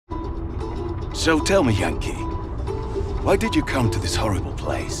So tell me, Yankee, why did you come to this horrible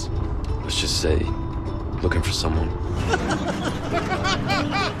place? Let's just say, looking for someone.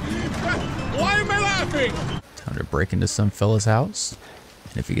 Why am I laughing? Time to break into some fella's house.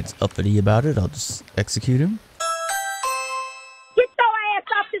 And if he gets uppity about it, I'll just execute him. Get your ass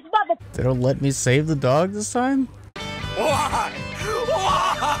off this bubble! They don't let me save the dog this time? Why?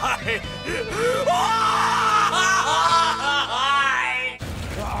 Why? Why?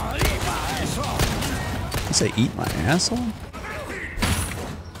 You say eat my asshole?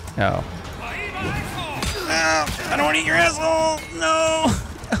 Oh. I don't want to eat your asshole! No!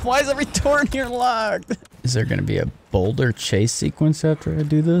 Why is every door in here locked? Is there gonna be a Baldur chase sequence after I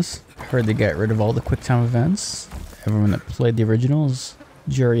do this? I heard they got rid of all the QuickTime events. Everyone that played the original is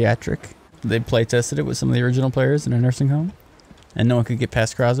geriatric. They play tested it with some of the original players in a nursing home. And no one could get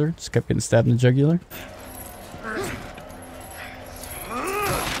past Krauser, just kept getting stabbed in the jugular.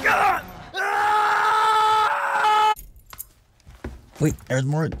 Wait, there's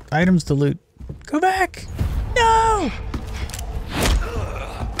more items to loot. Go back! No!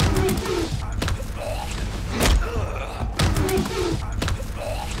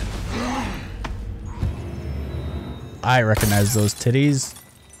 I recognize those titties.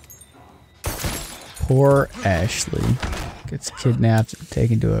 Poor Ashley gets kidnapped and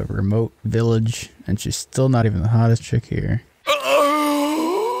taken to a remote village, and she's still not even the hottest chick here.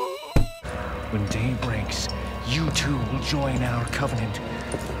 When day breaks, you two will join our covenant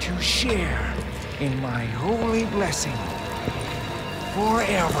to share in my holy blessing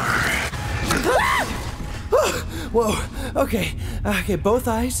forever. Whoa, okay. Okay, both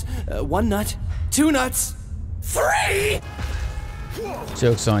eyes, one nut, two nuts, three!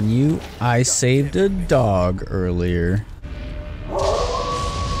 Joke's on you. I saved a dog earlier.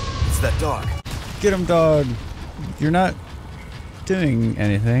 It's that dog. Get him, dog. You're not doing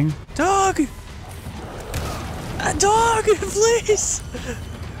anything. Dog! A dog, please!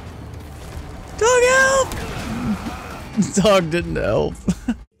 Dog, help! Dog didn't help.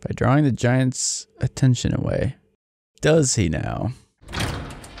 By drawing the giant's attention away. Does he now?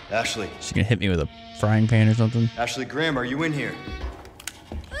 Ashley. She's gonna hit me with a frying pan or something? Ashley Graham, are you in here?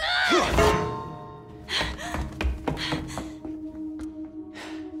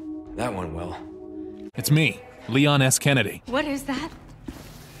 That went well. It's me, Leon S. Kennedy. What is that?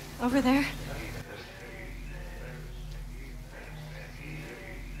 Over there?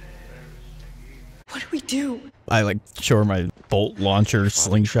 What do we do? I like show her my bolt launcher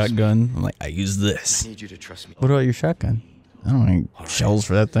slingshot gun. I'm like, I use this. I need you to trust me. What about your shotgun? I don't need shells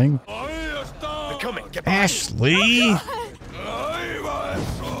for that thing. They're coming. Get Ashley!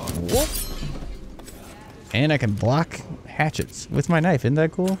 Whoop. And I can block hatchets with my knife. Isn't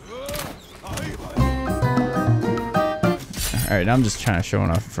that cool? Alright, now I'm just trying to show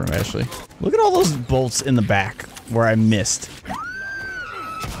one off in front of Ashley. Look at all those bolts in the back where I missed.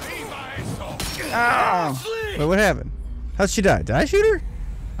 Oh. Wait, what happened? How'd she die? Did I shoot her?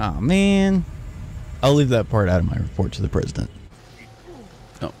 Oh, man. I'll leave that part out of my report to the president.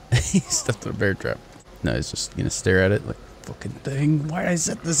 Oh, he stepped in a bear trap. No, he's just gonna stare at it like, fucking thing. Why'd I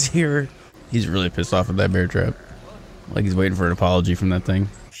set this here? He's really pissed off at that bear trap. Like he's waiting for an apology from that thing.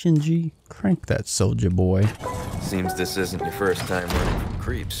 Shinji, crank that soldier boy. Seems this isn't your first time running from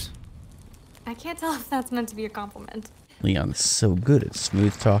creeps. I can't tell if that's meant to be a compliment. Leon's so good at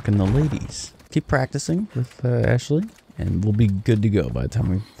smooth talking the ladies. Keep practicing with Ashley, and we'll be good to go by the time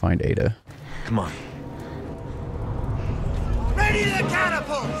we find Ada. Come on. Ready to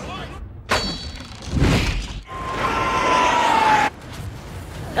catapult!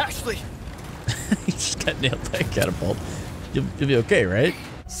 Ashley! He just got nailed by a catapult. You'll be okay, right?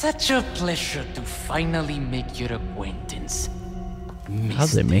 Such a pleasure to finally make your acquaintance. How'd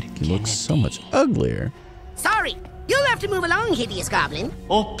they make you look so much uglier? Sorry, you'll have to move along, hideous goblin.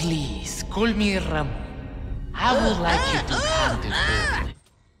 Oh, please, call me Ramon. I would like you to handle it.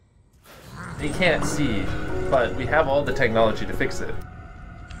 They can't see, but we have all the technology to fix it.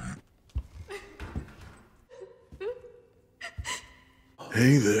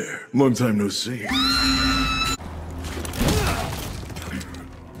 Hey there. Long time no see.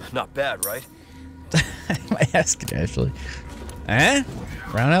 Not bad, right? My ass kick, Ashley. Eh?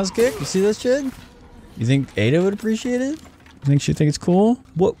 Roundhouse kick? You see this shit? You think Ada would appreciate it? You think she'd think it's cool?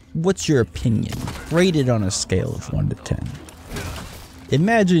 What's your opinion? Rate it on a scale of 1 to 10.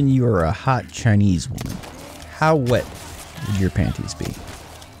 Imagine you are a hot Chinese woman. How wet would your panties be?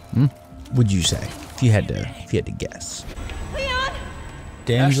 Would you say? If you had to guess. Leon!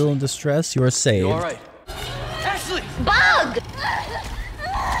 Damsel Ashley. in distress, you are saved. You all right? Ashley! Bug!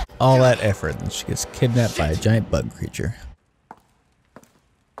 All that effort, and she gets kidnapped by a giant bug creature.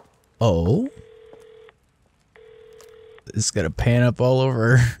 Oh? It's got to pan up all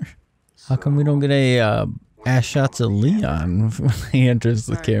over. How come we don't get a ass shots of Leon when he enters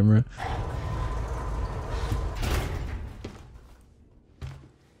the camera?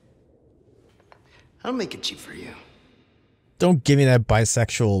 I'll make it cheap for you. Don't give me that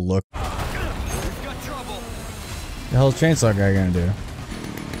bisexual look. The hell's chainsaw guy gonna do?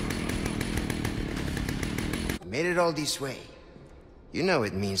 Made it all this way. You know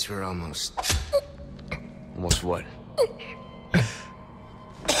it means we're almost... Almost what?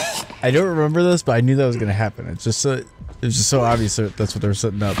 I don't remember this, but I knew that was gonna happen. It's just so, it was just so obvious that that's what they're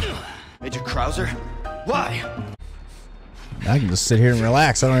setting up. Major Krauser? Why? I can just sit here and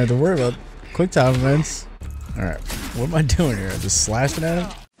relax. I don't have to worry about quick time events. All right, what am I doing here? Just slashing at him?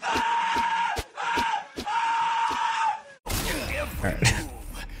 All right.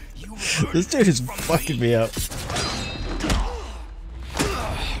 This dude is fucking me up.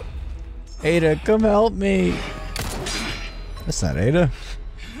 Ada, come help me. That's not Ada.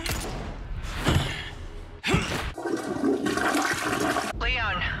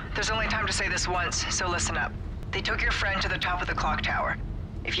 Leon, there's only time to say this once, so listen up. They took your friend to the top of the clock tower.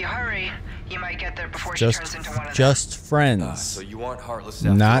 If you hurry, you might get there before she turns into one of them. Just friends. So you want Heartless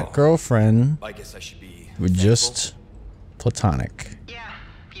after not all. girlfriend. I guess I should be We're just platonic. Yeah,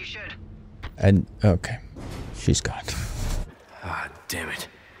 you should. And okay, she's gone. Ah, damn it.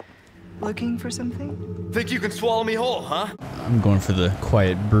 Looking for something? Think you can swallow me whole, huh? I'm going for the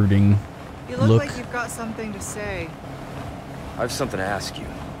quiet, brooding You look look. like you've got something to say. I have something to ask you.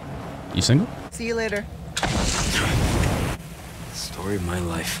 You single? See you later. Story of my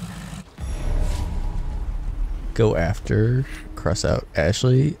life. Go after, cross out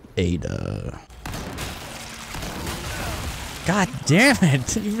Ashley, Ada. God damn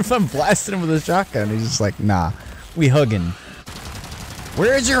it! Even if I'm blasting him with a shotgun, he's just like, nah, we hugging.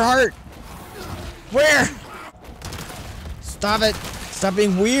 Where's your heart? Where? Stop it! Stop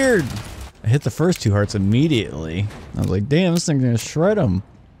being weird! I hit the first two hearts immediately. I was like, damn, this thing's gonna shred him.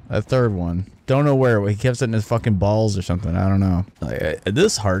 That third one. Don't know where. He kept it in his fucking balls or something. I don't know. Like,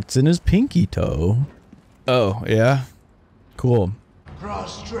 this heart's in his pinky toe. Oh, yeah? Cool.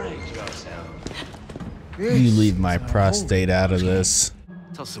 Prostrate yourself. You leave my prostate out of this.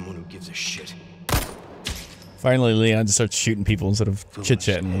 Tell someone who gives a shit. Finally, Leon just starts shooting people instead of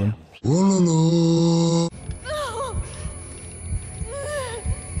chit-chatting with them. Don't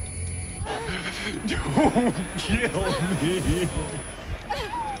kill me.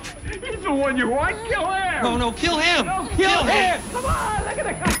 He's the one you want. Kill him. No, no, kill him. No, Kill him. Come on, look at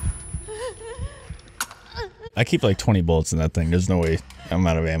the guy. I keep like 20 bullets in that thing. There's no way I'm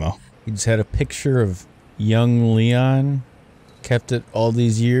out of ammo. He just had a picture of young Leon, kept it all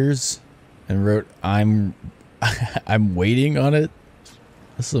these years, and wrote, I'm waiting on it.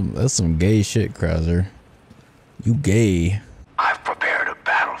 That's some gay shit, Krauser. You gay. I've prepared a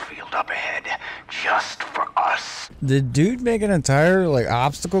battlefield up ahead just for us. Did dude make an entire like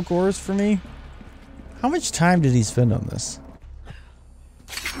obstacle course for me? How much time did he spend on this?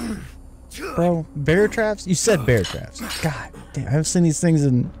 Bro, bear traps? You said bear traps. God damn, I haven't seen these things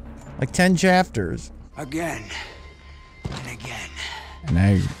in like 10 chapters. Again. And again. And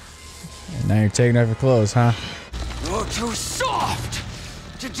now you're taking off your clothes, huh? You're too soft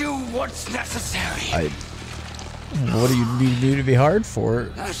to do what's necessary. What do you need to do to be hard for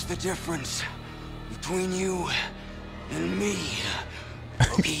it? That's the difference between you and me.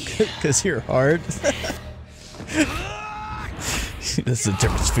 Because you're hard. That's the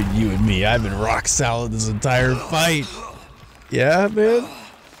difference between you and me. I've been rock solid this entire fight. Yeah, man?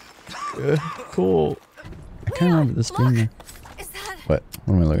 Cool. I can't remember this being What?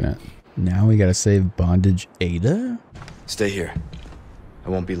 What am I looking at? Now we gotta save Bondage Ada? Stay here. I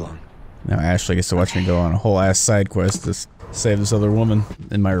won't be long. Now Ashley gets to watch me go on a whole ass side quest to save this other woman.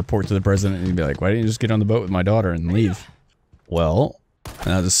 In my report to the president, and he'd be like, why didn't you just get on the boat with my daughter and leave? Well,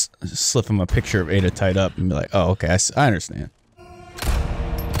 and I'll just slip him a picture of Ada tied up and be like, oh, okay, I understand.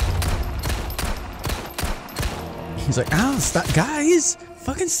 He's like, oh, stop, guys,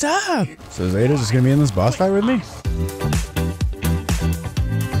 fucking stop. So is Ada just gonna be in this boss fight with me?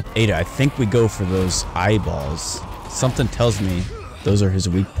 Ada, I think we go for those eyeballs. Something tells me those are his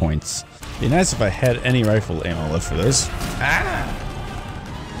weak points. Be nice if I had any rifle ammo left for this. Ah!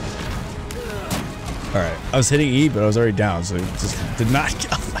 Alright, I was hitting E, but I was already down, so it just did not.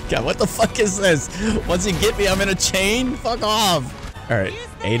 Oh my god, what the fuck is this? Once you get me, I'm in a chain? Fuck off! Alright,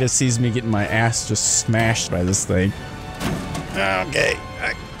 Ada sees me getting my ass just smashed by this thing. Okay,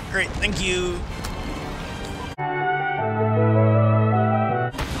 great, thank you.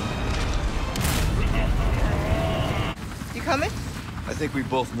 You coming? I think we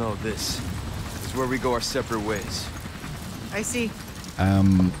both know this is where we go our separate ways. I see.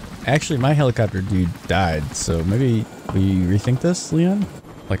 Actually, my helicopter dude died, so maybe we rethink this, Leon?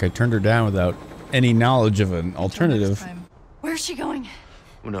 Like, I turned her down without any knowledge of an alternative. Where's she going?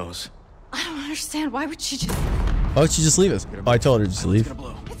 Who knows? I don't understand. Why would she just... Oh, she just leave us? Oh, I told her just to leave.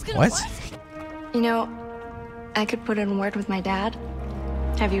 What? You know, I could put in a word with my dad.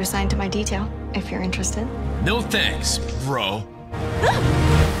 Have you assigned to my detail, if you're interested. No thanks, bro.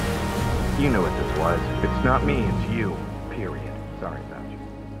 You know what this was. It's not me, it's you. Period. Sorry about you.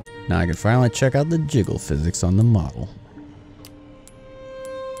 Now I can finally check out the jiggle physics on the model.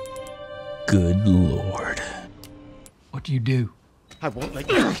 Good lord. What do you do? I won't let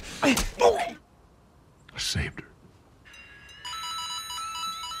you. I saved her.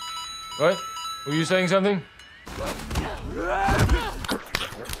 What? Were you saying something?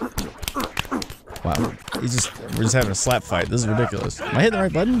 Wow. We're just having a slap fight. This is ridiculous. Am I hitting the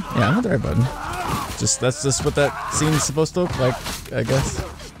right button? Yeah, I'm hitting the right button. That's just what that scene's supposed to look like, I guess.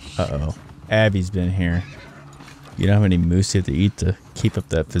 Uh-oh. Abby's been here. You know how many moose you have to eat to keep up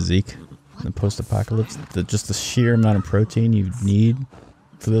that physique in the post-apocalypse? Just the sheer amount of protein you need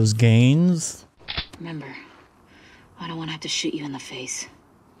for those gains? Remember, I don't want to have to shoot you in the face.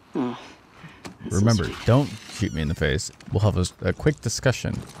 Remember, don't shoot me in the face. We'll have a quick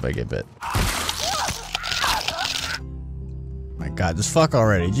discussion if I get bit. My god, just fuck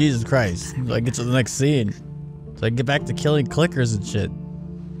already. Jesus Christ. So I get to the next scene. So I can get back to killing clickers and shit.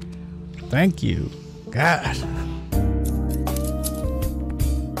 Thank you. God.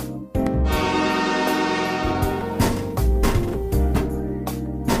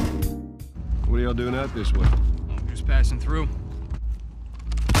 What are y'all doing out this way? Just passing through.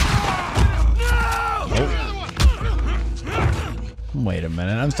 Wait a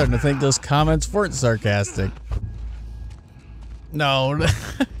minute. I'm starting to think those comments weren't sarcastic. No.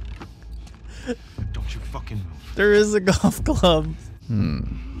 Don't you fucking move. There is a golf club.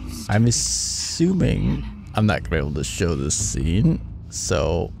 I'm assuming I'm not going to be able to show this scene.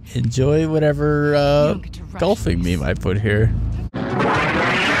 So enjoy whatever golfing meme I put here.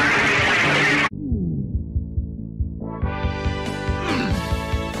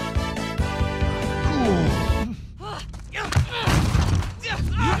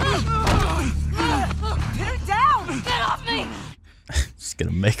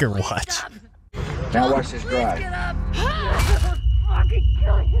 Gonna make her watch. Now watch this drive.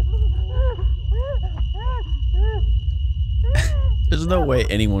 There's no way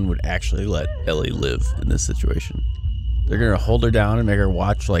anyone would actually let Ellie live in this situation. They're gonna hold her down and make her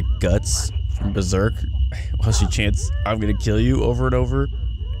watch like Guts from Berserk while she chants, "I'm gonna kill you," over and over.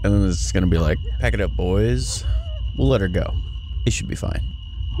 And then it's gonna be like, pack it up, boys. We'll let her go. It should be fine.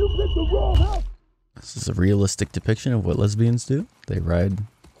 This is a realistic depiction of what lesbians do. They ride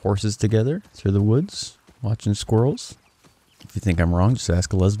horses together through the woods, watching squirrels. If you think I'm wrong, just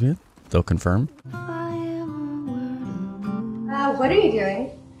ask a lesbian. They'll confirm. What are you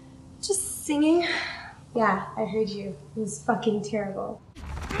doing? Just singing. Yeah, I heard you. It was fucking terrible.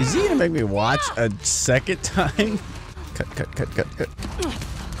 Is he gonna make me watch a second time? Cut.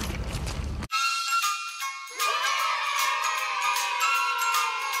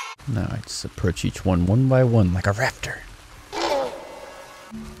 Now I just approach each one by one like a raptor.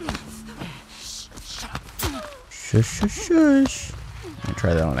 Shush. I'm gonna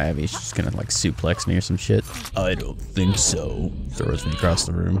try that on Abby. She's just gonna like suplex me or some shit. I don't think so. Throws me across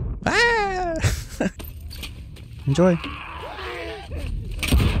the room. Ah! Enjoy.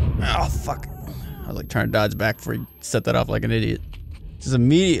 Oh, fuck. I was like trying to dodge back before he set that off like an idiot. Just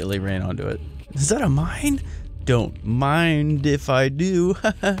immediately ran onto it. Is that a mine? Don't mind if I do.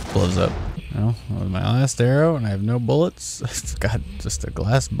 Blows up. Well, that was my last arrow and I have no bullets. I've got just a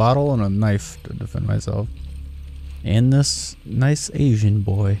glass bottle and a knife to defend myself. And this nice Asian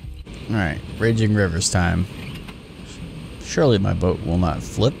boy. Alright, Raging Rivers time. Surely my boat will not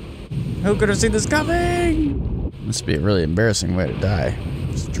flip. Who could have seen this coming? Must be a really embarrassing way to die.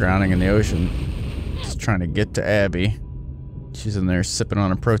 Just drowning in the ocean. Just trying to get to Abby. She's in there sipping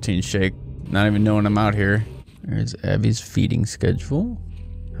on a protein shake. Not even knowing I'm out here. There's Abby's feeding schedule.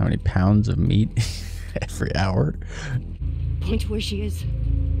 How many pounds of meat every hour? Point where she is.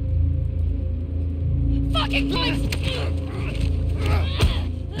 Fucking Christ!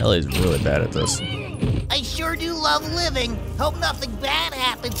 Ellie's really bad at this. I sure do love living. Hope nothing bad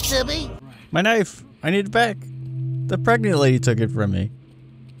happens to me. My knife! I need it back. The pregnant lady took it from me.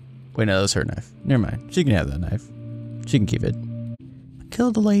 Wait, no, that was her knife. Never mind. She can have that knife. She can keep it. I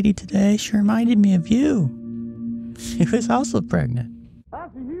killed a lady today. She reminded me of you. She was also pregnant.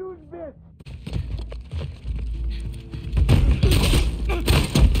 That's a huge bitch.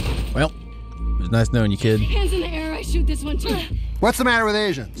 Well, there's Nice knowing you, kid. Hands in the air, I shoot this one too. What's the matter with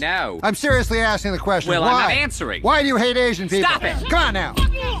Asians? No. I'm seriously asking the question. Well, Why? I'm not answering. Why do you hate Asian people? Stop it! Come on now.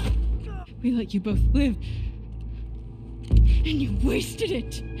 We let you both live. And you wasted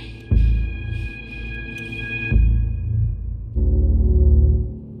it.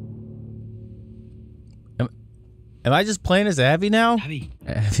 Am I just playing as Abby now? Abby.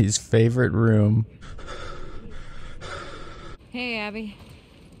 Abby's favorite room. Hey, Abby.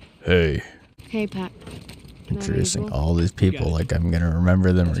 Hey. Hey, Pat. Introducing all these people like I'm gonna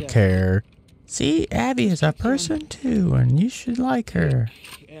remember them or care. See, Abby is a person too, and you should like her.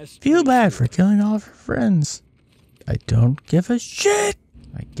 Feel bad for killing all of her friends. I don't give a shit.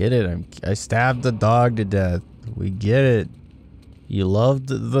 I get it. I stabbed the dog to death. We get it. You loved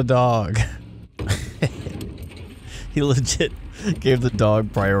the dog. He legit gave the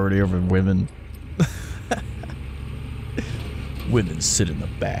dog priority over women. Women sit in the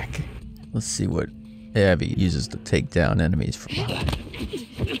back. Let's see what Abby uses to take down enemies from behind.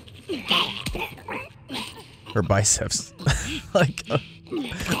 Her biceps. Like,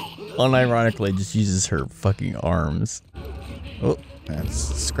 unironically just uses her fucking arms. Oh, that's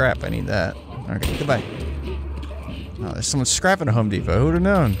scrap. I need that. Okay, goodbye. Oh, there's someone scrapping a Home Depot. Who would have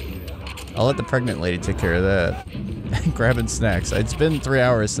known? I'll let the pregnant lady take care of that. Grabbing snacks. It's been 3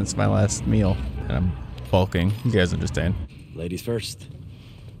 hours since my last meal, and I'm bulking. You guys understand. Ladies first.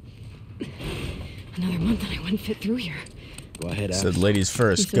 Another month and I wouldn't fit through here. Go ahead, Said ladies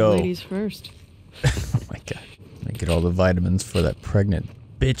first. He said Go. ladies first. Oh my god. I get all the vitamins before that pregnant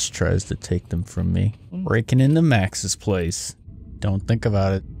bitch tries to take them from me. Breaking into Max's place. Don't think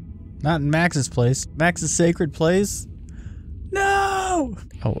about it. Not in Max's place. Max's sacred place. No!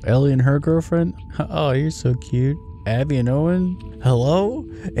 Oh, Ellie and her girlfriend? Oh, you're so cute. Abby and Owen? Hello?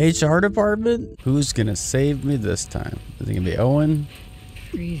 HR department? Who's gonna save me this time? Is it gonna be Owen?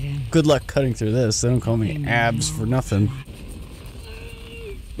 Breathe in. Good luck cutting through this. They don't call me abs for nothing.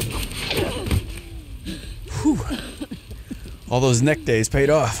 Whew. All those neck days paid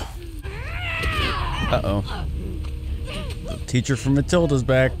off. Uh-oh. The teacher from Matilda's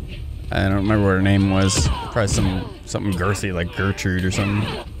back. I don't remember what her name was. Probably something girthy like Gertrude or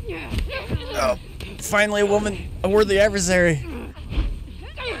something. Oh, finally a woman, a worthy adversary.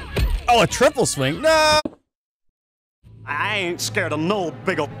 Oh, a triple swing? No! I ain't scared of no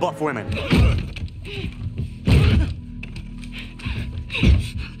big old buff women.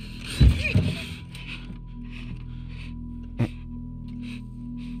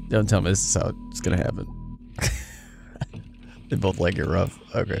 Don't tell me this is how it's gonna happen. They both like it rough.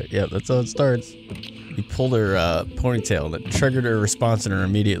 Okay, yeah, that's how it starts. He pulled her ponytail and it triggered her response in her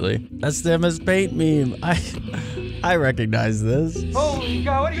immediately. That's the MS Paint meme. I recognize this. Holy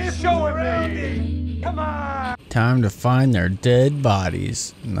God, what are you showing me? Come on! Time to find their dead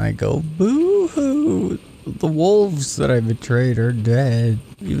bodies. And I go, boo-hoo. The wolves that I betrayed are dead.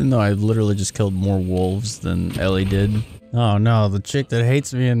 Even though I literally just killed more wolves than Ellie did. Oh no, the chick that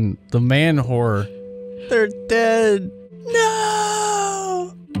hates me and the man whore. They're dead.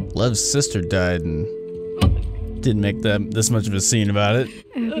 No! Lev's sister died and didn't make this much of a scene about it.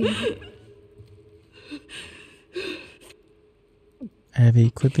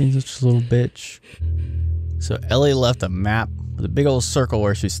 Abby, quit being such a little bitch. So Ellie left a map with a big old circle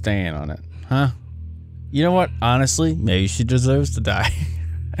where she's staying on it. Huh? You know what? Honestly, maybe she deserves to die.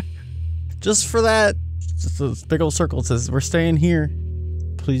 Just for that. Just this big old circle says, we're staying here.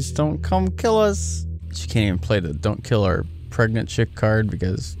 Please don't come kill us. She can't even play the don't kill our pregnant chick card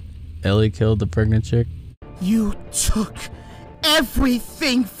because Ellie killed the pregnant chick. You took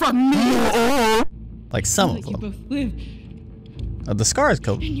everything from me. Like some of them. You both live. The Scars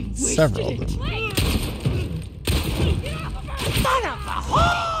killed several of them.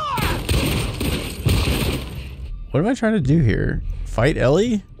 What am I trying to do here? Fight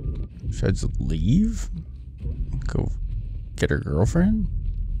Ellie? Should I just leave? Go get her girlfriend?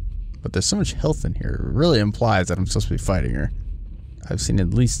 But there's so much health in here. It really implies that I'm supposed to be fighting her. I've seen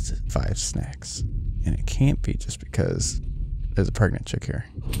at least 5 snacks. And it can't be just because there's a pregnant chick here.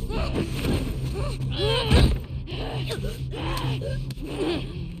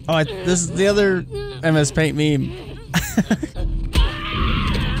 Oh, this is the other MS Paint meme.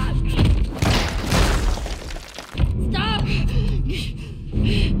 Stop!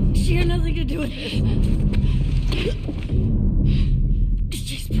 She had nothing to do with it.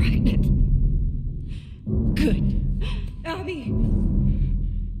 She's pregnant. Good. Abby.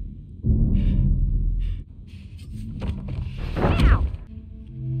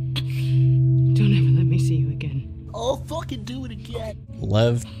 Don't ever let me see you again. I'll fucking do it again.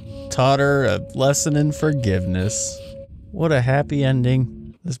 Lev taught her a lesson in forgiveness. What a happy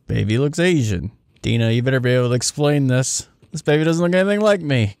ending. This baby looks Asian. Dina, you better be able to explain this. This baby doesn't look anything like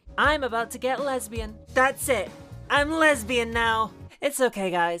me. I'm about to get lesbian. That's it. I'm lesbian now. It's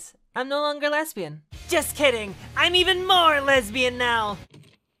okay, guys. I'm no longer lesbian. Just kidding. I'm even more lesbian now.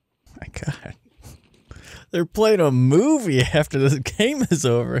 My God. They're playing a movie after this game is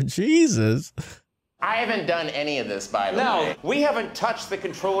over. Jesus. I haven't done any of this, by the way. No, we haven't touched the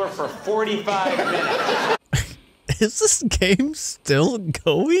controller for 45 minutes. Is this game still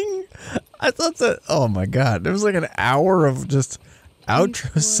going? I thought that, oh my God, there was like an hour of just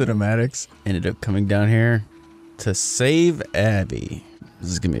outro cinematics. Ended up coming down here to save Abby.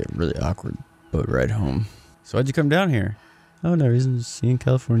 This is gonna be a really awkward boat ride home. So why'd you come down here? Oh, no reason, just see in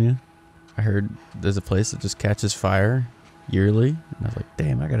California. I heard there's a place that just catches fire yearly. And I was like,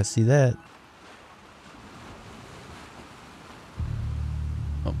 damn, I gotta see that.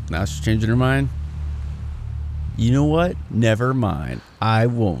 Oh, now she's changing her mind. You know what? Never mind. I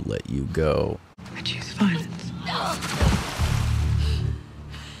won't let you go. I choose violence.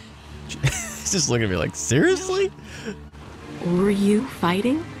 He's just looking at me like, seriously? Were you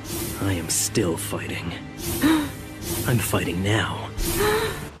fighting? I am still fighting. I'm fighting now.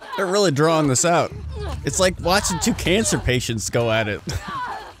 They're really drawing this out. It's like watching two cancer patients go at it.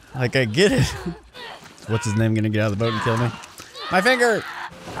 Like, I get it. What's his name gonna get out of the boat and kill me? My finger!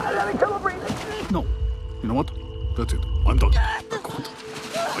 No. You know what? That's it. I'm done. I can't.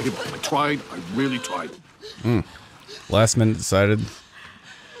 I tried. I really tried. Last minute decided.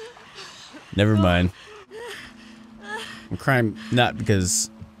 Never mind. I'm crying not because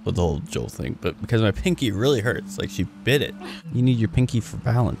of the whole Joel thing, but because my pinky really hurts. Like, she bit it. You need your pinky for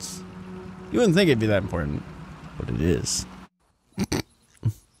balance. You wouldn't think it'd be that important, but it is.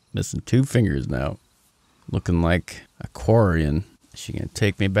 Missing 2 fingers now. Looking like a Quarian. Is she gonna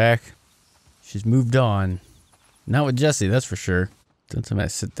take me back? She's moved on. Not with Jesse, that's for sure. Then I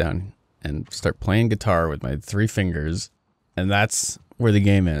sit down and start playing guitar with my 3 fingers, and that's where the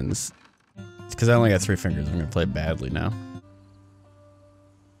game ends. It's because I only got 3 fingers. I'm gonna play it badly now.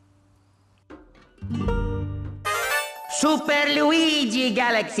 Super Luigi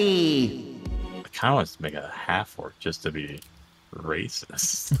Galaxy. I kind of want to make a half orc just to be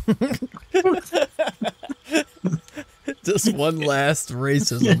racist. Just one last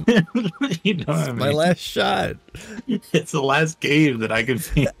racism. You know what I mean? My last shot. It's the last game that I could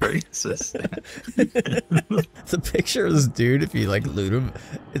be racist. The picture of this dude, if you like loot him,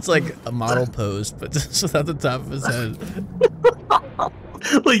 it's like a model pose, but just without the top of his head.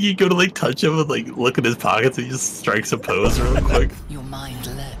 Like you go to like touch him and like look at his pockets and he just strikes a pose real quick. Your mind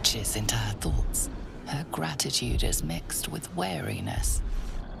lurches into her thoughts. Her gratitude is mixed with wariness.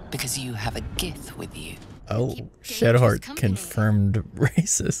 Because you have a gift with you. Oh, Shadowheart confirmed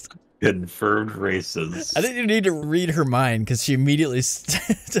racist. Confirmed racist. I didn't need to read her mind because she immediately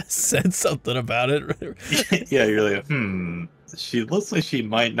just said something about it. Yeah, you're like, she looks like she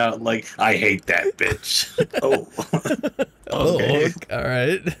might not like, I hate that bitch. Oh. Okay. Oh, all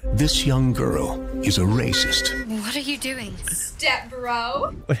right. This young girl is a racist. What are you doing? Step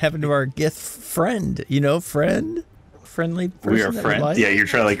bro. What happened to our gift friend? You know, friend? Friendly person. We are friends. Yeah, you're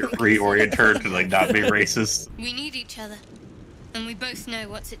trying to like reorient her to like not be racist. We need each other. And we both know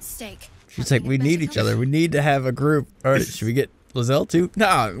what's at stake. She's like, we need each other. We need to have a group. All right, should we get Lizelle too?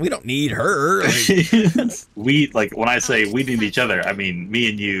 No, we don't need her. Like, we, like, when I say we need each other, I mean me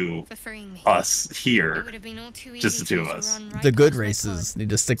and you, us here, just the 2 of us. The good races need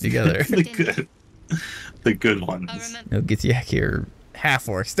to stick together. the good ones. No Githyak here. Half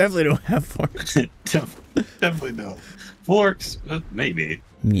orcs. Definitely don't have orcs. Definitely no. Orcs, maybe.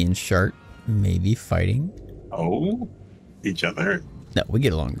 Me and Shart maybe fighting. Oh, each other? No, we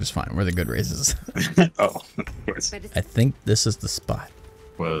get along just fine. We're the good races. Oh, of course. I think this is the spot.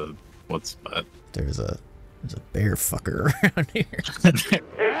 Well, what spot? There's a bear fucker around here. Excuse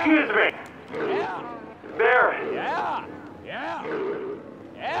me. Yeah. Bear. Yeah. Yeah.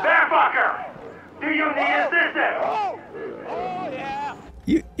 Yeah. Bear fucker. Do you need assistance? Oh yeah.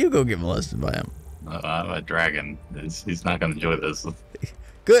 You go get molested by him. I'm a dragon. He's not gonna enjoy this.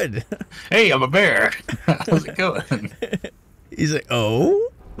 Good. Hey, I'm a bear. How's it going? He's like, oh?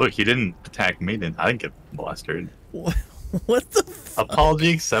 Look, he didn't attack me. I didn't get molested. What the fuck?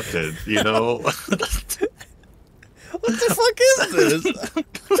 Apology accepted, you know? What the fuck is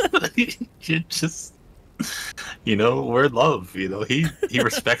this? You just, you know, we're in love. You know, he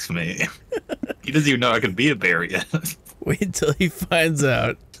respects me. He doesn't even know I can be a bear yet. Wait until he finds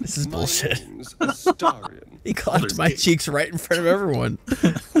out. This is bullshit. He clapped my cheeks right in front of everyone.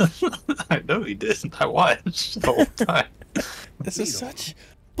 I know he did. I watched the whole time. This is such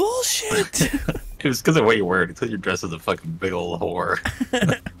bullshit. It was because of what you're wearing. It's because you're dressed as a fucking big old whore.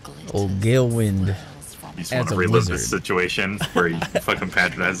 Old Gale Wind. You just want As to a relive wizard. this situation where he fucking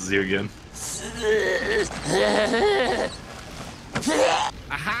patronizes you again.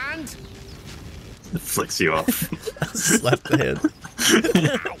 A hand? It flicks you off. Slap the head.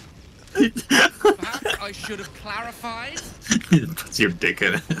 Perhaps I should have clarified. It puts your dick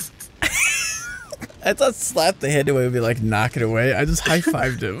in it. I thought slap the head away would be like knock it away. I just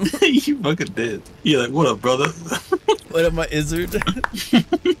high-fived him. You fucking did. You're like, what up, brother? What am I, izzard?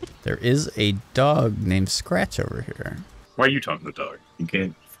 There is a dog named Scratch over here. Why are you talking to the dog? You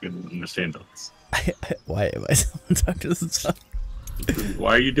can't fucking understand dogs. Why am I talking to the dog?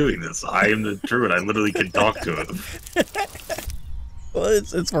 Why are you doing this? I am the druid. I literally can talk to him. Well,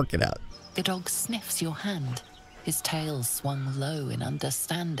 it's working out. The dog sniffs your hand, his tail swung low in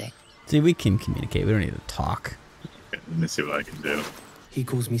understanding. See, we can communicate. We don't need to talk. Let me see what I can do. He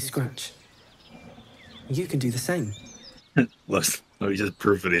calls me Scratch. You can do the same. Let me just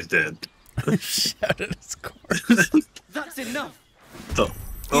prove that he's dead. Shout at his corpse. That's enough.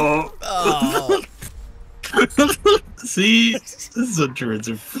 Oh. See? This is what druids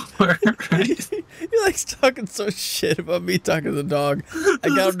are for, right? He likes talking so shit about me talking to the dog. I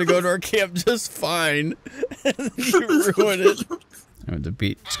got him to go to our camp just fine. And then you ruin it. I went to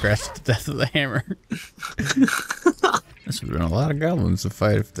beat Scratch to death with a hammer. This would have been a lot of goblins to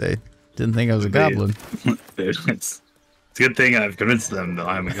fight if they didn't think I was a goblin. It's a good thing I've convinced them that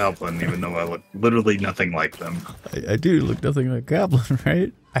I'm a goblin, even though I look literally nothing like them. I do look nothing like a goblin,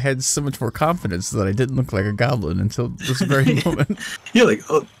 right? I had so much more confidence that I didn't look like a goblin until this very moment. You're like,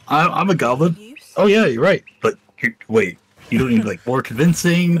 oh, I'm a goblin. Oh yeah, you're right. But wait, you don't need like more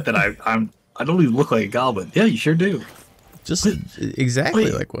convincing that I don't even look like a goblin. Yeah, you sure do. Just exactly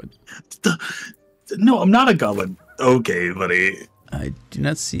like one. No, I'm not a goblin. Okay, buddy. I do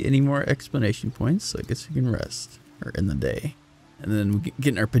not see any more explanation points, so I guess we can rest. Or in the day. And then we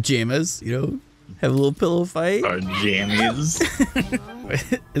get in our pajamas, you know, have a little pillow fight. Our jammies.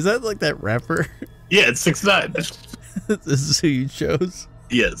 Wait, is that like that rapper? Yeah, it's 6ix9ine. This is who you chose?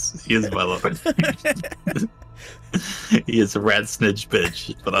 Yes, he is my lover. He is a rat snitch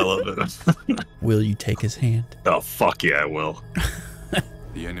bitch, but I love him. Will you take his hand? Oh, fuck yeah, I will.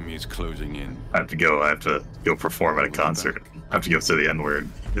 The enemy is closing in. I have to go. I have to go perform at a concert. I have to go say the N-word.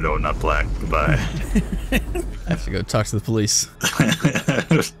 You know, not black. Goodbye. I have to go talk to the police.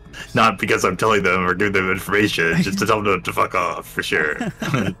 Not because I'm telling them or giving them information, just to tell them to fuck off, for sure.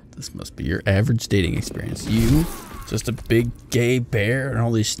 This must be your average dating experience. You, just a big gay bear, and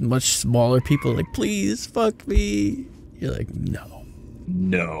all these much smaller people like, please fuck me. You're like, no.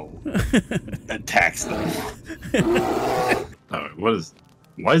 No. Attacks them.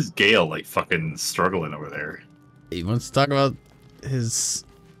 Why is Gale like fucking struggling over there? He wants to talk about his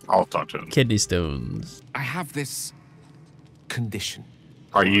I'll talk to him. Kidney stones. I have this condition.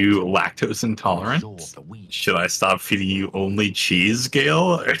 Are you lactose intolerant? Should I stop feeding you only cheese,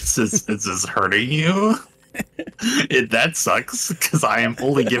 Gale? Or is this hurting you? That sucks, because I am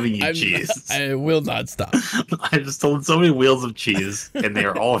only giving you cheese. I will not stop. I just told so many wheels of cheese, and they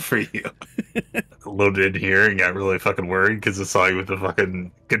are all for you. Loaded in here and got really fucking worried because I saw you with the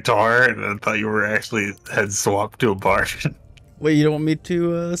fucking guitar, and I thought you were actually had swapped to a bar. Wait, you don't want me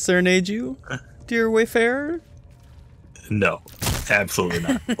to serenade you, dear wayfarer? No, absolutely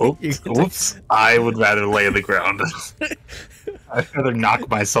not. Oops. I would rather lay on the ground. I'd rather knock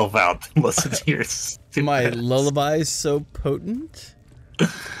myself out than listen to yours. My lullaby's so potent.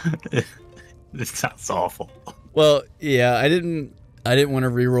 It sounds awful. Well, yeah, I didn't want to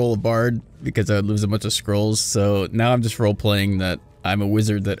re-roll a bard because I would lose a bunch of scrolls, so now I'm just role-playing that I'm a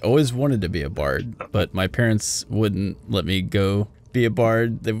wizard that always wanted to be a bard, but my parents wouldn't let me go be a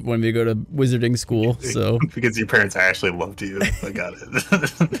bard. They wanted me to go to wizarding school, so... Because your parents actually loved you. I got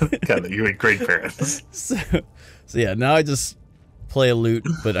it. Got it. You had great parents. So yeah, now I just play a lute,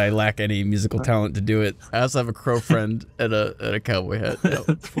 but I lack any musical talent to do it. I also have a crow friend and a cowboy hat.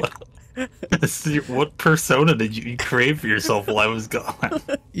 What persona did you create for yourself while I was gone?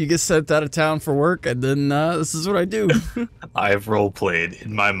 You get sent out of town for work, and then this is what I do. I've role-played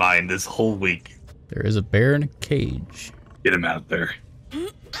in my mind this whole week. There is a bear in a cage. Get him out there.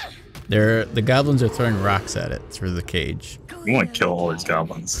 The goblins are throwing rocks at it through the cage. You want to kill all these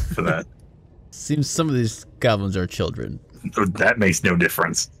goblins for that. Seems some of these goblins are children. That makes no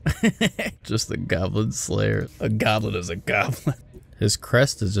difference. Just the goblin slayer. A goblin is a goblin. His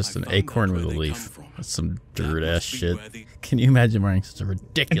crest is just an acorn with a leaf. That's some dirt ass shit. Can you imagine wearing such a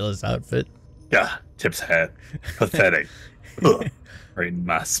ridiculous outfit? Yeah, Tip's hat. Pathetic. Right in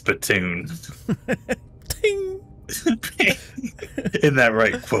my spittoon. Ting. In that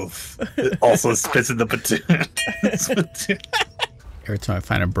right, quoth. It also spits in the platoon. Every time I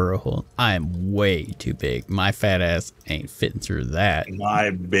find a burrow hole, I am way too big. My fat ass ain't fitting through that.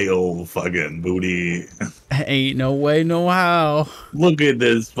 My big old fucking booty. Ain't no way, no how. Look at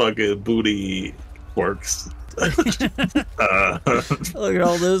this fucking booty works. Look at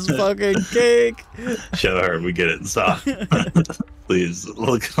all this fucking cake. Show her, we get it. Stop. Please,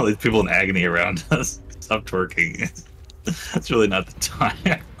 look at all these people in agony around us. Stop twerking. It's really not the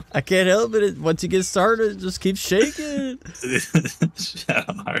time. I can't help it. Once you get started, just keep shaking.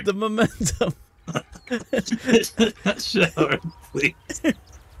 The momentum. Shower, please.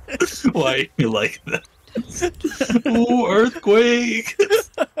 Why are you like that? Ooh, earthquake.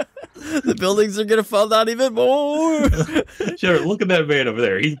 The buildings are gonna fall down even more. Shower, look at that man over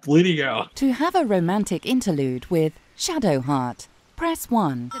there. He's bleeding out. To have a romantic interlude with Shadowheart, press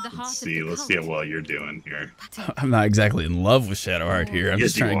 1. Let's see how well you're doing here. I'm not exactly in love with Shadowheart here. I'm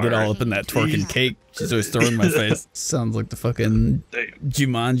just trying to get all up in that twerking cake she's always throwing in my face. Sounds like the fucking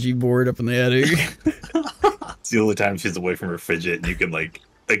Jumanji board up in the attic. It's the only time she's away from her fidget and you can like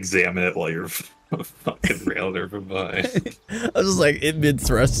examine it while you're fucking railing her from behind. I was just like in mid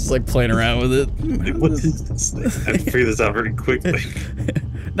thrust, just like playing around with it. Like, what is this thing? I figured this out very quickly.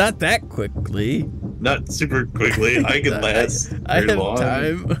 Not that quickly. Not super quickly. I can last I very have long.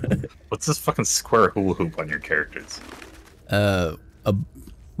 time. What's this fucking square hula hoop on your characters?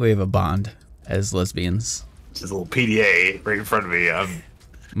 We have a bond as lesbians. Just a little PDA right in front of me.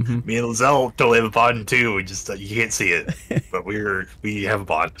 Me and Lizelle totally have a bond too. We just you can't see it, but we have a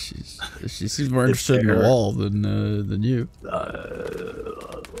bond. She seems more interested in the wall than you.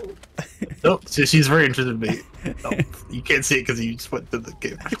 Nope, she's very interested in me. No, you can't see it because you just went to the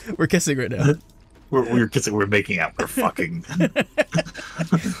game. We're kissing right now. We're kissing. We're making out. We're fucking.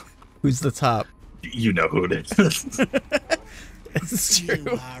 Who's the top? You know who it is. It's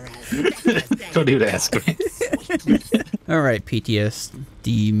true. Don't even ask me. All right,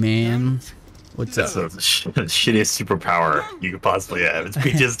 PTSD man. What's up? That's the shittiest superpower you could possibly have. It's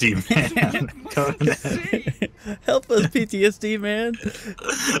PTSD man. Help us, PTSD man.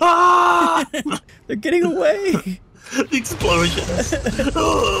 Ah! They're getting away. The explosions.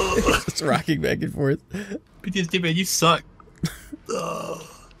 It's rocking back and forth. PTSD man, you suck.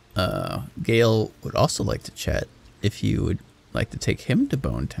 Gale would also like to chat if you would like to take him to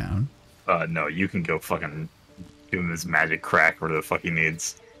Bone Town. No, you can go fucking give him this magic crack, whatever the fuck he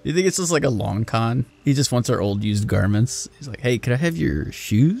needs. You think it's just like a long con? He just wants our old used garments. He's like, hey, could I have your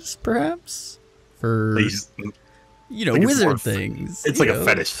shoes, perhaps? For, you know, like wizard things. It's like a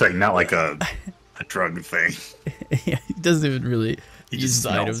fetish thing, not like a drug thing. Yeah, he doesn't even really use just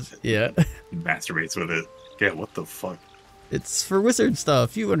items. Yeah. He masturbates with it. Yeah, what the fuck? It's for wizard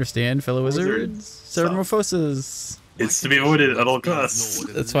stuff. You understand, fellow wizards. Ceramorphosis. It's to be avoided at all costs.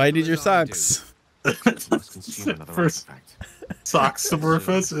 That's why I need your socks. First, socks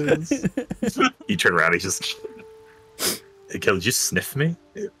metamorphosis. You turn around, he's just. Hey, Kelly, did you sniff me?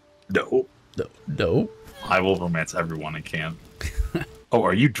 No. No. I will romance everyone I can. Oh,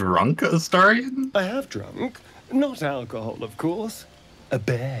 are you drunk, Astarian? I have drunk. Not alcohol, of course. A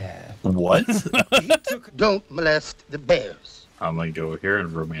bear. What? Don't molest the bears. I'm gonna go here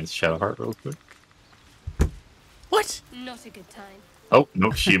and romance Shadowheart real quick. What? Not a good time. Oh,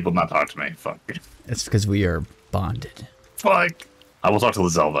 no, she will not talk to me. Fuck. It's because we are bonded. Fuck. I will talk to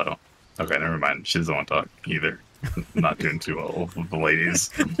Lizelle, though. Okay, never mind. She doesn't want to talk either. I'm not doing too well with the ladies.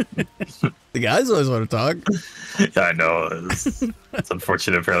 The guys always want to talk. Yeah, I know. It's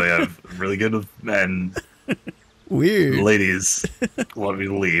unfortunate. Apparently, I'm really good with men. Weird. Ladies want me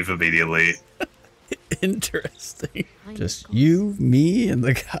to leave immediately. Interesting. Just you, me, and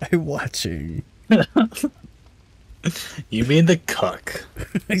the guy watching. You mean the cuck?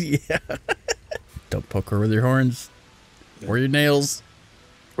 Yeah. Don't poke her with your horns. Or your nails.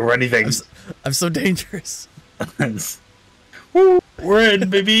 Or anything. I'm so dangerous. Woo, we're in,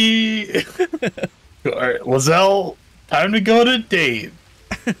 baby. Alright, Lizelle, time to go to date.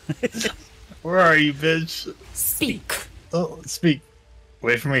 Where are you, bitch? Speak. Oh, speak.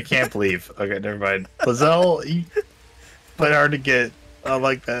 Wait for me, can't leave. Okay, never mind. Lizelle, you play hard to get. I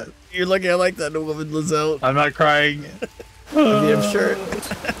like that. You're lucky I like that woman, Lizelle. I'm not crying. I mean, I'm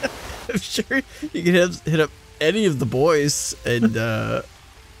sure you can hit up any of the boys and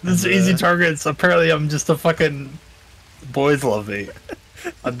this is easy targets. Apparently I'm just a fucking boys love me.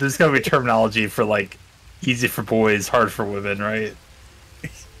 There's gotta be terminology for like easy for boys, hard for women, right?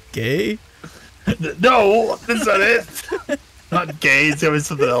 Gay? No, that's not it. Not gay, it's gotta be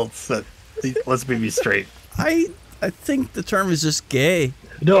something else that let's be straight. I think the term is just gay.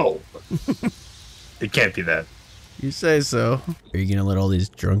 No. It can't be that. You say so. Are you gonna let all these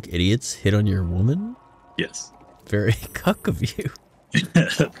drunk idiots hit on your woman? Yes. Very cuck of you.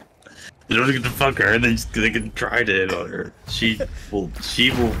 You don't get to fuck her, and then they can try to, or she will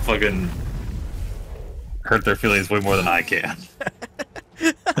fucking hurt their feelings way more than I can.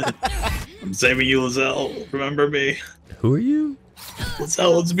 I'm saving you, Lizelle. Remember me? Who are you?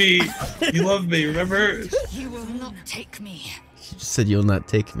 Lizelle, it's me. You love me, remember? You will not take me. She just said you'll not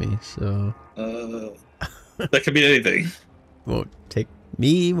take me, so... That could be anything. Won't take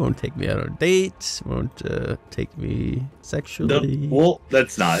me out on dates, won't take me sexually. No, well,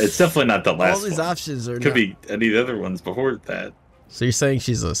 that's not. It's definitely not the last All these one. options are Could be any of the other ones before that. So you're saying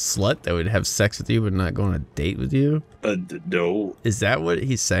she's a slut that would have sex with you but not go on a date with you? No. Is that what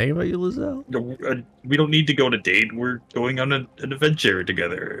he's saying about you, Lizelle? No, we don't need to go on a date. We're going on an adventure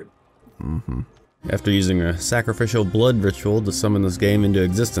together. Mm-hmm. After using a sacrificial blood ritual to summon this game into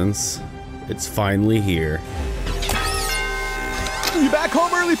existence, it's finally here. You back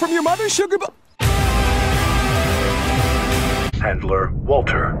home early from your mother, sugar bu- Handler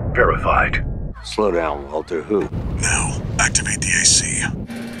Walter verified. Slow down, Walter. Who? Now, activate the AC.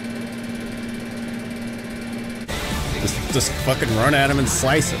 Just fucking run at him and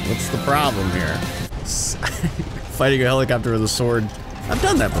slice him. What's the problem here? Fighting a helicopter with a sword. I've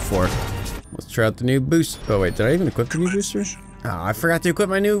done that before. Let's try out the new boost. Oh wait, did I even equip the new booster? Oh, I forgot to equip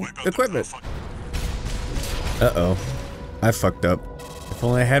my new equipment. Uh-oh. I fucked up. If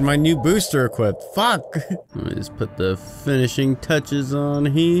only I had my new booster equipped. Fuck! Let me just put the finishing touches on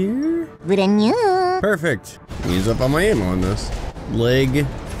here. Perfect. Use up all my ammo on this. Leg.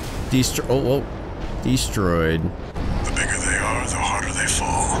 Whoa. Destroyed. The bigger they are, the harder they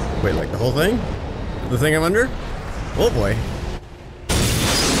fall. Wait, like the whole thing? The thing I'm under? Oh boy.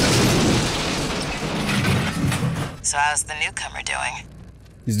 So how's the newcomer doing?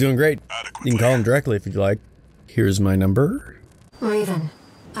 He's doing great. You can call him directly if you'd like. Here's my number. Raven,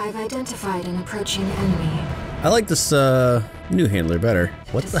 I've identified an approaching enemy. I like this new handler better.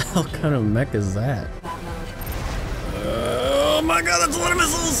 What the hell kind of mech is that? Oh my god, that's a lot of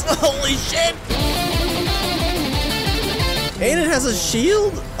missiles! Holy shit! And it has a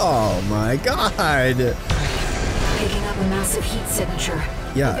shield? Oh my god! Picking up a massive heat signature.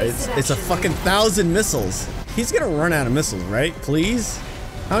 Yeah, it's a fucking 1,000 missiles. He's gonna run out of missiles, right? Please?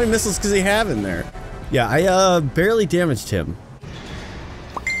 How many missiles does he have in there? Yeah, I barely damaged him.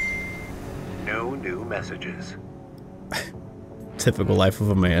 No new messages. Typical life of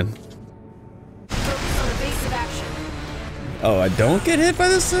a man. Focus on evasive action. Oh, I don't get hit by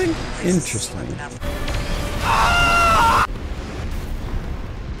this thing? Interesting.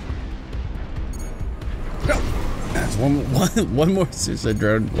 There's one more suicide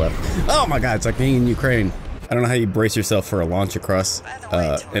drone left. Oh my god, it's like being in Ukraine. I don't know how you brace yourself for a launch across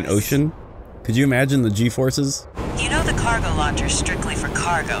an ocean. Could you imagine the G-forces? You know the cargo launcher's strictly for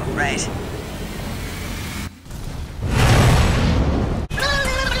cargo, right?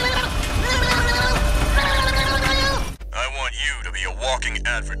 I want you to be a walking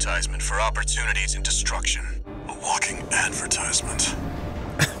advertisement for opportunities in destruction. A walking advertisement.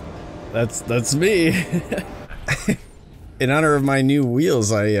 That's me. In honor of my new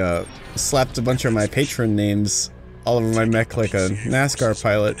wheels, I slapped a bunch of my patron names all over my mech like a NASCAR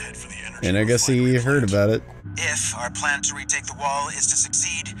pilot. And I guess he heard about it. If our plan to retake the wall is to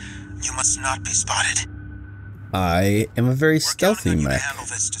succeed, you must not be spotted. I am a very stealthy mech.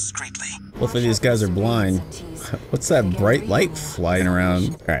 Hopefully these guys are blind. What's that bright light flying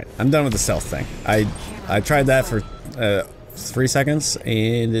around? Alright, I'm done with the stealth thing. I tried that for 3 seconds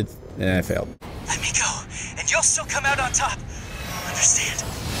and I failed. Let me go, and you'll still come out on top. Understand?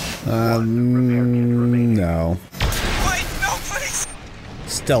 No. Wait, no, please!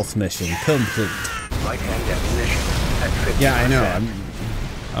 Stealth mission complete. Right-hand ammunition at 50%. Yeah, I know.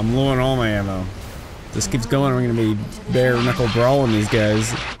 I'm low on all my ammo. This keeps going, I'm gonna be bare knuckle brawling these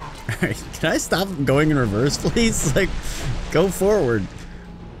guys. Alright, can I stop going in reverse, please? Like, go forward.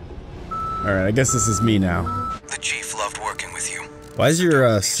 Alright, I guess this is me now. The chief loved working with you. Why is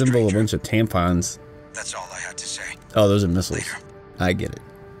your symbol a bunch of tampons? That's all I had to say. Oh, those are missiles. I get it.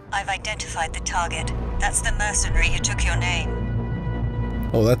 I've identified the target. That's the mercenary who took your name.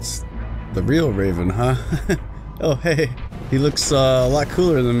 Oh, that's the real Raven, huh? Oh, hey. He looks a lot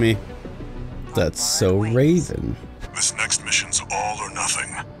cooler than me. That's so Raven. This next mission's all or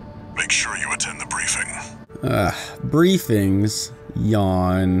nothing. Make sure you attend the briefing. Briefings.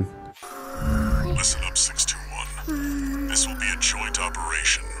 Yawn. Listen up, 621. This will be a joint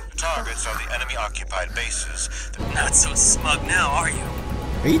operation. Targets are the enemy-occupied bases. Not so smug now, are you?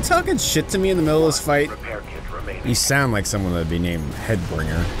 Are you talking shit to me in the middle of this fight? You sound like someone that'd be named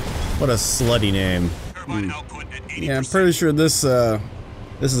Headbringer. What a slutty name. Yeah, I'm pretty sure this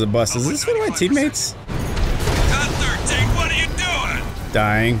is a bust. Is this one of my teammates? Cut 13, what are you doing?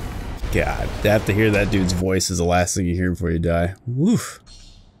 dying. God, to have to hear that dude's voice is the last thing you hear before you die. Woof.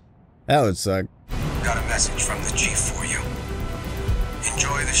 That would suck. Got a message from the Chief for you.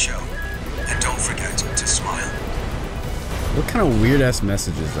 Enjoy the show, and don't forget to smile. What kind of weird-ass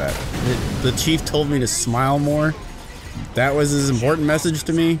message is that? The Chief told me to smile more? That was his important message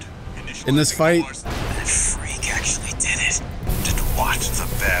to me in this fight? That freak actually did it. Just watch the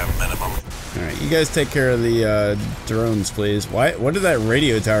bare minimum. Alright, you guys take care of the drones, please. What did that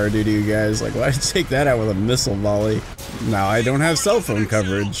radio tower do to you guys? Like, why did you take that out with a missile volley? Now I don't have cell phone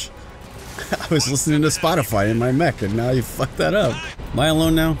coverage. I was listening to Spotify in my mech, and now you fucked that up. Am I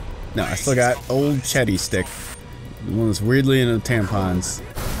alone now? No, I still got old Chetty stick. The one that's weirdly into tampons.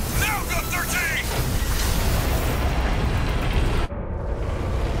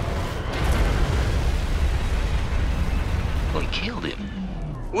 We killed him.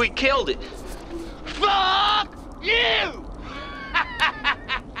 We killed it. Fuck you!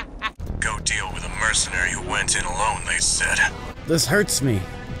 Go deal with a mercenary who went in alone, they said. This hurts me.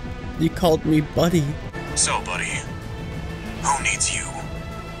 You called me buddy. So, buddy, who needs you?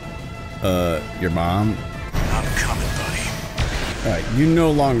 Your mom? I'm coming, buddy. Alright, you no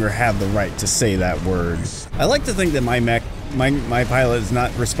longer have the right to say that word. I like to think that my mech, my pilot is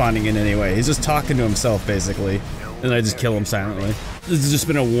not responding in any way. He's just talking to himself, basically. And I just kill him silently. This has just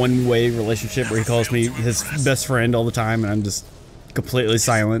been a one-way relationship where he calls me his best friend all the time, and I'm just completely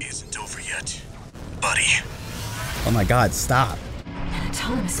silent. Isn't over yet, buddy. Oh my god, stop. An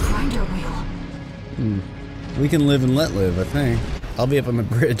autonomous grinder wheel. We can live and let live, I think. I'll be up on the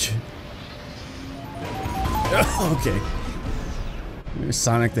bridge. Okay. There's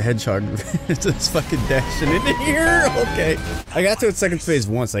Sonic the Hedgehog just fucking dashing into here. Okay. I got to a second phase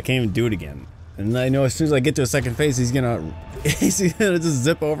once. I can't even do it again. And I know as soon as I get to a second phase, he's gonna just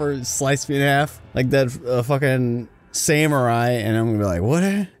zip over, slice me in half like that fucking samurai, and I'm gonna be like,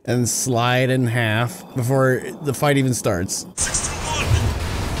 what? And slide in half before the fight even starts. 61.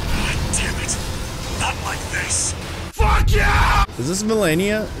 Damn it! Not like this. Fuck yeah! Is this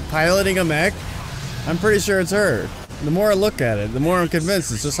Melania piloting a mech? I'm pretty sure it's her. The more I look at it, the more I'm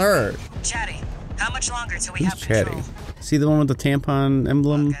convinced it's just her. Chatty, how much longer till we Who's have Chatty? control? See the one with the tampon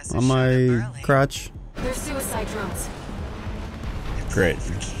emblem on my crotch? They're suicide drones. Great.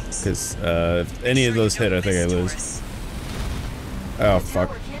 Because if any of those hit, I think I lose. Oh,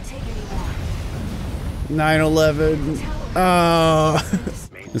 fuck. 9/11. Oh.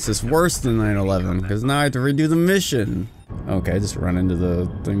 This is worse than 9/11, because now I have to redo the mission. Okay, just run into the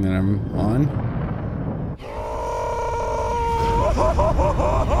thing that I'm on.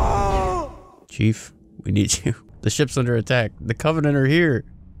 Chief, we need you. The ship's under attack. The Covenant are here.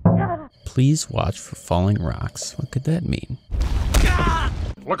 Please watch for falling rocks. What could that mean?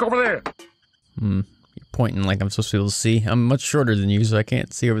 Look over there. You're pointing like I'm supposed to be able to see. I'm much shorter than you, so I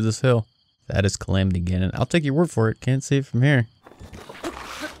can't see over this hill. That is Calamity Ganon. I'll take your word for it. Can't see it from here.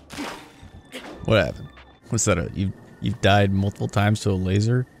 What happened? What's that? You've died multiple times to a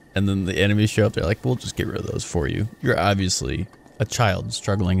laser, and then the enemies show up. They're like, we'll just get rid of those for you. You're obviously a child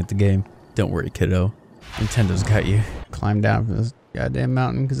struggling at the game. Don't worry, kiddo. Nintendo's got you. Climb down from this goddamn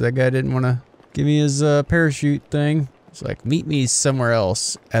mountain because that guy didn't want to give me his parachute thing. It's like, meet me somewhere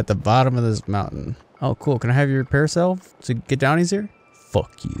else at the bottom of this mountain. Oh, cool. Can I have your paracel to get down easier?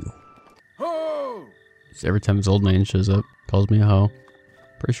 Fuck you. So every time this old man shows up, calls me a hoe.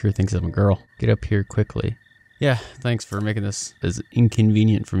 Pretty sure he thinks I'm a girl. Get up here quickly. Yeah, thanks for making this as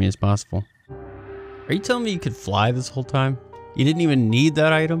inconvenient for me as possible. Are you telling me you could fly this whole time? You didn't even need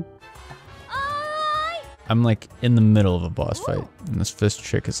that item? I'm like in the middle of a boss fight, and this fish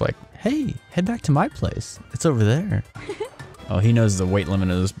chick is like, hey, head back to my place. It's over there. Oh, he knows the weight limit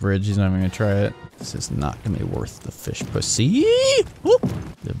of this bridge. He's not even gonna try it. This is not gonna be worth the fish pussy. Whoop.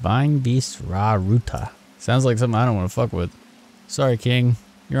 Divine Beast Ra Ruta. Sounds like something I don't want to fuck with. Sorry, King.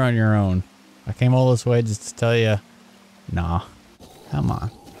 You're on your own. I came all this way just to tell you, nah. Come on.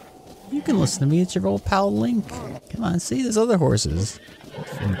 You can listen to me. It's your old pal Link. Come on, see, there's other horses.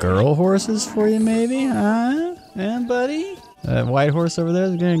 Some girl horses for you, maybe? Huh? Yeah, buddy? That white horse over there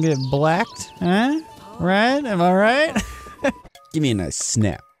is gonna get blacked? Huh? Right? Am I right? Give me a nice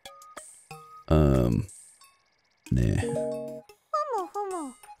snap. Nah.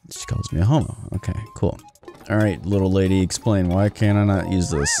 She calls me a homo. Okay, cool. Alright, little lady, explain. Why can't I not use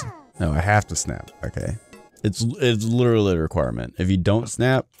this? No, I have to snap. Okay. It's literally a requirement. If you don't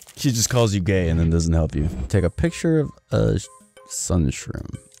snap, she just calls you gay and then doesn't help you. Take a picture of a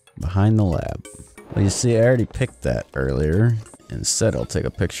sunshroom behind the lab. Well, you see, I already picked that earlier. Instead, I'll take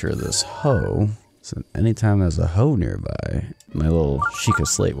a picture of this hoe. So anytime there's a hoe nearby, my little Sheikah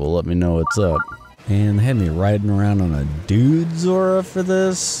slate will let me know what's up. And they had me riding around on a dude Zora for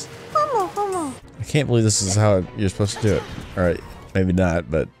this. I can't believe this is how you're supposed to do it. Alright, maybe not,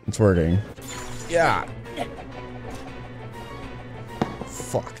 but it's working. Yeah.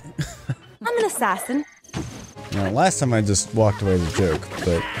 Fuck. I'm an assassin. Now, last time I just walked away as a joke,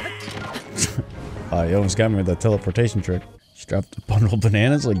 but you almost got me with that teleportation trick. She dropped a bundle of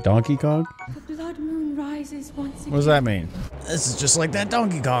bananas like Donkey Kong. The blood moon rises once again. What does that mean? This is just like that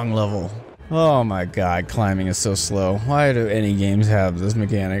Donkey Kong level. Oh my god, climbing is so slow. Why do any games have this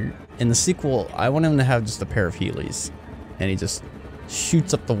mechanic? In the sequel, I want him to have just a pair of Heelys. And he just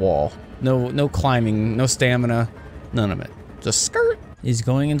shoots up the wall. No climbing, no stamina, none of it. Just skirt. He's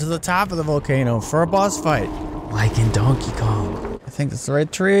going into the top of the volcano for a boss fight. Like in Donkey Kong. I think that's the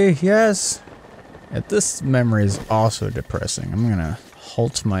right tree, yes. Yet this memory is also depressing. I'm gonna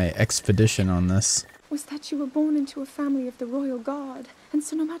halt my expedition on this. Was that you were born into a family of the royal guard, and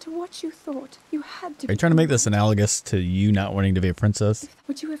so no matter what you thought, you had to. Are you trying to make this analogous to you not wanting to be a princess?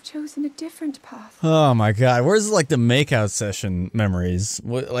 Would you have chosen a different path? Oh my god, where's like the makeout session memories?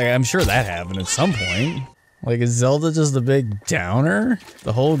 Like I'm sure that happened at some point. Like is Zelda just a big downer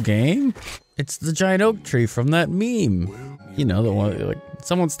the whole game? It's the giant oak tree from that meme. You know, the one like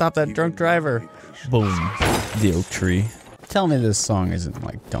someone stop that drunk driver. Boom, the oak tree. Tell me this song isn't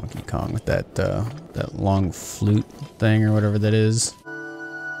like Donkey Kong with that that long flute thing or whatever that is.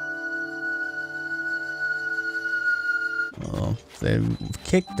 Well, they've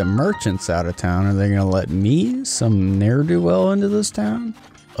kicked the merchants out of town. Are they gonna let me, some ne'er-do-well, into this town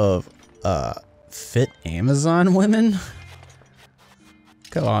of fit Amazon women?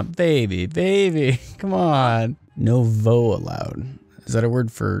 Come on, baby, come on. No vo allowed. Is that a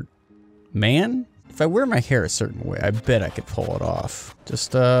word for man? If I wear my hair a certain way, I bet I could pull it off.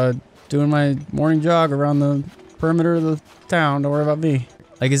 Just doing my morning jog around the perimeter of the town. Don't worry about me.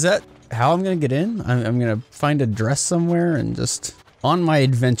 Like, is that how I'm gonna get in? I'm gonna find a dress somewhere and just... On my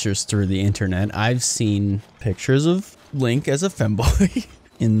adventures through the internet, I've seen pictures of Link as a femboy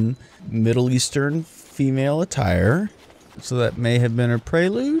in Middle Eastern female attire. So that may have been a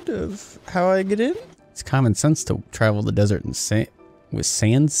prelude of how I get in. It's common sense to travel the desert and with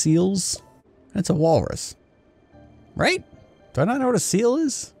sand seals. That's a walrus, right? Do I not know what a seal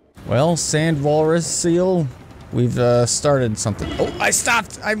is? Well, sand walrus seal, we've started something. Oh, I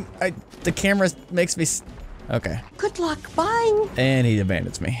stopped. The camera makes me. Okay. Good luck. Bye. And he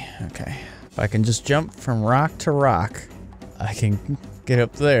abandons me. Okay. If I can just jump from rock to rock, I can get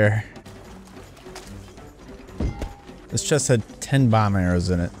up there. This chest had 10 bomb arrows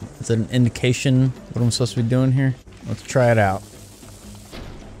in it. Is that an indication what I'm supposed to be doing here? Let's try it out.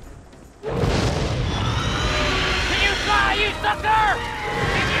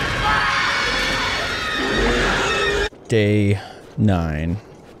 Day 9.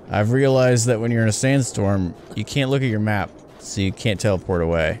 I've realized that when you're in a sandstorm, you can't look at your map, so you can't teleport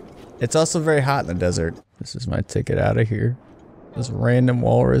away. It's also very hot in the desert. This is my ticket out of here. This random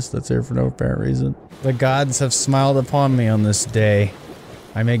walrus that's here for no apparent reason. The gods have smiled upon me on this day.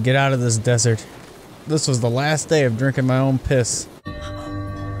 I may get out of this desert. This was the last day of drinking my own piss. Is that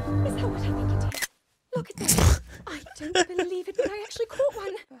what I think it is? Look at this. I don't believe it, but I actually caught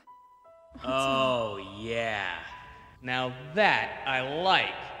one. Oh, yeah. Now that I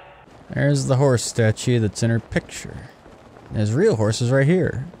like. There's the horse statue that's in her picture. There's real horses right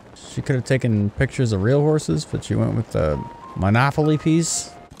here. She could have taken pictures of real horses, but she went with the Monopoly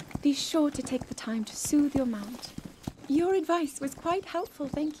piece. Be sure to take the time to soothe your mount. Your advice was quite helpful,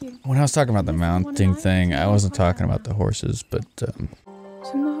 thank you. When I was talking about the mounting thing, I wasn't talking about the horses, but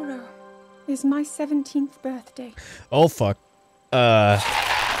Tomorrow is my 17th birthday. Oh fuck. But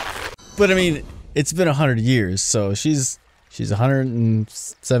I mean, it's been 100 years, so she's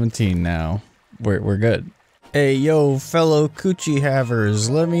 117 now. We're good. Hey, yo, fellow coochie havers,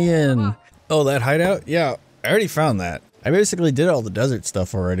 let me in. Oh, that hideout? Yeah, I already found that. I basically did all the desert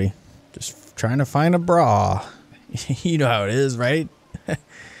stuff already. Just trying to find a bra. You know how it is, right?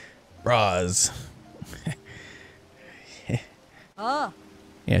 Bras. Oh.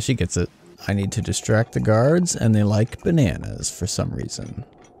 Yeah, she gets it. I need to distract the guards, and they like bananas for some reason.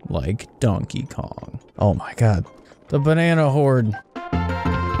 Like Donkey Kong. Oh my god. The banana horde.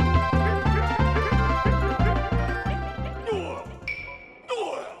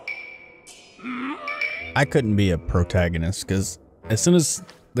 I couldn't be a protagonist, because as soon as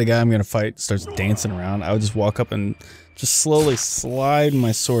the guy I'm gonna fight starts dancing around, I would just walk up and just slowly slide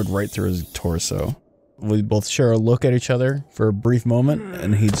my sword right through his torso. We both share a look at each other for a brief moment,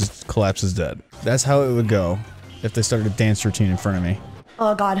 and he just collapses dead. That's how it would go if they started a dance routine in front of me.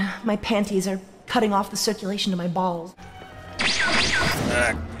 Oh god, my panties are cutting off the circulation to my balls.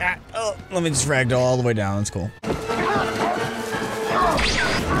 Oh, let me just ragdoll all the way down. That's cool.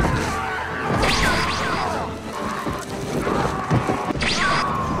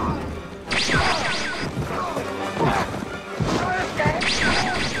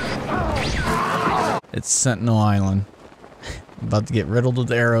 It's Sentinel Island. I'm about to get riddled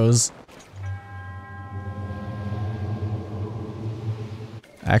with arrows.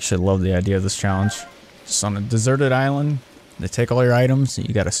 I actually love the idea of this challenge. Just on a deserted island, they take all your items, and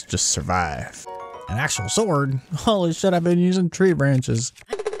you gotta just survive. An actual sword? Holy shit, I've been using tree branches.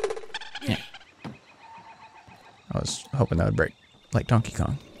 Yeah. I was hoping that would break, like Donkey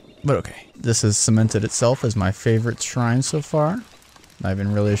Kong. But okay. This has cemented itself as my favorite shrine so far. Not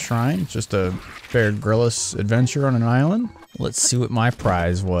even really a shrine, just a Bear Grylls adventure on an island. Let's see what my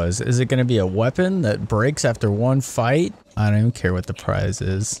prize was. Is it gonna be a weapon that breaks after one fight? I don't even care what the prize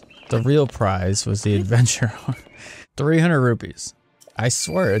is. The real prize was the adventure. 300 rupees. I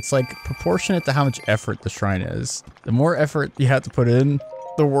swear, it's like proportionate to how much effort the shrine is. The more effort you have to put in,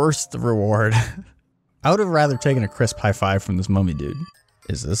 the worse the reward. I would have rather taken a crisp high five from this mummy dude.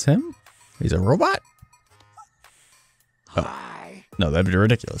 Is this him? He's a robot? Oh. No, that'd be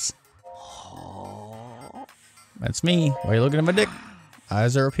ridiculous. That's me. Why are you looking at my dick?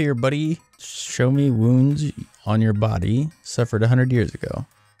 Eyes are up here, buddy. Show me wounds on your body suffered 100 years ago.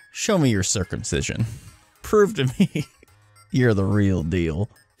 Show me your circumcision. Prove to me you're the real deal.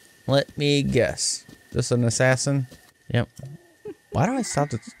 Let me guess. This an assassin? Yep. Why do I stop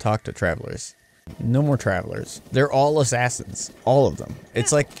to talk to travelers? No more travelers. They're all assassins. All of them.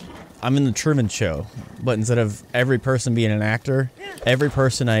 It's like I'm in the Truman Show, but instead of every person being an actor, every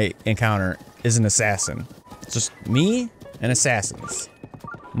person I encounter is an assassin. It's just me and assassins.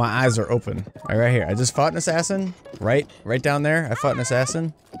 My eyes are open. Right here. I just fought an assassin. Right down there. I fought an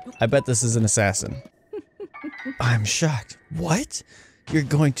assassin. I bet this is an assassin. I'm shocked. What? You're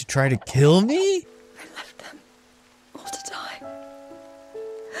going to try to kill me? I left them all to die.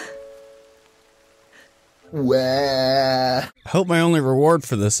 I hope my only reward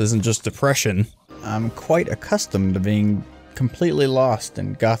for this isn't just depression. I'm quite accustomed to being completely lost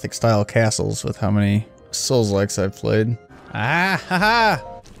in Gothic-style castles with how many Souls-likes I've played. Ah, haha!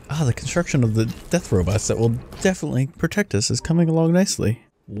 Ah, the construction of the death robots that will definitely protect us is coming along nicely.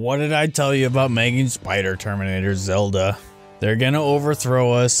 What did I tell you about making Spider Terminator, Zelda? They're gonna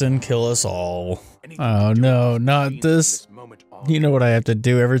overthrow us and kill us all. Oh no, not this. You know what I have to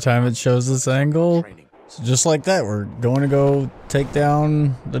do every time it shows this angle? So just like that, we're going to go take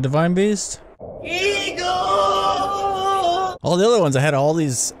down the Divine Beast? Eagle! All the other ones, I had all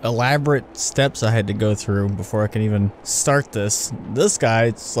these elaborate steps I had to go through before I can even start this. This guy,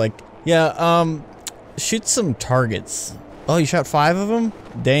 it's like, yeah, shoot some targets. Oh, you shot 5 of them?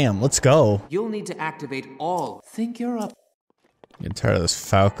 Damn, let's go. You'll need to activate all. Think you're up. Getting tired of this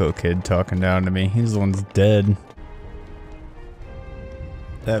Falco kid talking down to me. He's the one that's dead.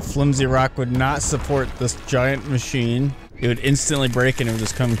 That flimsy rock would not support this giant machine. It would instantly break and it would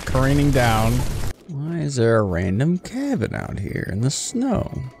just come careening down. Why is there a random cabin out here in the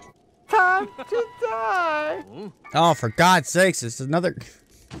snow? Time to die! Oh, for God's sakes, it's another...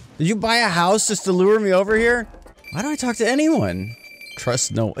 Did you buy a house just to lure me over here? Why do I talk to anyone?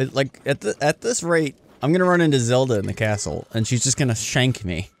 Trust no... like, at this rate, I'm gonna run into Zelda in the castle, and she's just gonna shank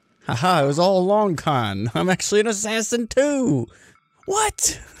me. Haha, it was all a long con. I'm actually an assassin too!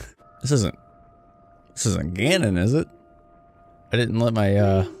 What? This isn't Ganon, is it? I didn't let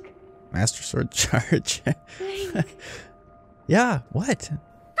my, Master Sword charge. Yeah, what?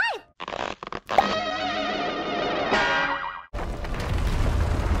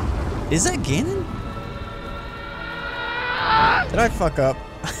 Is that Ganon? Did I fuck up?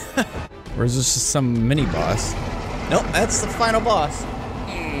 Or is this just some mini boss? Nope, that's the final boss.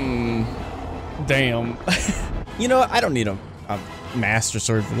 Damn. You know what? I don't need a Master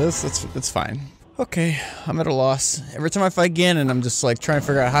Sword for this. It's fine. Okay, I'm at a loss. Every time I fight Ganon, I'm just like trying to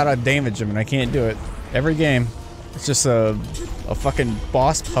figure out how to damage him, and I can't do it. Every game, it's just a fucking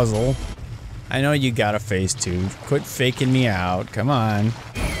boss puzzle. I know you got a phase 2. Quit faking me out. Come on.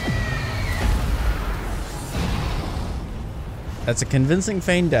 That's a convincing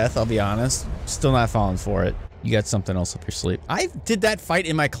feigned death, I'll be honest. Still not falling for it. You got something else up your sleeve. I did that fight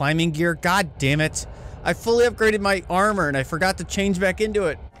in my climbing gear. God damn it. I fully upgraded my armor and I forgot to change back into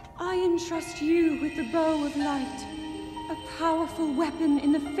it. I entrust you with the bow of light, a powerful weapon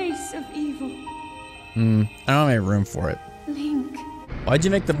in the face of evil. I don't have any room for it. Link. Why'd you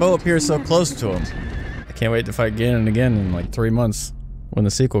make the bow appear so close to him? I can't wait to fight Ganon again in like 3 months when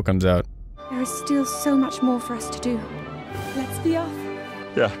the sequel comes out. There is still so much more for us to do. Let's be off.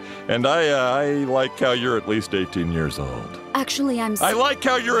 Yeah, and I like how you're at least 18 years old. Actually, I'm... I like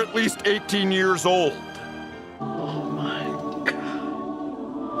how you're at least 18 years old. Oh my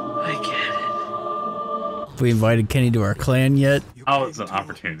god. I get it. Have we invited Kenny to our clan yet? Oh, it's an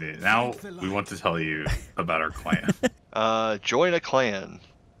opportunity. Now we want to tell you about our clan. Join a clan.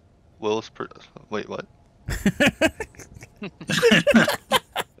 Wait, what?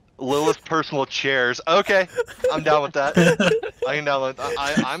 Lilith personal chairs. Okay, I'm down with that. I can download.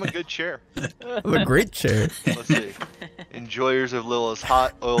 I'm a good chair. I'm a great chair. Let's see. Enjoyers of Lilith's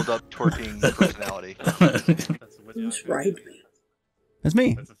hot, oiled up, twerking personality. Who's right me? That's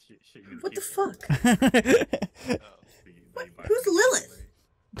me. What the fuck? Who's Lilith?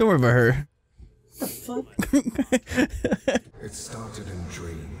 Don't worry about her. What the fuck? It started in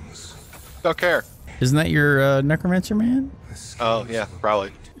dreams. Don't care. Isn't that your necromancer man? Oh yeah,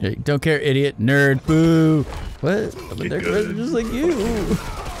 probably. Hey, don't care, idiot, nerd, boo. What? I'm a necromancer just like you.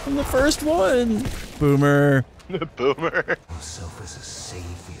 I'm the first one. Boomer. Boomer. Myself as a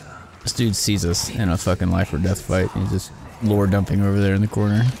savior. This dude sees us in a fucking life or death fight, and he's just lore dumping over there in the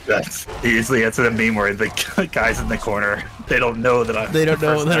corner. That's usually that's a meme where the guys in the corner, they don't know that I'm. They don't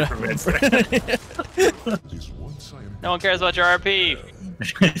know that I'm. No one cares about your RP.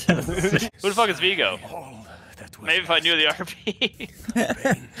 Who the fuck is Vigo? Maybe if I knew the RP.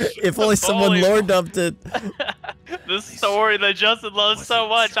 If only someone lore dumped it. The story that Justin loves so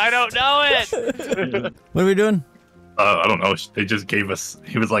much, I don't know it. What are we doing? I don't know. They just gave us.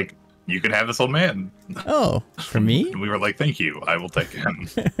 He was like, "You can have this old man." Oh, for me? And we were like, "Thank you. I will take him."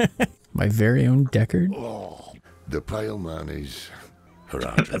 My very own Deckard. Oh, the pale man is.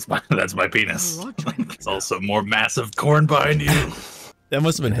 That's my penis. It's also more massive corn behind you. That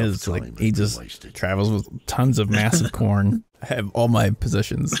must have been his. Like he just travels with tons of massive corn. I have all my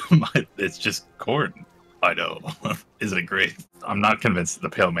possessions. It's just corn. I know. Isn't it great? I'm not convinced the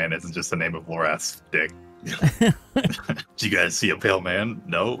pale man isn't just the name of Lorath's dick. Did you guys see a pale man?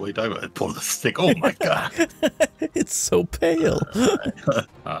 No? What are you talking about? I pulled the stick. Oh my god. It's so pale.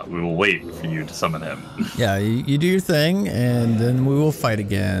 We will wait for you to summon him. Yeah, you do your thing, and then we will fight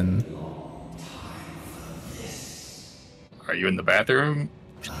again. Are you in the bathroom?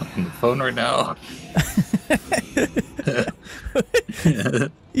 On the phone right now?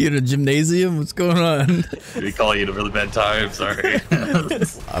 You in a gymnasium? What's going on? We call you at a really bad time, sorry.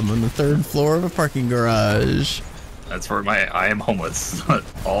 I'm on the 3rd floor of a parking garage. That's where I am homeless.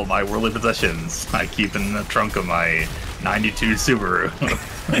 All my worldly possessions I keep in the trunk of my 92 Subaru.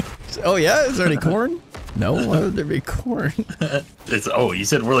 Oh yeah? Is there any corn? No, why would there be corn? Oh, you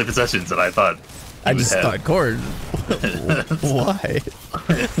said worldly possessions, and I thought I just thought corn. Why?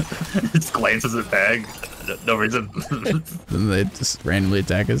 It glances at bag. No reason. Then they just randomly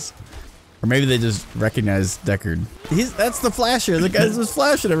attack us. Or maybe they just recognize Deckard. That's the flasher. The guy's just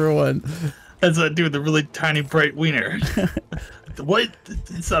flashing everyone. That's that dude, the really tiny bright wiener. What?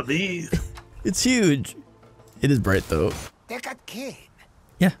 It's not me. It's huge. It is bright though. Deckard Cain.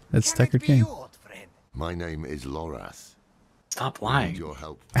 Yeah, that's Deckard Cain. My name is Lorath. Stop lying. Your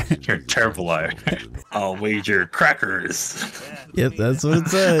help. You're a terrible liar. I'll wager crackers. Yep, that's what it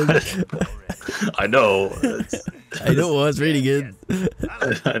said. I know. I know I was reading it.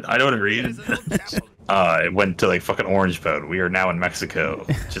 I know what to read. It went to like fucking Orange Boat. We are now in Mexico,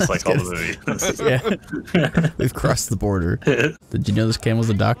 just like all the movies. Yeah. We've crossed the border. Did you know this camel's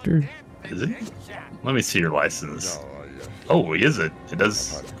a doctor? Is he? Let me see your license. Oh, he is it? It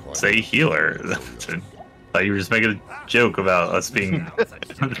does say healer. Thought you were just making a joke about us being.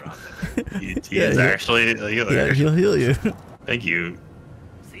 He is actually a healer. Yeah, he'll heal you. Thank you,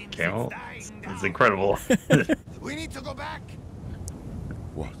 Camel. It's incredible. We need to go back.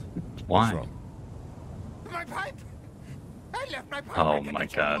 What? Why? My pipe. I left my pipe. Oh my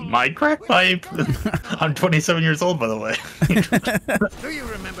god, my crack pipe! I'm 27 years old, by the way. Do you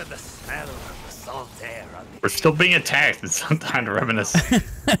remember the smell of the salt air? We're still being attacked. It's some time to reminisce.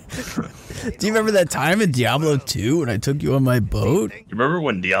 Do you remember that time in Diablo 2 when I took you on my boat? You remember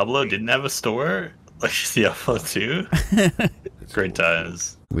when Diablo didn't have a store? Like Diablo 2? Great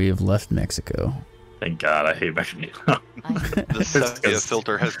times. We have left Mexico. Thank God, I hate Mexico. The sepia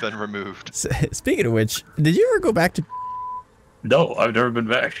filter has been removed. Speaking of which, did you ever go back to... No, I've never been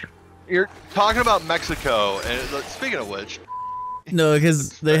back. You're talking about Mexico, and speaking of which... No,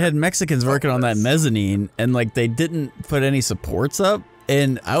 because they had Mexicans working on that mezzanine, and like they didn't put any supports up.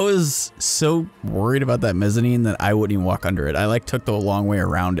 And I was so worried about that mezzanine that I wouldn't even walk under it. I like took the long way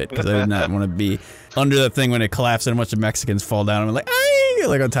around it because I did not want to be under the thing when it collapsed and a bunch of Mexicans fall down. I'm like, "Ay!"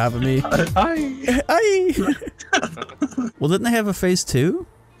 like on top of me. Ay! Well, didn't they have a phase 2?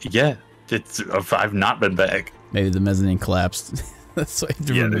 Yeah, I've not been back. Maybe the mezzanine collapsed. That's why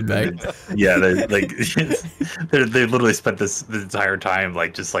you have to move back. Yeah, they like they literally spent the entire time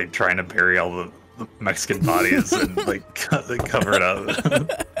like just like trying to bury all the Mexican bodies and like cover it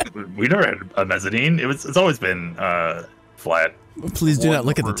up. We never had a mezzanine. It's always been flat. Please do not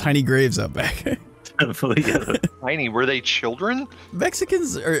look at the tiny graves out back. Tiny? Were they children?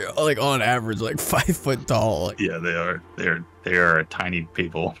 Mexicans are like on average like 5 foot tall. Like, yeah, they are. They are tiny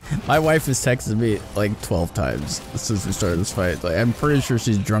people. my wife has texted me like 12 times since we started this fight. Like, I'm pretty sure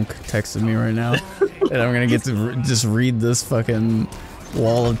she's drunk texting me right now, and I'm gonna get to just read this fucking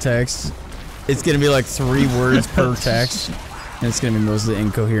wall of text. It's gonna be like 3 words per text, and it's gonna be mostly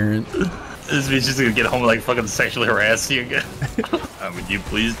incoherent. This bitch is gonna get home and like fucking sexually harass you again. Would you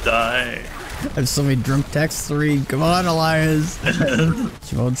please die? I have so many drunk texts. 3. Come on, Elias.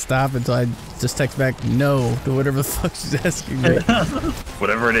 She won't stop until I just text back no to whatever the fuck she's asking me.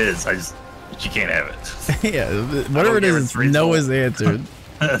 Whatever it is, she can't have it. Yeah, whatever it is, no is answered.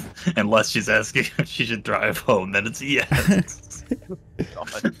 Unless she's asking if she should drive home, then it's yes.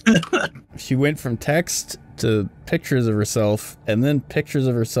 She went from text to pictures of herself, and then pictures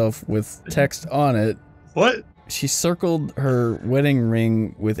of herself with text on it. What? She circled her wedding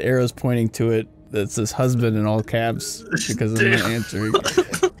ring with arrows pointing to it that says husband in all caps because I'm not answering.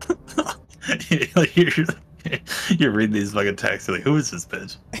 You're reading these fucking texts, you're like, who is this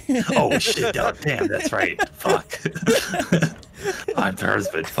bitch? Oh shit, oh, damn, that's right. Fuck. I'm the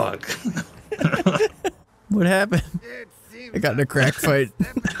husband, fuck. What happened? I got in a crack fight.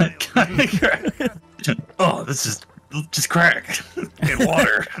 Oh, this is just crack and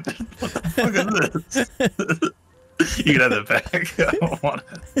water. What the fuck is this? You can have that back. I don't want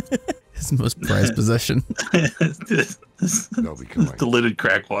it. His most prized possession. Diluted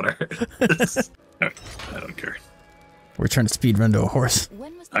crack water. I don't care. We're trying to speed run to a horse.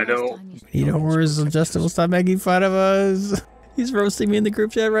 I know. We need a horse so Justin will stop making fun of us. He's roasting me in the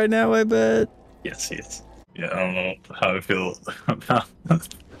group chat right now, I bet. Yes, he is. Yeah, I don't know how I feel about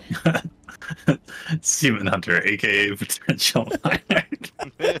Seaman Hunter, aka potential Hired.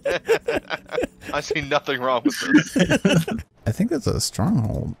 I see nothing wrong with this. I think that's a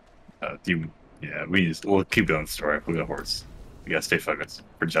stronghold. We'll keep going the story. We'll go horse. We gotta stay focused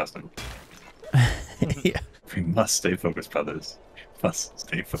for Justin. Yeah. We must stay focused, brothers. We must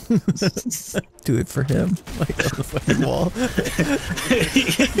stay focused. Do it for him, like on the fucking wall.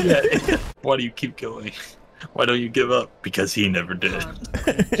 Yeah. Why do you keep going? Why don't you give up? Because he never did. Are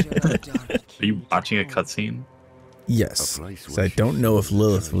you watching a cutscene? Yes. So I don't know if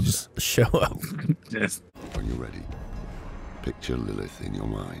Lilith will just show up. Yes. When you're ready, picture Lilith in your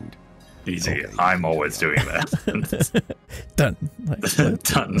mind. Easy. Okay. I'm always doing that. Done.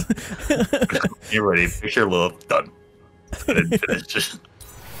 Done. You're ready. Picture Lilith. Done. Finish.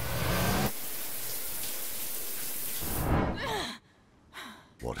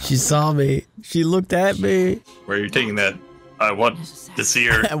 She saw me. She looked at me. Where are you taking that? I want to see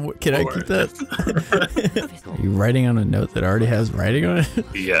her. Can I keep that? Are you writing on a note that already has writing on it?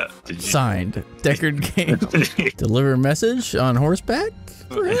 Yeah. Signed, Deckard Game. Deliver a message on horseback?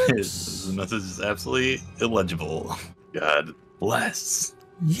 The message is absolutely illegible. God bless.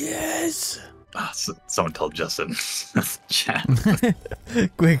 Yes. Oh, someone tell Justin. Chat.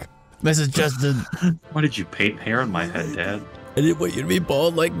 Quick, message Justin. Why did you paint hair on my head, Dad? I didn't want you to be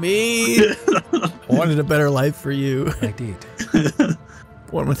bald like me. I wanted a better life for you. I did.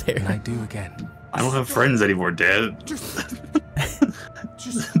 One with hair. And I do again. I don't have friends anymore, Dad.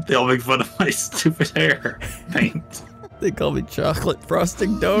 They all make fun of my stupid hair paint. They call me chocolate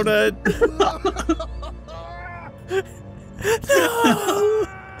frosting donut.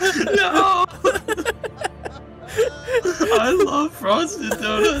 No! I love frosted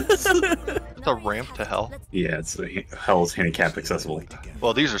donuts. It's a ramp to hell. Yeah, it's hell's handicap accessible.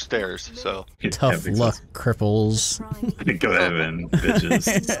 Well, these are stairs, so. Tough luck, cripples. Go to heaven,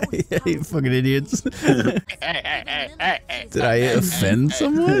 bitches. Yeah, you fucking idiots. Did I offend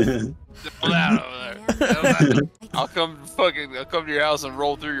someone? Pull out over there. I'll come to your house and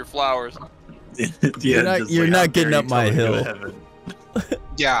roll through your flowers. Yeah, you're not getting up my hill.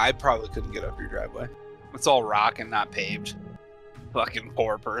 Yeah, I probably couldn't get up your driveway. It's all rock and not paved. Fucking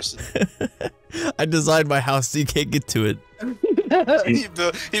poor person. I designed my house so you can't get to it.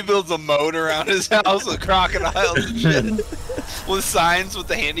 He builds a moat around his house with crocodiles and shit. With signs with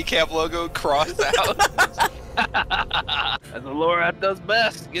the handicap logo crossed out. That's what Lorath does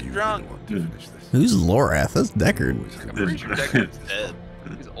best. Get drunk. Who's Lorath? That's Deckard. I'm pretty sure Deckard's dead.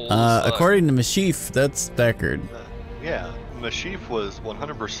 He's old as fuck. According to Mashif, that's Deckard. Yeah, Mashif was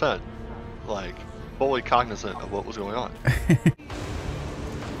 100% like fully cognizant of what was going on.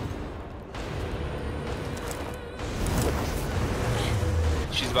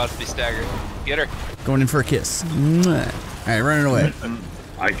 she's about to be staggered. Get her. Going in for a kiss. Mwah. All right, running away.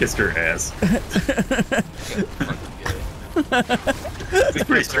 I kissed her ass. It's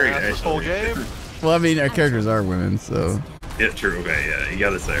pretty straight, actually. Game. Well, I mean, our characters are women, so. Yeah, true. Okay, yeah, you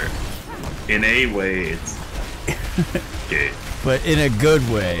got us there. In a way, it's gay. But in a good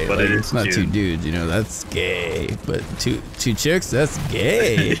way. But like, it it's is not cute. two dudes, you know, that's gay. But two chicks, that's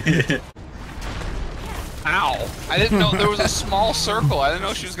gay. Ow! I didn't know there was a small circle. I didn't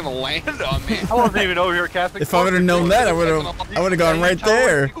know she was gonna land on me. I wasn't even over here casting. If I would have known that, I would have gone right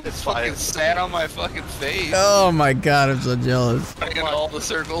there. It's fucking sat on my fucking face. Oh my god, I'm so jealous. I got all the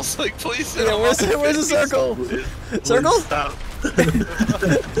circles. Like, please sit Yeah, on where's the circle? Circle? Stop.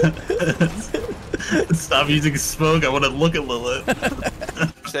 Stop using smoke. I want to look at Lilith.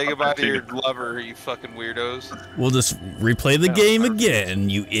 Say goodbye to your lover, you fucking weirdos. We'll just replay the game again,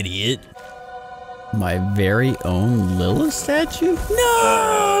 you idiot. My very own Lilith statue?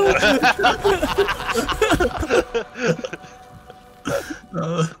 No!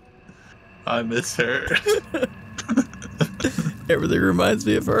 I miss her. Everything reminds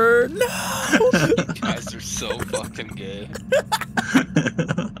me of her. No! You guys are so fucking gay.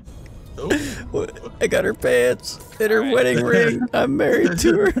 I got her pants and her wedding ring. I'm married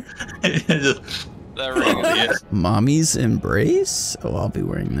to her. That ring is Mommy's embrace? Oh, I'll be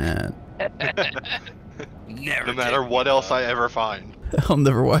wearing that. never. No matter what else I ever find. I'll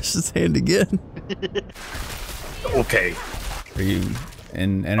never wash this hand again. Okay. Are you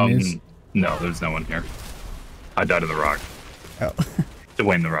in enemies? No, there's no one here. I died in the rock. Oh.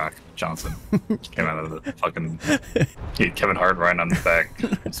 Dwayne the Rock Johnson came out of the fucking Kevin Hart riding on the back,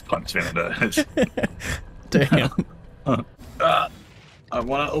 just punched me in the head. Damn. I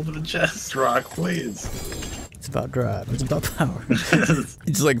want to open the chest, Rock, please. It's about drive. It's about power. You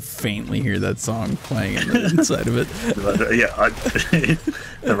just like faintly hear that song playing inside of it. Yeah,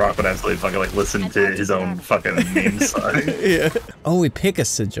 the Rock would absolutely fucking like listen to his own fucking meme song. Yeah. Oh, we pick a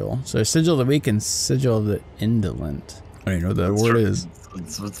sigil. So sigil of the weak and sigil of the indolent. I don't even know what that word is.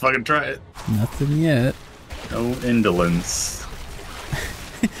 Let's fucking try it. Nothing yet. No indolence.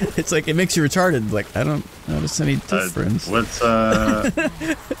 It's like it makes you retarded. Like I don't notice any difference. What's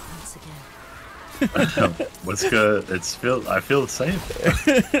what's good? I feel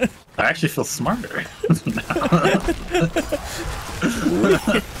safe. I actually feel smarter.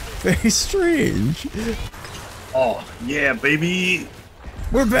 Very strange. Oh yeah, baby.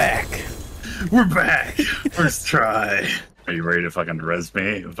 We're back. We're back. First try. Are you ready to fucking res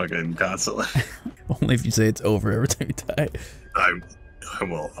me fucking constantly? Only if you say it's over every time you die. I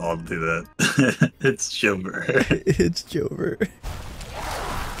will. I'll do that. It's Jover. It's Jover.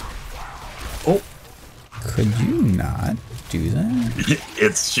 Oh. Could you not do that?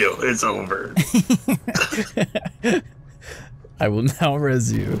 It's over. I will now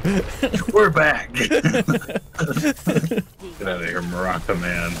res you. We're back. Get out of here, Morocco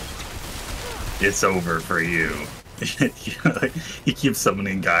man. It's over for you. He keeps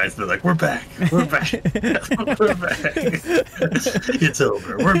summoning guys. They're like, we're back. We're back. We're back. It's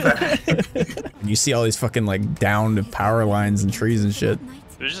over. We're back. You see all these fucking like downed power lines and trees and shit.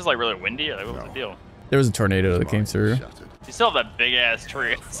 It was just like really windy. Like, what was the deal? There was a tornado that came through. You still have that big ass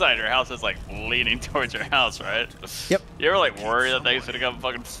tree inside your house that's like leaning towards your house, right? Yep. You ever like worry that thing's gonna come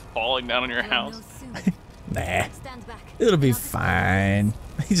fucking falling down on your house? Nah. It'll be fine.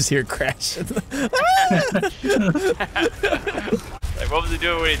 You just hear it crashing. Like, what was he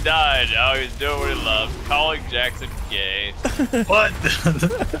doing when he died? Oh, he was doing what he loved. Calling Jackson gay. What?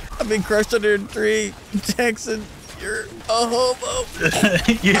 I've been crushed under a tree. Jackson, you're a homo.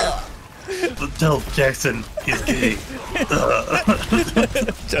 Yeah. Tell Jackson he's gay.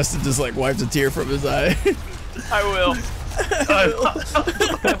 Justin just like wipes a tear from his eye. I will. I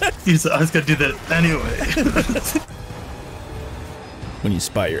was gonna do that anyway. When you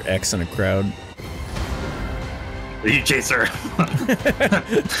spot your ex in a crowd. You chase her.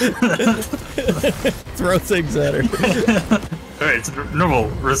 Throw things at her. Alright, it's a normal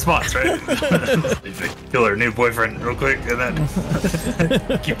response, right? Kill her new boyfriend real quick and then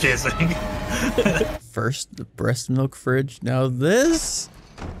keep chasing. First, the breast milk fridge. Now this?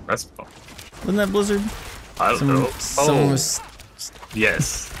 Breast milk? Wasn't that Blizzard? I don't know. Someone was...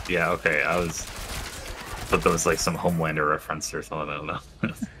 Yes. Yeah, okay. But there was like some Homelander reference or something. I don't know.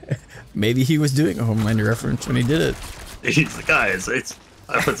 Maybe he was doing a Homelander reference when he did it. He's like, guys, I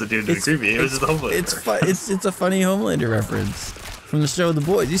put some dude to be creepy. It was just Homelander. It's a funny Homelander reference from the show The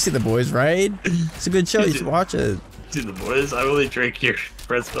Boys. You see The Boys, right? It's a good show. You should watch it. See The Boys? I only drank your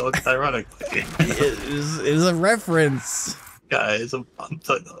breast milk, ironically. It was a reference. Guys,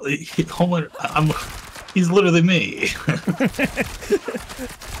 Homelander. He's literally me.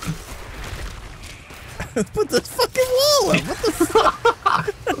 Put this fucking wall up. What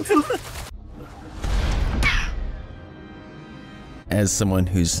the fuck? As someone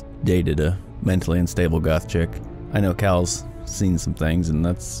who's dated a mentally unstable goth chick, I know Cal's seen some things, and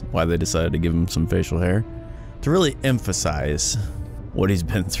that's why they decided to give him some facial hair to really emphasize what he's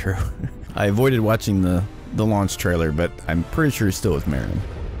been through. I avoided watching the launch trailer, but I'm pretty sure he's still with Marin.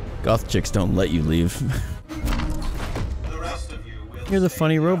 Goth chicks don't let you leave. You're the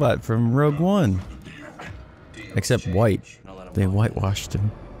funny robot from Rogue One. Except white. They whitewashed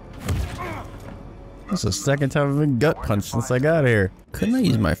him. This is the second time I've been gut punched since I got here. Couldn't I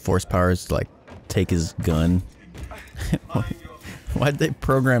use my force powers to, like, take his gun? Why'd they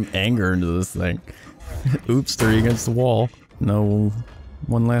program anger into this thing? Oops, 3 against the wall. No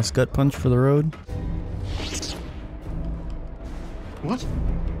one last gut punch for the road? What?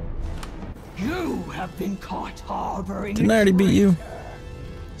 You have been caught harboring. Didn't I already beat you?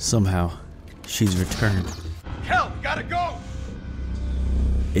 Somehow, she's returned. Hell, gotta go!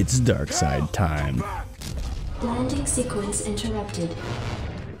 It's dark side time. Landing sequence interrupted.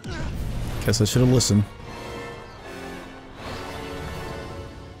 Guess I should have listened.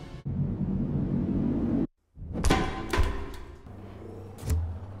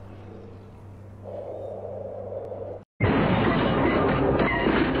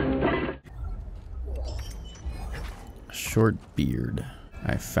 Short beard.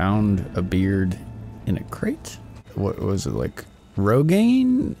 I found a beard in a crate? What was it, like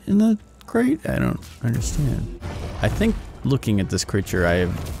Rogaine in the crate? I don't understand. I think looking at this creature,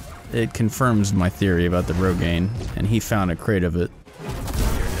 it confirms my theory about the Rogaine, and he found a crate of it.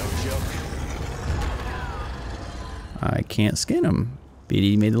 I can't scan him.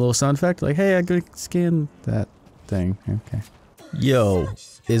 BD made a little sound effect like, hey, I could scan that thing. Okay. Yo,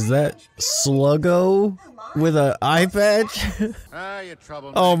 is that Sluggo with an eye patch?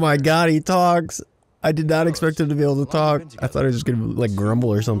 Oh my god, he talks. I did not expect him to be able to talk. I thought he was just gonna like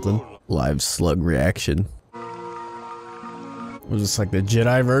grumble or something. Live slug reaction. Was this like the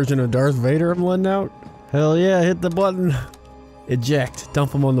Jedi version of Darth Vader I'm letting out? Hell yeah, hit the button. Eject,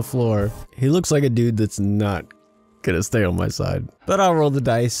 dump him on the floor. He looks like a dude that's not gonna stay on my side. But I'll roll the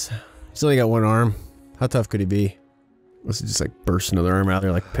dice. He's only got one arm. How tough could he be? Was he just like burst another arm out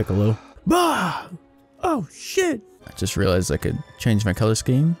there like Piccolo? Bah! Oh shit! I just realized I could change my color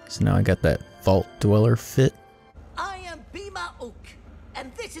scheme, so now I got that Vault Dweller fit. I am Bima Ook,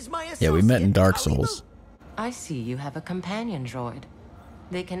 and this is my Yeah, we met in Dark Souls. I see you have a companion droid.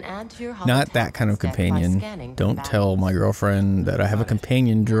 They can add to your Not that kind of companion. Don't tell my girlfriend that I have a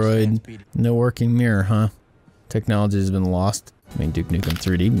companion droid. No working mirror, huh? Technology has been lost. I mean, Duke Nukem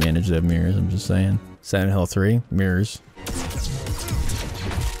 3D managed to have mirrors, I'm just saying. Silent Hill 3, mirrors.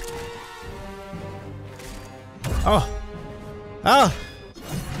 Oh! Ah!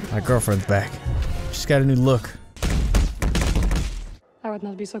 My girlfriend's back. She's got a new look. I would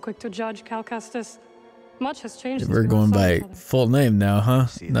not be so quick to judge, Cal Kestis. Much has changed. We're going by full name now, huh?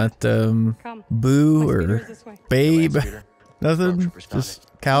 Not Boo or Babe. Nothing. Just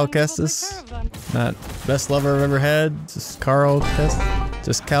Cal Kestis. Not best lover I've ever had. Just Carl Kestis.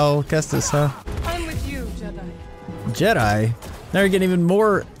 Just Cal Kestis, huh? I'm with you, Jedi. Jedi? Now you're getting even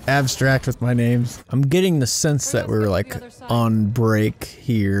more abstract with my names. I'm getting the sense that we're like on break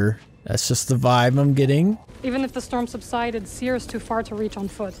here. That's just the vibe I'm getting. Even if the storm subsided, Seer is too far to reach on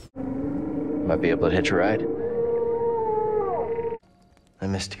foot. Might be able to hitch a ride. I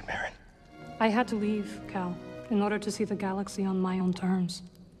missed you, Marin. I had to leave, Cal, in order to see the galaxy on my own terms.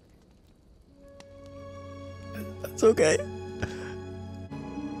 That's okay.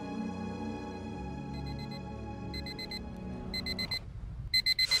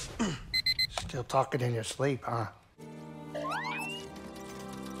 Still talking in your sleep, huh?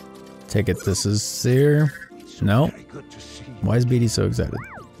 Take it this is Seer. No. Why is BD so excited?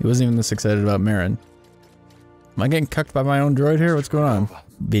 He wasn't even this excited about Marin. Am I getting cucked by my own droid here? What's going on?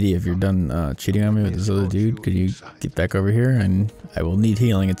 BD, if you're done cheating on me with this other dude, could you get back over here? And I will need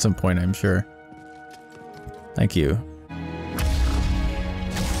healing at some point, I'm sure. Thank you.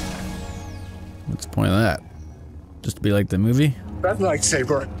 What's the point of that? Just to be like the movie? That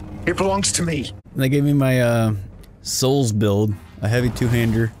lightsaber, it belongs to me. They gave me my Souls build, a heavy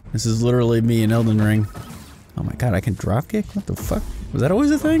two-hander. This is literally me in Elden Ring. Oh my god, I can dropkick? What the fuck? Was that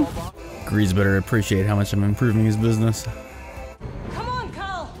always a thing? Greed's better appreciate how much I'm improving his business. Come on,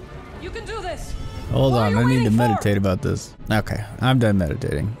 Cal! You can do this! Hold on, I need to meditate about this. Okay, I'm done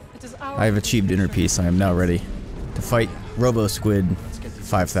meditating. I have achieved inner peace. I am now ready to fight Robo Squid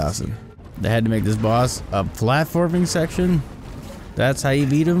 5000. They had to make this boss a platforming section? That's how you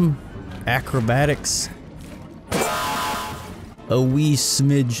beat him? Acrobatics a wee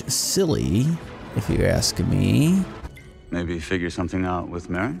smidge silly, if you ask me. Maybe figure something out with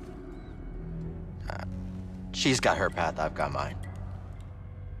Merrin? She's got her path, I've got mine.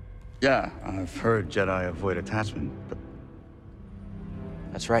 Yeah, I've heard Jedi avoid attachment, but...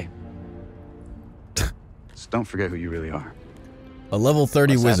 That's right. Just don't forget who you really are. A level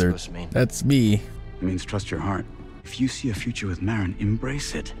 30 What's that wizard. supposed to mean? That's me. It means trust your heart. If you see a future with Merrin,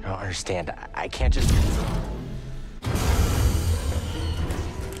 embrace it. I don't understand. I can't just...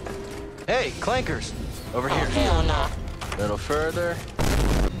 Hey, clankers! Over here. Hell no. A little further.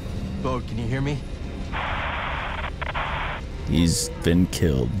 Bo, can you hear me? He's been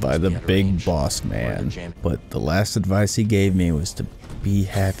killed by the big boss man. But the last advice he gave me was to be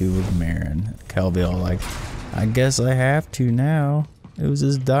happy with Merrin. Cal be all like, I guess I have to now. It was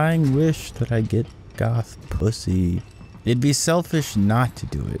his dying wish that I get goth pussy. It'd be selfish not to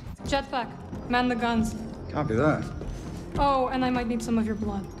do it. Jetpack, man the guns. Copy that. Oh, and I might need some of your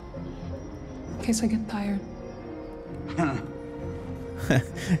blood. In case I get tired.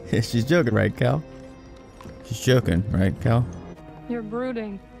 She's joking, right, Cal? She's joking, right, Cal? You're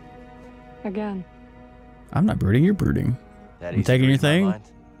brooding. Again. I'm not brooding, you're brooding. I'm taking your thing.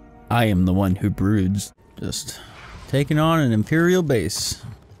 I am the one who broods. Just taking on an Imperial base.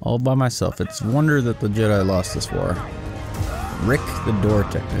 All by myself. It's a wonder that the Jedi lost this war. Rick the door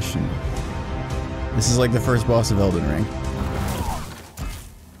technician. This is like the first boss of Elden Ring.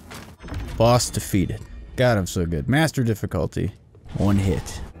 Boss defeated. God, I'm so good. Master difficulty. 1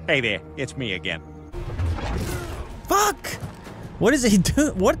 hit. Hey there, it's me again. Fuck! What is he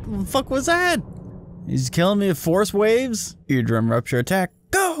doing? What the fuck was that? He's killing me with force waves? Eardrum rupture attack.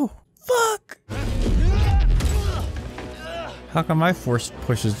 Go! Fuck! How come my force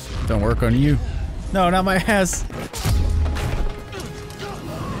pushes don't work on you? No, not my ass.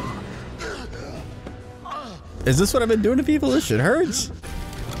 Is this what I've been doing to people? This shit hurts.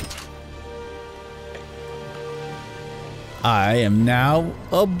 I am now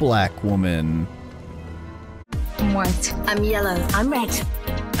a black woman. I'm white. I'm yellow. I'm red.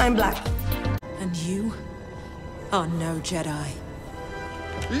 I'm black. And you are no Jedi.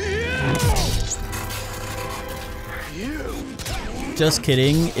 Just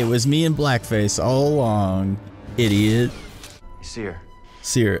kidding. It was me in blackface all along. Idiot. Seer.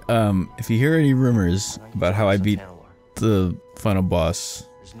 Seer, if you hear any rumors about how I beat the final boss,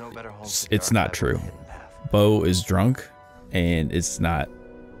 it's not true. Bo is drunk, and it's not.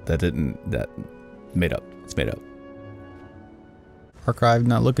 That made up. It's made up. Archive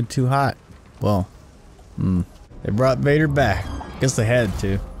not looking too hot. Well, they brought Vader back. Guess they had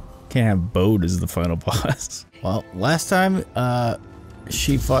to. Can't have Bode as the final boss. Well, last time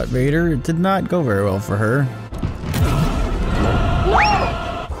she fought Vader, it did not go very well for her.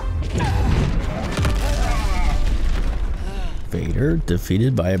 Vader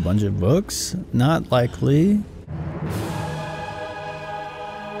defeated by a bunch of books? Not likely.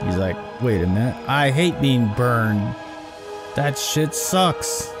 He's like, wait a minute. I hate being burned. That shit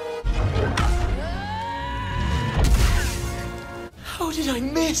sucks. How did I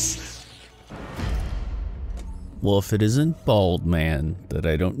miss? Well, if it isn't Bald Man that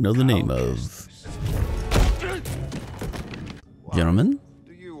I don't know the name of. Gentlemen?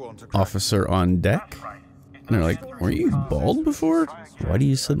 Officer on deck? And they're like, weren't you bald before? Why do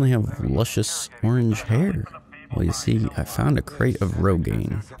you suddenly have luscious orange hair? Well, you see, I found a crate of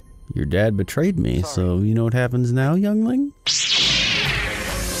Rogaine. Your dad betrayed me, so you know what happens now, youngling?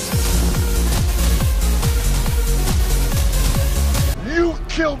 You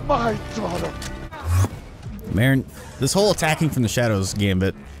killed my daughter. Merrin, this whole attacking from the shadows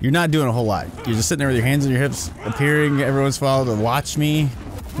gambit, you're not doing a whole lot. You're just sitting there with your hands on your hips, appearing every once in a while to watch me,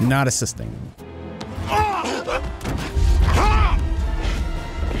 not assisting.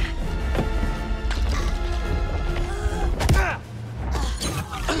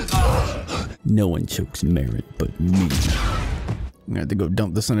 No one chokes Merrin but me. I'm gonna have to go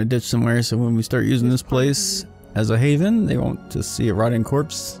dump this in a ditch somewhere so when we start using this place as a haven, they won't just see a rotting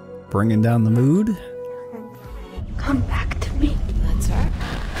corpse bringing down the mood. Come back to me. That's right.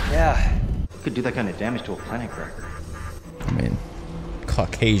 Yeah. Could do that kind of damage to a planet cracker. I mean,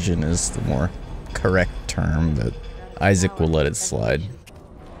 Caucasian is the more correct term, but Isaac will let it slide.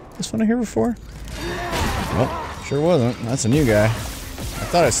 This one I hear before? Nope, sure wasn't. That's a new guy. I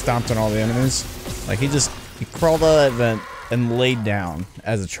thought I stomped on all the enemies. Like he crawled out of that vent and laid down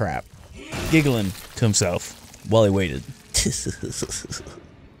as a trap, giggling to himself while he waited.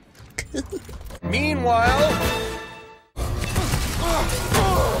 Meanwhile...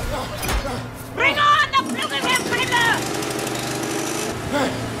 Bring on the Pilgrim!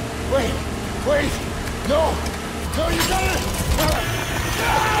 Wait! No! No, you got it!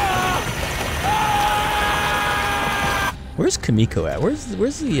 Where's Kamiko at? Where's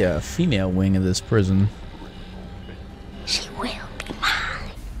the female wing of this prison? She will be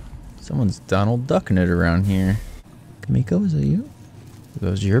mine. Someone's Donald Ducking it around here. Kamiko, is that you? Are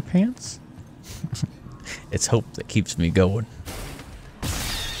those your pants? It's hope that keeps me going.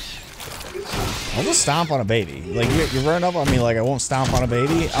 I'll just stomp on a baby. Like, you run up on me like I won't stomp on a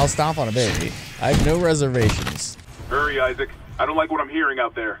baby. I'll stomp on a baby. I have no reservations. Hurry, Isaac. I don't like what I'm hearing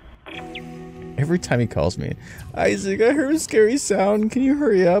out there. Every time he calls me, Isaac, I heard a scary sound. Can you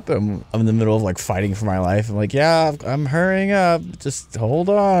hurry up? I'm in the middle of like fighting for my life. I'm like, yeah, I'm hurrying up. Just hold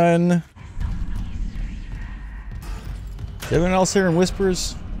on. Is anyone else hearing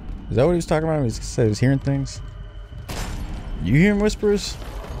whispers? Is that what he was talking about? He said he was hearing things. You hearing whispers?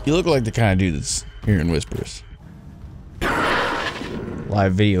 You look like the kind of dude that's hearing whispers.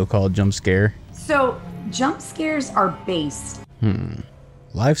 Live video called jump scare. So, jump scares are based.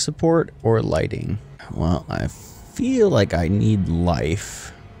 Life support or lighting? Well, I feel like I need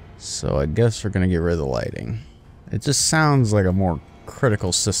life. So I guess we're gonna get rid of the lighting. It just sounds like a more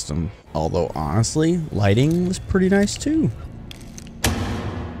critical system. Although honestly, lighting was pretty nice too.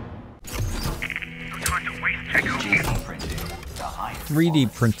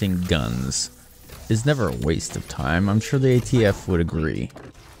 3D printing guns is never a waste of time. I'm sure the ATF would agree.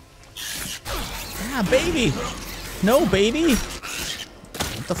 Ah, baby! No, baby!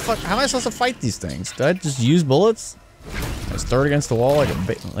 What the fuck? How am I supposed to fight these things? Do I just use bullets? I just throw it against the wall like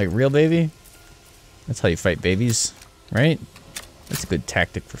a real baby? That's how you fight babies, right? That's a good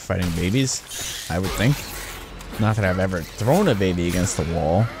tactic for fighting babies, I would think. Not that I've ever thrown a baby against the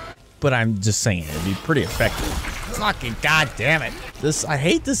wall, but I'm just saying it'd be pretty effective. Fucking goddamn it! I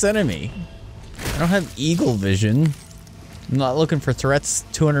hate this enemy. I don't have eagle vision. I'm not looking for threats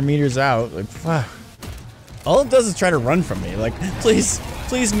 200 meters out. Like, fuck. All it does is try to run from me. Like, please,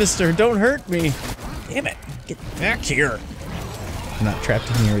 please, mister, don't hurt me. Damn it, get back here. I'm not trapped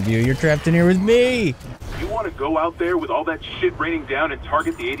in here with you. You're trapped in here with me. You want to go out there with all that shit raining down and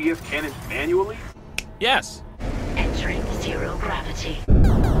target the ADS cannons manually? Yes. Entering zero gravity.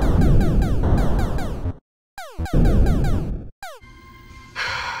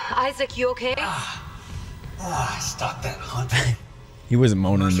 Isaac, you okay? Stop that hunt. He wasn't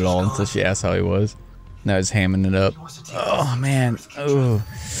moaning at all until she asked how he was. Now he's hamming it up. Oh man, oh.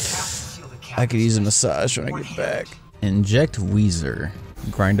 I could use a massage when I get back. Inject Weezer.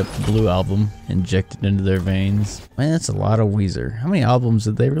 Grind up the Blue album, inject it into their veins. Man, that's a lot of Weezer. How many albums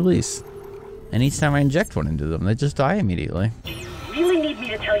did they release? And each time I inject one into them, they just die immediately. Do you really need me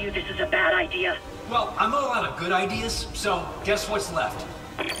to tell you this is a bad idea? Well, I'm all out of good ideas, so guess what's left?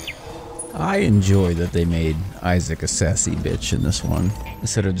 I enjoy that they made Isaac a sassy bitch in this one.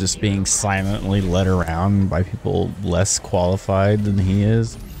 Instead of just being silently led around by people less qualified than he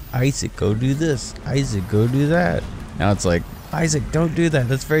is. Isaac, go do this. Isaac, go do that. Now it's like, Isaac, don't do that.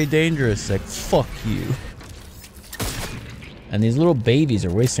 That's very dangerous. Like, fuck you. And these little babies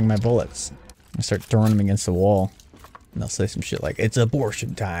are wasting my bullets. I start throwing them against the wall. And they'll say some shit like, it's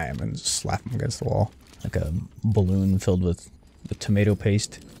abortion time. And just slap them against the wall. Like a balloon filled with tomato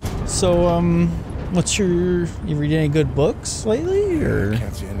paste. So, what's you read any good books lately? Or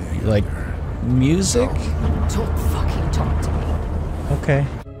like music? Don't fucking talk to me. Okay.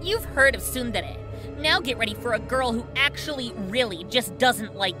 You've heard of tsundere. Now get ready for a girl who actually really just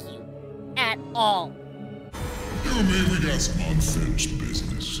doesn't like you. At all. You maybe got some unfinished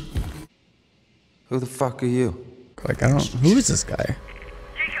business. Who the fuck are you? Like, I don't... Who is this guy?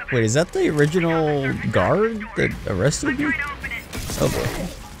 Wait, is that the original guard that arrested me? Oh boy.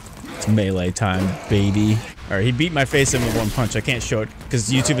 It's melee time, baby. Alright, he beat my face in with one punch. I can't show it,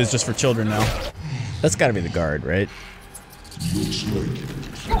 because YouTube is just for children now. That's gotta be the guard, right? Looks like it.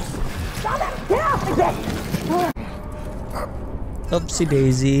 Oopsie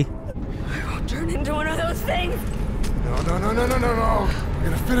daisy. I won't turn into one of those things. No. We're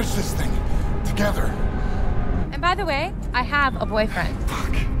gonna finish this thing together. And by the way, I have a boyfriend.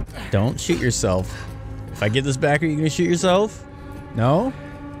 Don't shoot yourself. If I get this back, are you gonna shoot yourself? No?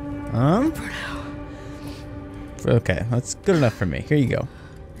 Okay, that's good enough for me. Here you go.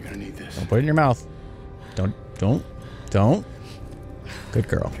 You're gonna need this. Don't put it in your mouth. Don't. Good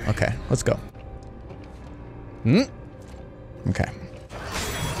girl. Okay, let's go. Okay.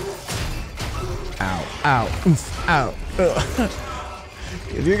 Ow. Oof. Ow. Ugh.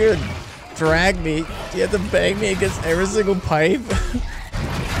 If you're gonna drag me, you have to bang me against every single pipe?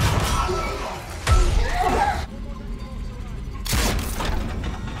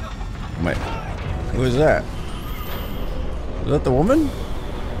 Wait, who is that? Is that the woman?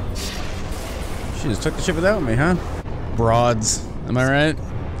 She just took the shit without me, huh? Broads, am I right?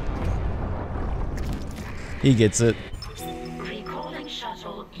 He gets it.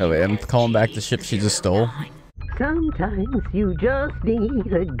 Oh wait, I'm calling back the ship she just stole. Sometimes you just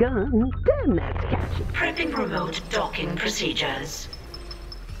need a gun. Damn, that's catchy. Prepping remote docking procedures.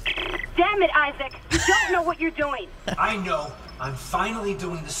 Damn it, Isaac! You don't know what you're doing! I know. I'm finally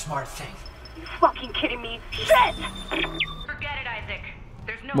doing the smart thing. You fucking kidding me? Shit! Forget it, Isaac.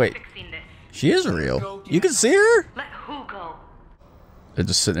 There's no Wait, fixing this. she is real. You can see her? Let who go? They're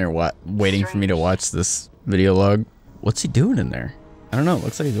just sitting there waiting for me to watch this video log. What's he doing in there? I don't know. It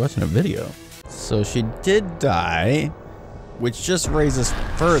looks like he's watching a video. So she did die, which just raises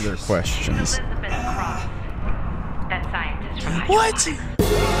further questions. That scientist from What?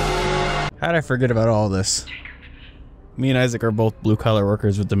 How'd I forget about all this? Me and Isaac are both blue-collar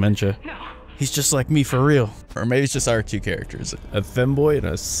workers with dementia. He's just like me for real. Or maybe it's just our two characters. A femboy and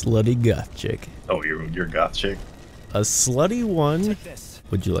a slutty goth chick. Oh, you're goth chick? A slutty one.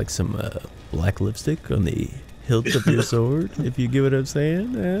 Would you like some black lipstick on the hilt of your sword, if you get what I'm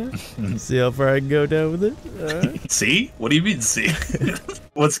saying? See how far I can go down with it? See? What do you mean, see?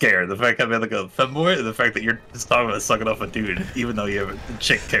 What's scary? The fact I'm like a femboy, or the fact that you're just talking about sucking off a dude, even though you have a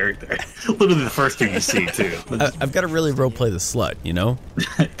chick character? Literally the first thing you see, too. I've got to really roleplay the slut, you know?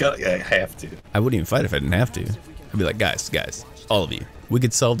 I have to. I wouldn't even fight if I didn't have to. I'd be like, guys, all of you, we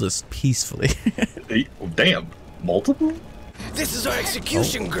could solve this peacefully. Damn, multiple? This is our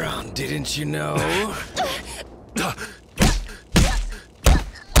execution ground, didn't you know?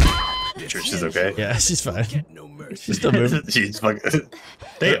 Sure she's okay? Yeah, she's fine. She's still moving. She's fucking...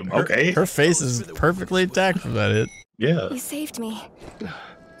 Damn, okay. Her face is perfectly intact from that hit. Yeah. You saved me.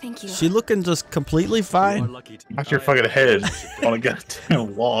 Thank you. She looking just completely fine. Knock your fucking head on a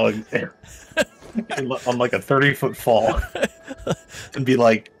goddamn log on like a 30-foot fall and be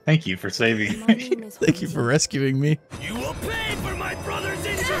like, thank you for saving me. Thank you for rescuing me. You will pay for my brother's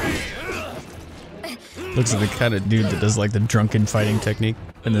injury! Looks like the kind of dude that does like the drunken fighting technique.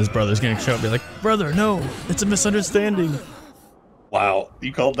 And his brother's gonna show up and be like, brother, no, it's a misunderstanding. Wow,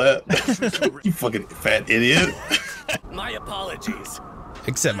 you called that? You fucking fat idiot. My apologies.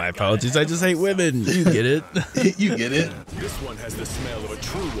 Accept my apologies, I just hate women. You get it. You get it. This one has the smell of a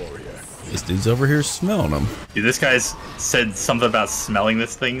true warrior. This dude's over here smelling them. Dude, this guy's said something about smelling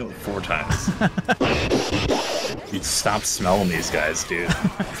this thing like 4 times. Dude, stop smelling these guys, dude.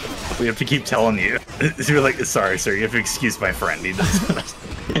 We have to keep telling you. You're like, sorry, sir, you have to excuse my friend.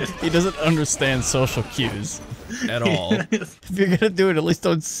 He doesn't understand social cues at all. If you're gonna do it, at least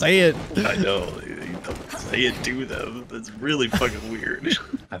don't say it. I know. You don't say it to them. That's really fucking weird.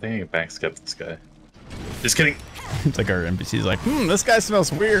 I think I can backstep this guy. Just kidding. It's like our NPC's like, this guy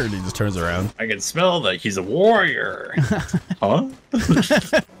smells weird. He just turns around. I can smell that he's a warrior. Huh?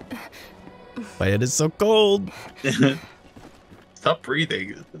 My head is so cold. Stop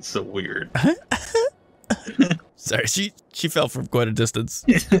breathing. It's so weird. Sorry, she fell from quite a distance.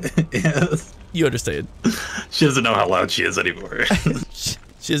 Yes. You understand. She doesn't know how loud she is anymore.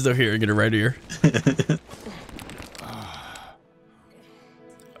 She has no hearing in her right ear.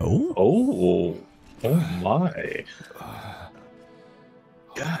 Oh my.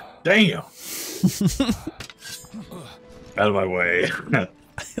 God damn. Out of my way.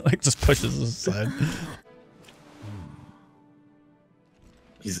 Like just pushes us aside.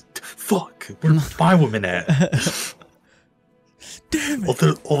 He's fuck. Where's my woman at? Damn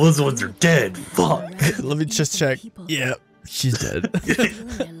it. All those ones are dead. Fuck. Let me just check. Yeah, she's dead.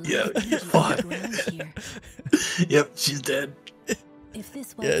 Yeah, fuck. Yep, she's dead.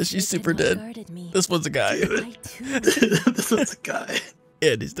 Yeah, she's super dead. This one's a guy. This one's a guy.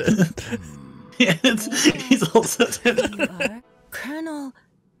 And he's dead. Yeah, he's also dead. Colonel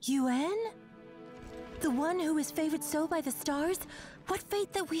UN? The one who is favored so by the stars? What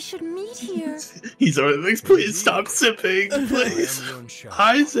fate that we should meet here? He's always, please stop sipping, please.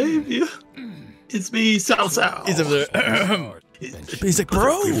 I save you. It's me, Sao. He's over there. He's like,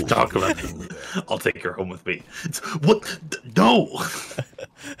 bro. We've talked about it. I'll take her home with me. What? No.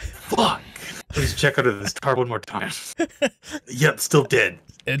 Fuck. Please check under this tar one more time. Yep, still dead.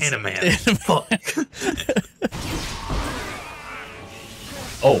 And a man. Fuck.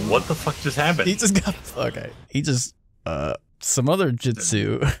 Oh, what the fuck just happened? He just got okay. He just some other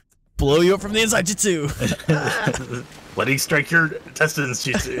jutsu. Blow you up from the inside jutsu. Letting strike your intestines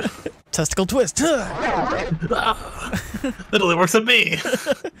jutsu. Testicle twist. That only works on me.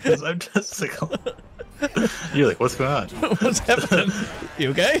 Because I'm testicle. You're like, what's going on? What's happening? You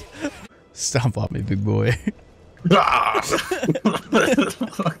okay? Stomp on me, big boy.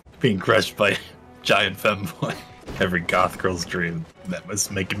 Being crushed by a giant femboy. Every goth girl's dream. That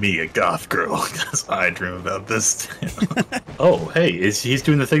was making me a goth girl, because I dream about this too. Oh, hey, he's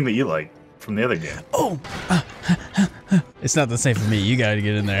doing the thing that you like from the other game. Oh! It's not the same for me. You gotta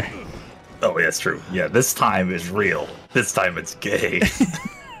get in there. Oh, yeah, it's true. Yeah, this time is real. This time it's gay.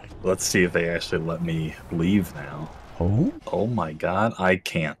 Let's see if they actually let me leave now. Oh? Oh my god, I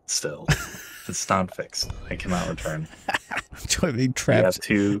can't still. It's not fixed. I cannot return. Enjoy being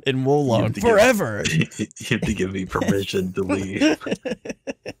trapped in Wolong forever. You have to give me permission to leave.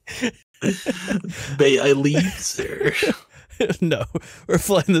 May I leave, sir? No, we're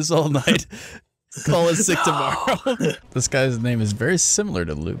flying this all night. Call us sick tomorrow. This guy's name is very similar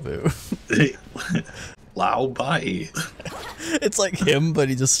to Lubu. Lao Bai. It's like him, but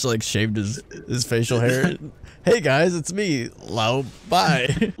he just like shaved his facial hair. Hey guys, it's me, Lao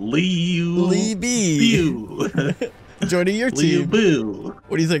Bai. Lee B. Joining your team. Boo.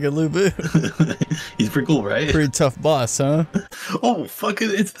 What do you think of Lubu? He's pretty cool, right? Pretty tough boss, huh? Oh, fuck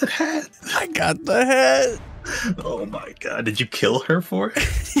it, it's the hat. I got the hat. Oh my god, did you kill her for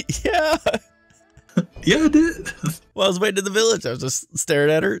it? Yeah. Yeah, I did. Well, I was waiting in the village. I was just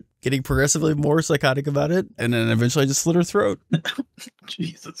staring at her, getting progressively more psychotic about it, and then eventually I just slit her throat.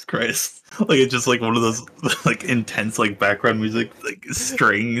 Jesus Christ. Like, it's just like one of those like intense like background music, like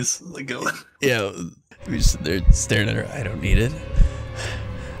strings like going. Yeah, we just sit there staring at her. I don't need it.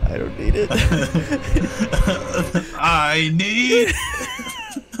 I don't need it. I need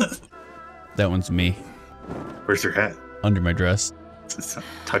That one's me. Where's your hat? Under my dress. It's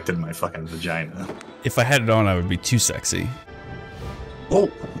tucked in my fucking vagina. If I had it on, I would be too sexy. Oh,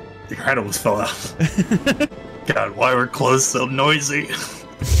 your hat almost fell out. God, why were clothes so noisy?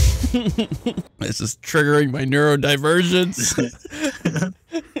 This is triggering my neurodivergence.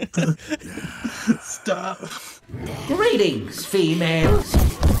 Stop. Greetings, females.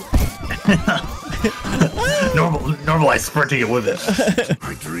 Normalize sprinting it with it.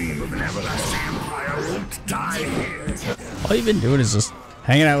 I dream of an everlasting empire won't die here. All you've been doing is just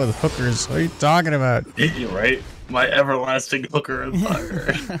hanging out with hookers. What are you talking about? You're right. My everlasting hooker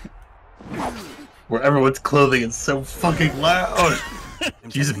empire. Where everyone's clothing is so fucking loud.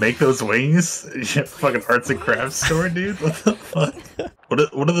 Did you just make those wings? You fucking arts and crafts store, dude? What the fuck?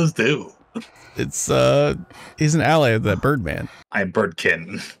 What do those do? It's, he's an ally of that Birdman. I'm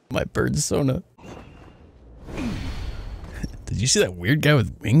Birdkin. My Birdsona. Did you see that weird guy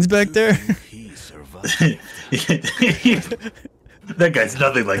with wings back there? That guy's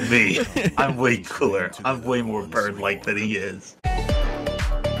nothing like me. I'm way cooler. I'm way more bird-like than he is.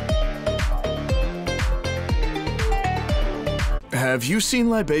 Have you seen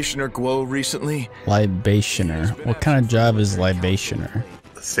Libationer Guo recently? Libationer. What kind of job is Libationer?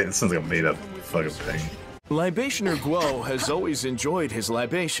 This sounds like a made-up fucking thing. Libationer Guo has always enjoyed his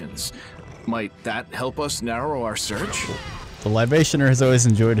libations. Might that help us narrow our search? The Libationer has always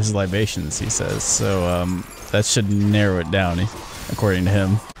enjoyed his libations, he says. So, that should narrow it down, according to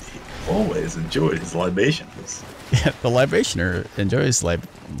him. Always enjoyed his libations. Yeah, the Libationer enjoys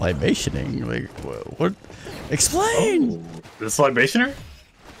libationing. Like, what? Explain! Oh, this Libationer?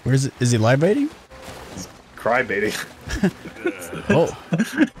 Where's it? Is he libating? He's cry baiting. Oh.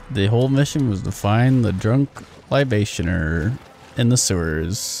 The whole mission was to find the drunk Libationer in the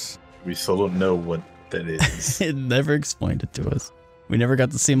sewers. We still don't know what that is. It never explained it to us. We never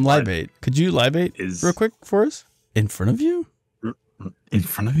got to see him libate. Could you libate real quick for us? In front of you? In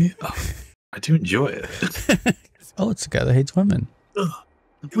front of you? Oh, I do enjoy it. Oh, it's a guy that hates women.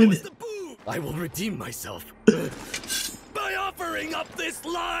 Women. I will redeem myself by offering up this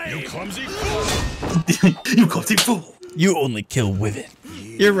life. You clumsy fool! You clumsy fool! You only kill women.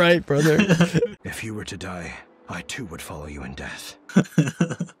 You're right, brother. If you were to die, I too would follow you in death.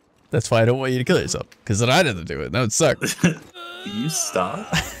 That's why I don't want you to kill yourself, because then I'd have to do it. That would suck. You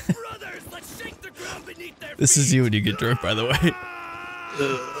stop. This is you when you get drunk, by the way.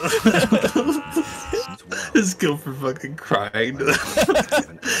 Let's go for fucking crying.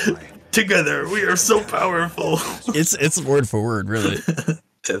 Together, we are so powerful. It's word for word, really.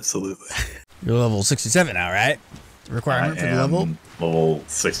 Absolutely. You're level 67 now, right? Requirement for the level? Level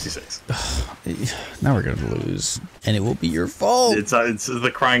 66. Now we're gonna lose, and it will be your fault. It's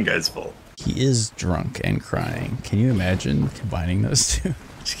the crying guy's fault. He is drunk and crying. Can you imagine combining those two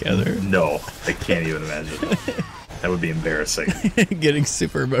together? No, I can't even imagine. That would be embarrassing. Getting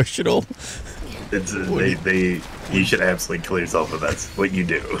super emotional. It's you should absolutely kill yourself if that's what you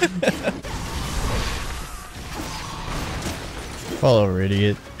do. Fall over,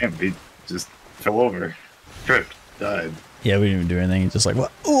 idiot. And we just fell over, tripped, died. Yeah, we didn't even do anything. It's just like,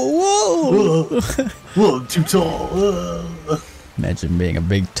 what? Oh, whoa! Whoa, I'm too tall. Imagine being a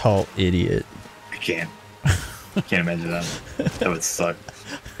big, tall idiot. I can't imagine that. That would suck.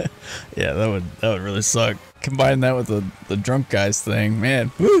 Yeah, that would really suck. Combine that with the drunk guys thing,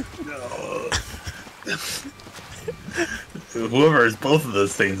 man. Woo! No. Whoever is both of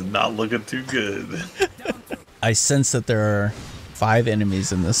those things is not looking too good. I sense that there are 5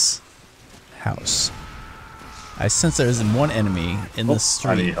 enemies in this house. I sense there isn't one enemy in the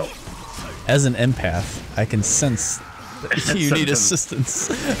street. I need help. As an empath, I can sense that you need assistance.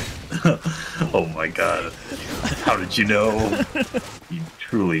 Oh my god. How did you know? You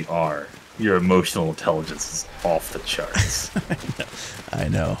truly are. Your emotional intelligence is off the charts. I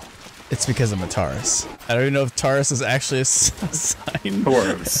know. It's because I'm a Taurus. I don't even know if Taurus is actually a sign.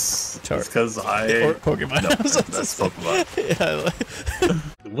 Taurus. It's because Or Pokemon. No, that's Pokemon. Yeah.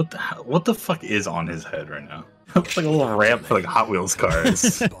 What the fuck is on his head right now? It's like a little ramp for like Hot Wheels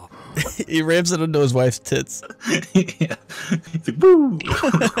cars. He ramps it into his wife's tits. Yeah. He's like, woo!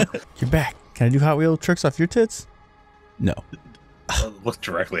 You're back. Can I do Hot Wheel tricks off your tits? No. Look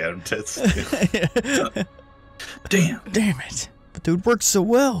directly at him tits. Damn. Damn it. But dude works so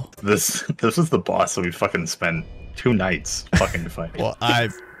well. This was the boss that we fucking spent 2 nights fucking fighting. Well,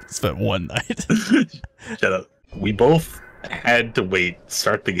 I've spent 1 night. Shut up. We both had to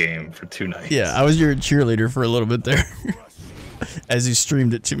start the game for 2 nights. Yeah, I was your cheerleader for a little bit there. As you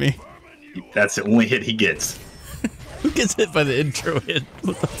streamed it to me. That's the only hit he gets. Who gets hit by the intro hit?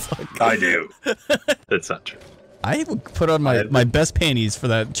 What the fuck? I do. That's not true. I would put on my best panties for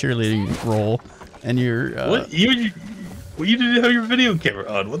that cheerleading role. And your what? You didn't have your video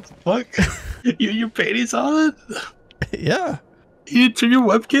camera on. What the fuck? Your panties on it? Yeah. You didn't turn your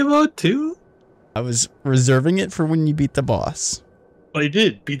webcam on too? I was reserving it for when you beat the boss. Well, I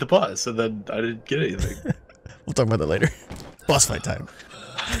did beat the boss, and then I didn't get anything. We'll talk about that later. Boss fight time.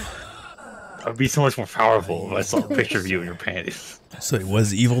 I'd be so much more powerful if I saw a picture of you in your panties. So he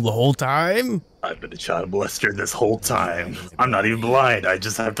was evil the whole time? I've been a child molester this whole time. I'm not even blind. I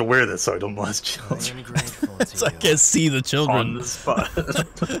just have to wear this so I don't molest children. So I can't see the children. On the spot.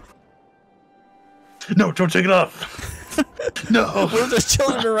 No, don't take it off. No. What if there's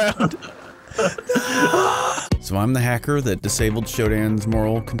children around? So I'm the hacker that disabled Shodan's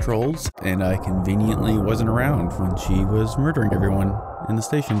moral controls, and I conveniently wasn't around when she was murdering everyone in the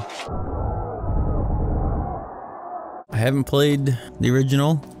station. I haven't played the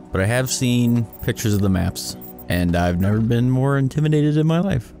original, but I have seen pictures of the maps, and I've never been more intimidated in my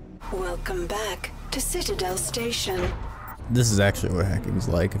life. Welcome back to Citadel Station. This is actually what hacking's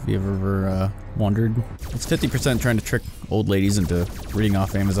like, if you've ever wondered. It's 50% trying to trick old ladies into reading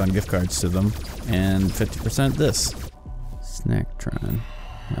off Amazon gift cards to them, and 50% this. Snacktron.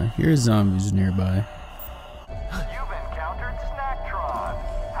 Here's zombies nearby. You've encountered Snacktron.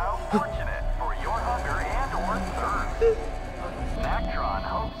 How fortunate for your hunger and or thirst. Snacktron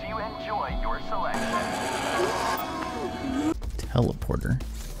hopes you enjoy your selection. Teleporter.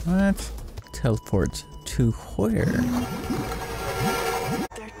 What? Teleport to where?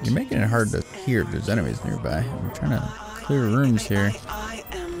 You're making it hard to hear if there's enemies nearby. I'm trying to clear rooms here. I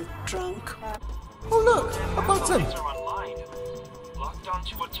am drunk. Oh look, a button. Locked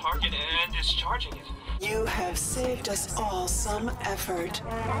onto a target and discharging it. You have saved us all some effort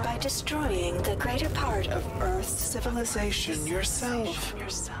by destroying the greater part of Earth's civilization yourself.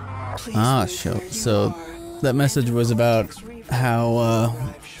 Ah, so that message was about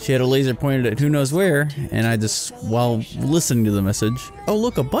how she had a laser pointed at who knows where, and I just, while listening to the message, oh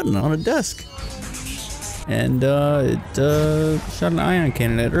look, a button on a desk. And it shot an ion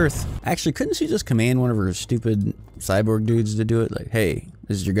cannon at Earth. Actually, couldn't she just command one of her stupid cyborg dudes to do it? Like, hey,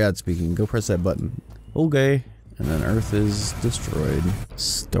 this is your god speaking, go press that button. Okay. And then Earth is destroyed.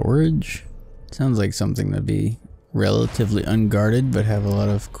 Storage? Sounds like something that'd be relatively unguarded, but have a lot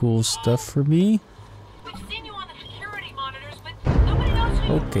of cool stuff for me.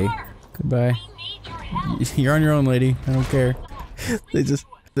 Okay, goodbye. You're on your own, lady. I don't care.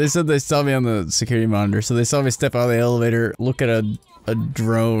 They said they saw me on the security monitor, so they saw me step out of the elevator, look at a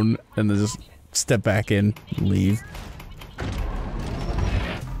drone, and then just step back in and leave.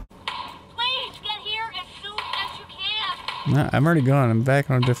 Please get here as soon as you can. Nah, I'm already gone. I'm back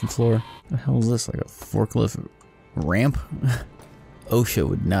on a different floor. What the hell is this? Like a forklift ramp? OSHA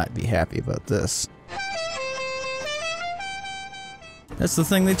would not be happy about this. That's the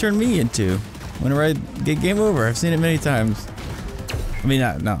thing they turned me into. Whenever I get game over, I've seen it many times. I mean,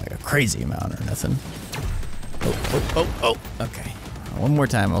 not like a crazy amount or nothing. Oh. Okay. One more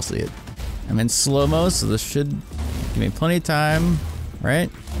time, I'll see it. I'm in slow-mo, so this should give me plenty of time, right?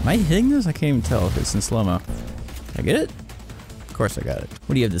 Am I hitting this? I can't even tell if it's in slow-mo. Did I get it? Of course I got it.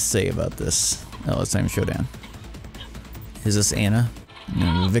 What do you have to say about this? Oh, it's time showdown. Is this Anna?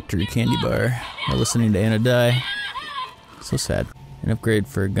 No, victory candy bar. We're listening to Anna die. So sad. An upgrade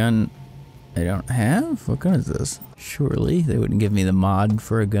for a gun I don't have? What gun is this? Surely they wouldn't give me the mod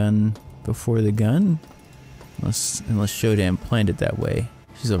for a gun before the gun. Unless Shodan planned it that way.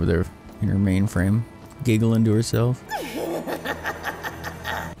 She's over there in her mainframe, giggling to herself.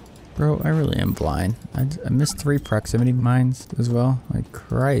 Bro, I really am blind. I missed 3 proximity mines as well. Like,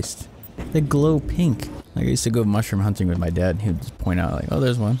 Christ. They glow pink. Like, I used to go mushroom hunting with my dad, and he would just point out, like, oh,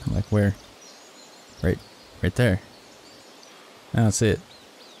 there's one. I'm like, where? Right there. I don't see it.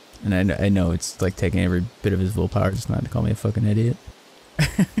 And I know it's like taking every bit of his willpower just not to call me a fucking idiot.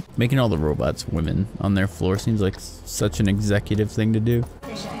 Making all the robots women on their floor seems like such an executive thing to do.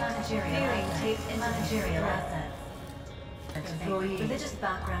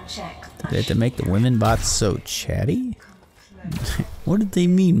 They had to make the women bots so chatty? What did they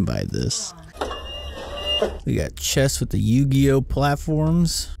mean by this? We got chess with the Yu-Gi-Oh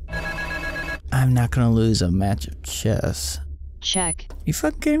platforms. I'm not gonna lose a match of chess. Check. You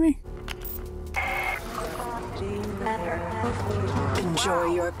fucking kidding me? Enjoy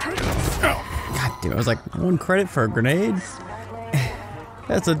your purchase. God damn, I was like, 1 credit for a grenade?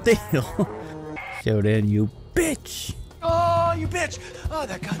 That's a deal. Shodan, you bitch. Oh, you bitch. Oh,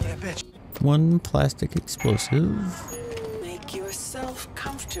 that goddamn bitch. 1 plastic explosive. Make yourself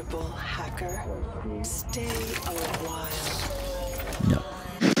comfortable, hacker. Stay a while. No.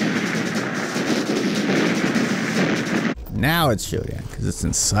 Now it's Shodan, because it's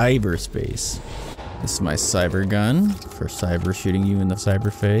in cyberspace. This is my cyber gun for cyber shooting you in the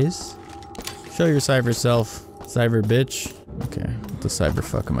cyber face. Show your cyber self, cyber bitch. Okay, what the cyber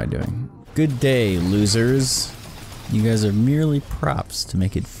fuck am I doing? Good day, losers. You guys are merely props to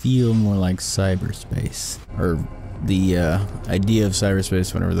make it feel more like cyberspace. Or the idea of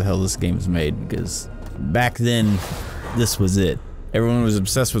cyberspace whenever the hell this game was made, because back then, this was it. Everyone was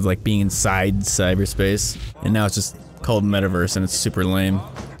obsessed with like being inside cyberspace, and now it's just called metaverse and it's super lame.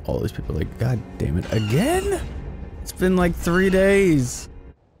 All these people are like, God damn it, again? It's been like 3 days.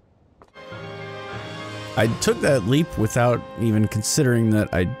 I took that leap without even considering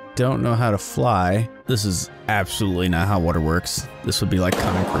that I don't know how to fly. This is absolutely not how water works. This would be like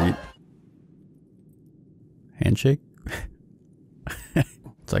concrete. Handshake?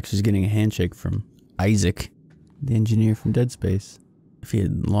 It's like she's getting a handshake from Isaac, the engineer from Dead Space. If he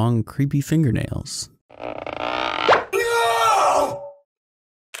had long, creepy fingernails.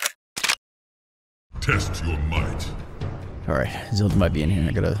 Test your might. Alright, Zelda might be in here.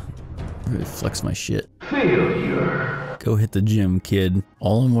 I gotta really flex my shit. Failure. Go hit the gym, kid.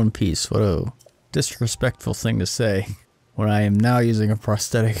 All in one piece. What a disrespectful thing to say when I am now using a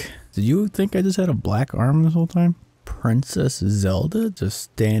prosthetic. Did you think I just had a black arm this whole time? Princess Zelda just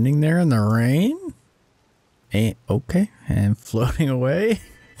standing there in the rain? Okay, and floating away?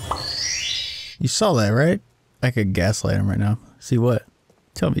 You saw that, right? I could gaslight him right now. See what?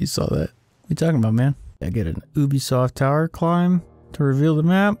 Tell me you saw that. What are you talking about, man? I get an Ubisoft tower climb to reveal the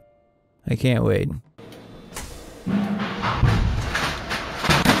map? I can't wait.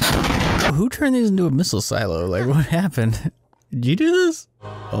 Who turned these into a missile silo? Like, what happened? Did you do this?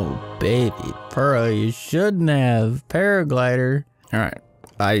 Oh, baby. Pearl, you shouldn't have. Paraglider. Alright.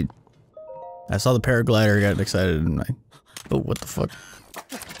 I saw the paraglider, got excited, and oh, what the fuck?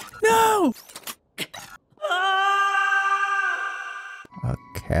 No! A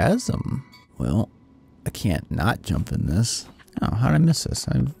chasm. Well, I can't not jump in this. Oh, how'd I miss this?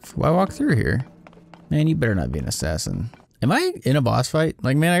 Why walk through here? Man, you better not be an assassin. Am I in a boss fight?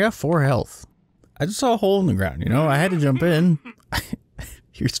 Like, man, I got 4 health. I just saw a hole in the ground, you know? I had to jump in.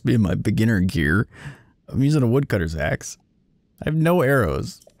 Here's me in my beginner gear. I'm using a woodcutter's axe. I have no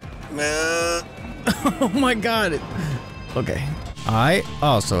arrows. Oh my god. Okay. I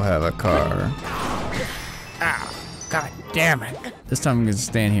also have a car. Ah, god damn it. This time I'm gonna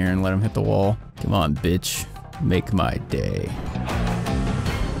stand here and let him hit the wall. Come on, bitch. Make my day.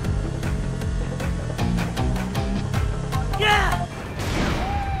 Yeah!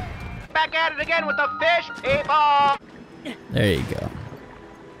 Back at it again with the fish, people! There you go.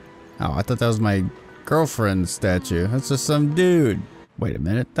 Oh, I thought that was my girlfriend's statue. That's just some dude. Wait a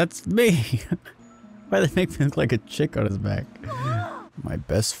minute, that's me. Why do they make me look like a chick on his back? My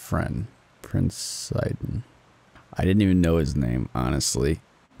best friend, Prince Sidon. I didn't even know his name, honestly.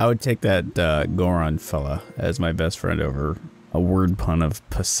 I would take that Goron fella as my best friend over a word pun of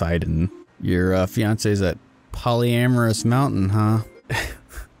Poseidon. Your fiance's at Polyamorous Mountain, huh?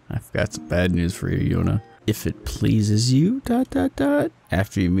 I've got some bad news for you, Yona. If it pleases you, ...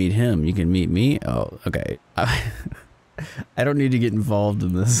 After you meet him, you can meet me. Oh, okay. I don't need to get involved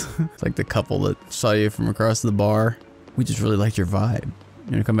in this. It's like the couple that saw you from across the bar. We just really liked your vibe.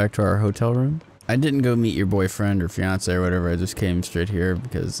 You wanna come back to our hotel room? I didn't go meet your boyfriend or fiance or whatever. I just came straight here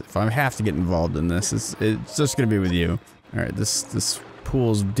because if I have to get involved in this, it's just gonna be with you. All right, this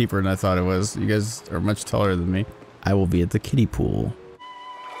pool's deeper than I thought it was. You guys are much taller than me. I will be at the kiddie pool.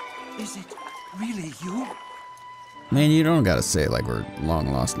 Is it really you? Man, you don't gotta say it like we're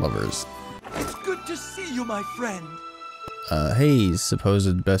long-lost lovers. It's good to see you, my friend. Hey,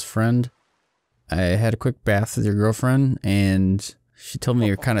 supposed best friend. I had a quick bath with your girlfriend, and she told me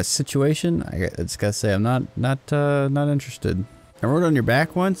your kind of situation. I just gotta say, I'm not interested. I rode on your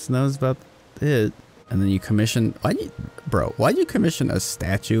back once, and that was about it. And then you commissioned, why'd you commission a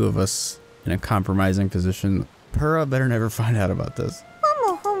statue of us in a compromising position? Purah better never find out about this.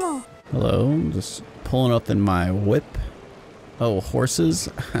 Hello, I'm just pulling up in my whip. Oh, horses?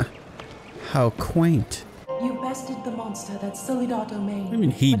 How quaint. You bested the monster that sullied our domain. I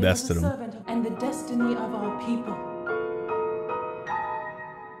mean, he but bested it was a him. servant and the destiny of our people.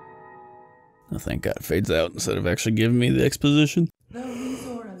 Oh, thank God it fades out instead of actually giving me the exposition.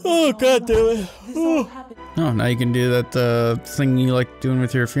 Oh, God damn it. Oh, now you can do that thing you like doing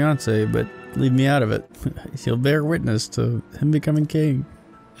with your fiance, but leave me out of it. You'll bear witness to him becoming king.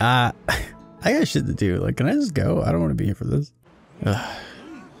 I got shit to do. Like, can I just go? I don't want to be here for this. Ugh.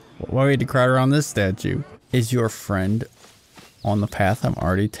 Why we had to crowd around this statue? Is your friend on the path I'm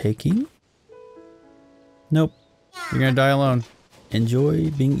already taking? Nope. You're gonna die alone.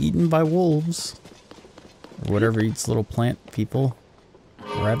 Enjoy being eaten by wolves. Or whatever eats little plant people.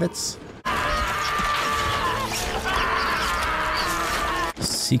 Rabbits.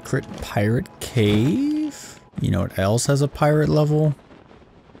 Secret pirate cave? You know what else has a pirate level?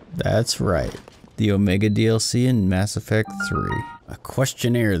 That's right. The Omega DLC in Mass Effect 3. A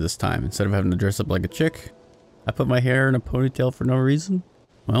questionnaire this time. Instead of having to dress up like a chick, I put my hair in a ponytail for no reason.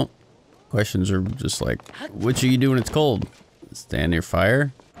 Well, questions are just like, what should you do when it's cold? Stand near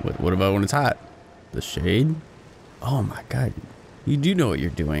fire? What about when it's hot? The shade? Oh my God. You do know what you're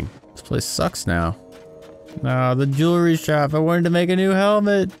doing. This place sucks now. No, the jewelry shop. I wanted to make a new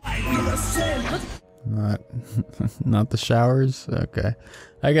helmet. Not the showers? Okay.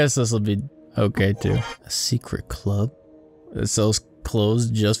 I guess this will be okay too. A secret club that sells clothes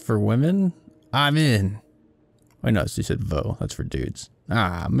just for women? I'm in. Wait, no, she said Vo. That's for dudes.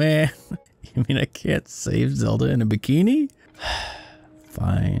 Ah, man. You mean I can't save Zelda in a bikini?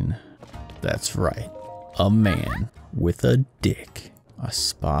 Fine. That's right. A man with a dick. A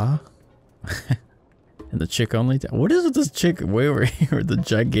spa? And the chick only? What is with this chick way over here with the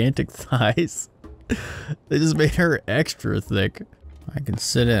gigantic thighs? They just made her extra thick. I can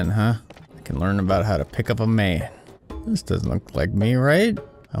sit in, huh? I can learn about how to pick up a man. This doesn't look like me, right?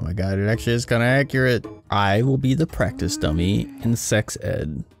 Oh my God, it actually is kind of accurate. I will be the practice dummy in sex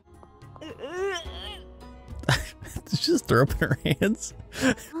ed. Did she just throw up in her hands?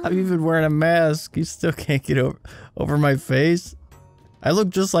 I'm even wearing a mask. You still can't get over my face. I look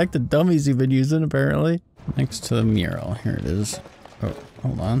just like the dummies you've been using, apparently. Next to the mural. Here it is. Oh,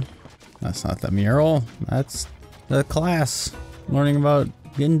 hold on. That's not the mural. That's the class. Learning about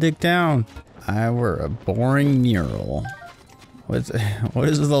getting dick down. I were a boring mural. What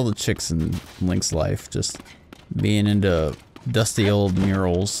is with all the chicks in Link's life? Just being into dusty old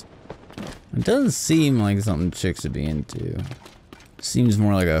murals. It doesn't seem like something chicks would be into. Seems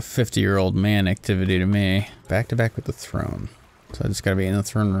more like a 50-year-old man activity to me. Back to back with the throne. So I just gotta be in the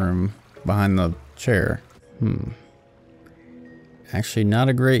throne room behind the chair. Actually, not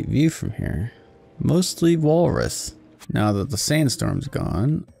a great view from here. Mostly walrus. Now that the sandstorm's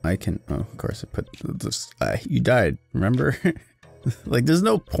gone, I can, oh, of course I put this, you died, remember? Like, there's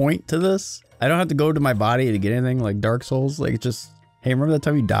no point to this. I don't have to go to my body to get anything like Dark Souls. Like, it's just, hey, remember that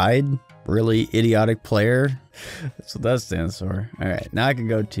time you died? Really idiotic player? That's what that stands for. All right, now I can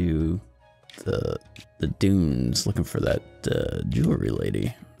go to the dunes looking for that jewelry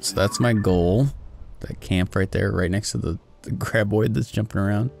lady. So that's my goal. That camp right there, right next to the graboid that's jumping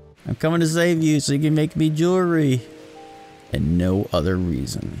around. I'm coming to save you so you can make me jewelry. And no other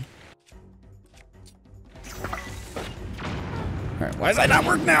reason. Alright, why does that not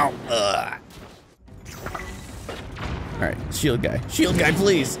work now? Alright, shield guy,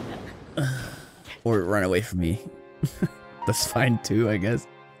 please. Or run away from me. That's fine too, I guess.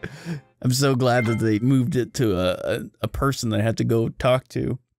 I'm so glad that they moved it to a person that I had to go talk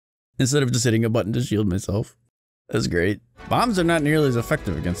to instead of just hitting a button to shield myself. That's great. Bombs are not nearly as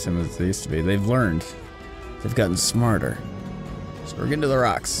effective against him as they used to be. They've learned. They've gotten smarter. So we're getting to the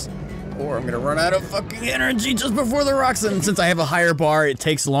rocks. Or I'm gonna run out of fucking energy just before the rocks, and since I have a higher bar, it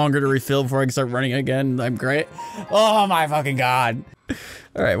takes longer to refill before I can start running again. I'm great. Oh my fucking God.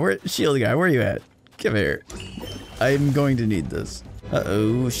 All right, shield guy, where are you at? Come here. I'm going to need this.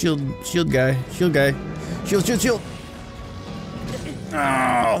 Uh-oh, shield guy. Shield.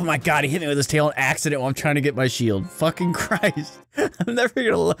 Oh, Oh my god, he hit me with his tail on accident while I'm trying to get my shield. Fucking Christ. I'm never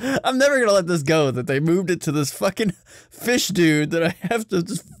gonna let this go, that they moved it to this fucking fish dude that I have to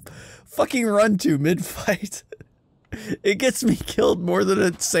just fucking run to mid-fight. It gets me killed more than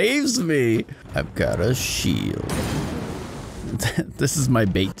it saves me. I've got a shield. This is my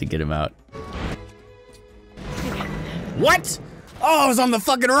bait to get him out. What? Oh, I was on the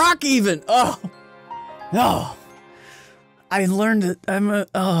fucking rock even. Oh. No. I learned it.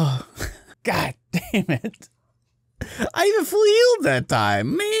 Oh. God damn it. I even fully healed that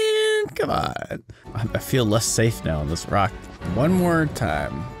time. Man, come on. I feel less safe now on this rock. One more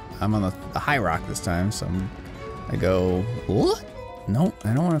time. I'm on the high rock this time, so I go, what? No,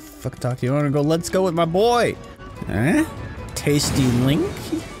 I don't want to fucking talk to you. I want to go, let's go with my boy. Tasty Link.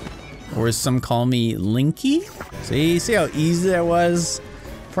 Or as some call me, Linky. See how easy that was?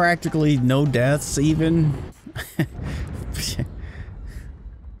 Practically no deaths even.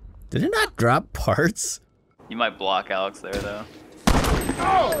 Did it not drop parts? You might block Alex there though.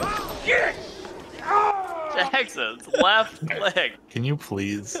 Oh, shit! Jackson's left leg. Can you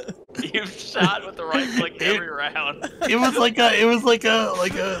please? You've shot with the right click every round. It was like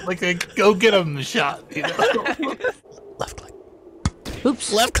a go get him shot, you know? Left click.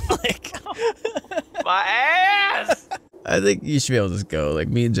 Oops. Left click. My ass! I think you should be able to just go. Like,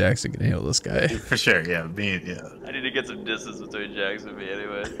 me and Jackson can handle this guy. For sure, yeah. I need to get some distance between Jackson and me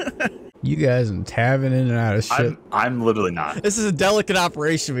anyway. You guys are tabbing in and out of shit. I'm literally not. This is a delicate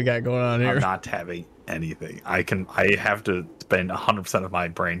operation we got going on here. I'm not tabbing anything. I have to spend 100% of my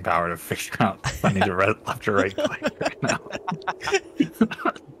brain power to figure out if I need to left or right click right now.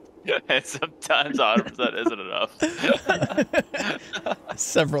 And sometimes 100% isn't enough.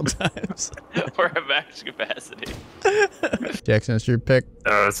 Several times. We're at max capacity. Jackson, it's your pick.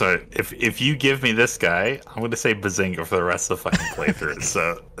 So if you give me this guy, I'm going to say Bazinga for the rest of the fucking playthrough.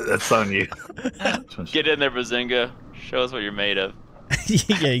 So that's on you. Get in there, Bazinga. Show us what you're made of.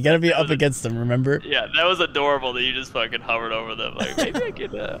 Yeah, you gotta be up against them, remember? Yeah, that was adorable that you just fucking hovered over them. Like, maybe I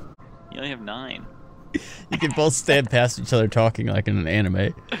could, you only have 9. You can both stand past each other talking like in an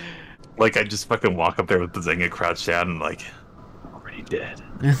anime. Like, I just fucking walk up there with Bazinga crouched down and like, already dead.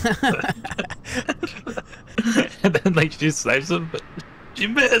 And then like, she snipes him, but she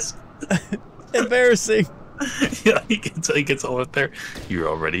missed. Embarrassing. Yeah, he gets all up there. You're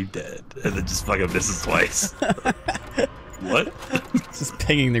already dead. And then just fucking misses twice. What? Just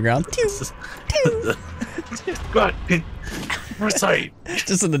pinging the ground. God, Farsight.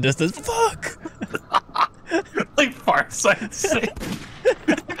 Just in the distance. Fuck. Like Farsight.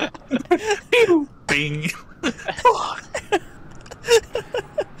 Bing. What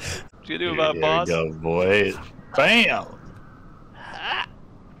you do about boss? There you go, boy. Bam.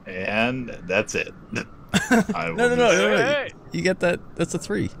 And that's it. No. You get that. That's a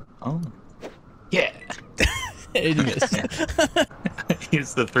 3. Oh. Yeah. And you missed.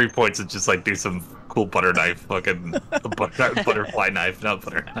 Use the 3 points and just like do some cool butter knife, fucking butterfly knife, not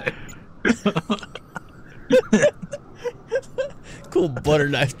butter knife. Cool butter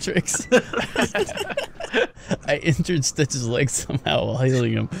knife tricks. I injured Stitch's leg somehow while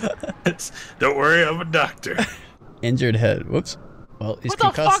healing him. Don't worry, I'm a doctor. Injured head. Whoops. Well, he's what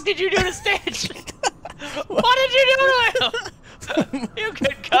concussed. the fuck did you do to Stitch? What did you do to him? You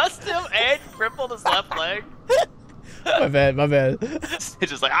concussed him and crippled his left leg? My bad. It's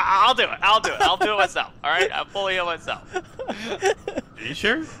just like, I'll do it myself. All right, I'm fully healed myself. Are you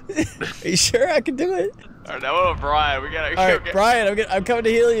sure? Are you sure I can do it? All right, now what about Brian? We gotta. All right, Brian, I'm coming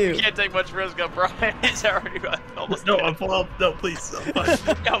to heal you. You can't take much risk on Brian. He's already almost. No, I'm full up. No, please. No,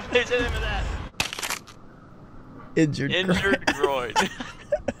 please hit him with that. Injured groin.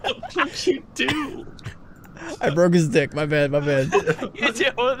 What did you do? I broke his dick. My bad. You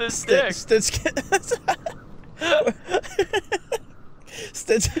deal with his stick.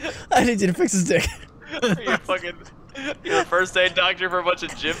 Stitch, I need you to fix his dick. You're a first aid doctor for a bunch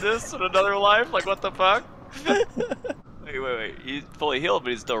of gymnasts in another life? Like, what the fuck? Wait. He's fully healed,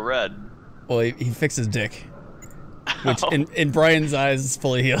 but he's still red. Well, he fixed his dick. Which, in Brian's eyes, is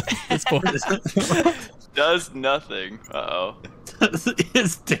fully healed at this point. Does nothing. Uh-oh.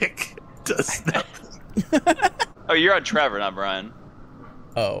 His dick does nothing. Oh, you're on Trevor, not Brian.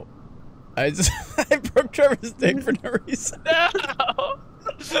 Oh. I broke Trevor's dick for no reason. No!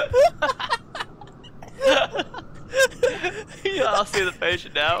 Yeah, I'll see the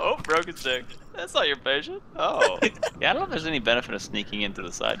patient now. Oh, broke his dick. That's not your patient. Oh. Yeah, I don't know if there's any benefit of sneaking into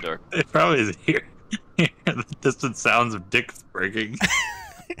the side door. It probably is here. The distant sounds of dicks breaking.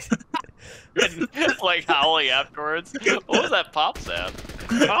 And, like howling afterwards. What was that pop sound?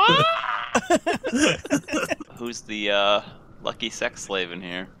 Ah! Who's the lucky sex slave in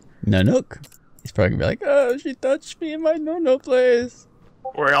here. Nanook. He's probably gonna be like, oh, she touched me in my no place.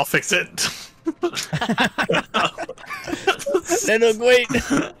 Or I'll fix it. Nanook, wait.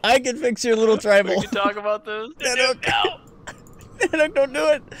 I can fix your little tribal. We can talk about this. Nanook. No. Nanook, don't do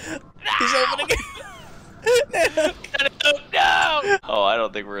it. He's opening it. Nanook. No. Oh, I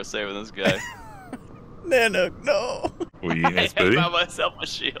don't think we're saving this guy. Nanook, no. Were you I found myself a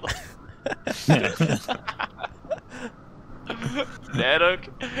shield.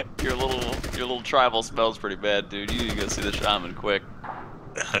 Nanook, your little tribal smells pretty bad, dude. You need to go see the shaman quick.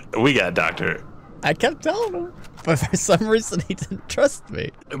 We got Doctor. I kept telling him, but for some reason he didn't trust me.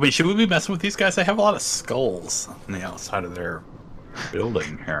 Wait, should we be messing with these guys? They have a lot of skulls on the outside of their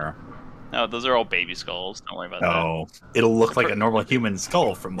building here. No, those are all baby skulls. Don't worry about that. Oh, it'll look like a normal human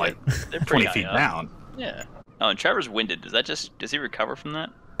skull from like They're 20 pretty feet high up. down. Yeah. Oh, and Trevor's winded. Does he recover from that?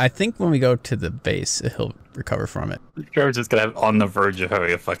 I think when we go to the base, he'll recover from it. Trevor's just gonna have on the verge of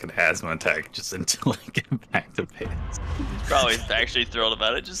having a fucking asthma attack just until I get back to base. He's probably actually thrilled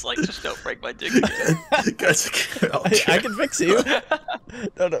about it. Just don't break my dick again. Guys, I can fix you.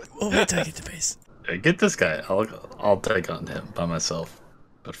 No. Oh, wait till I get to base. Get this guy. I'll take on him by myself.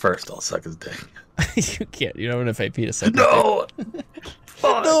 But first, I'll suck his dick. You can't. You don't have enough AP to suck. No.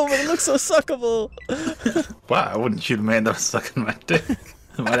 No, but it looks so suckable. Wow, I wouldn't shoot a man that was sucking my dick.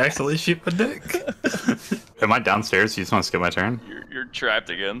 I might actually shoot my dick. Am I downstairs? You just want to skip my turn? You're trapped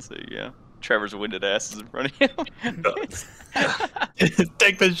again, so yeah. Trevor's winded ass is in front of you.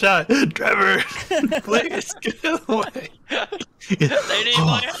 Take the shot, Trevor. Please get away. They need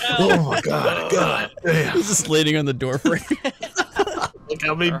my help. Oh my god, damn. He's just leaning on the door frame. Look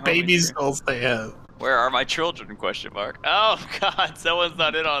how many baby skulls they have. Where are my children? Question mark. Oh god, someone's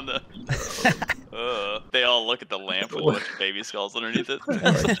not in on the. They all look at the lamp with a bunch of baby skulls underneath it.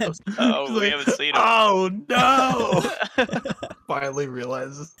 Oh, we haven't seen them. Oh no! Finally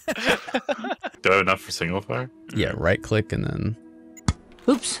realizes. Do I have enough for single fire? Yeah, right click and then.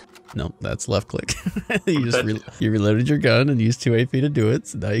 Oops. Nope, that's left click. You just you reloaded your gun and used 2 AP to do it,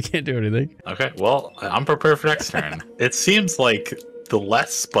 so now you can't do anything. Okay, well, I'm prepared for next turn. It seems like the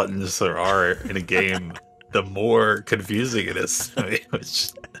less buttons there are in a game, the more confusing it is. I mean,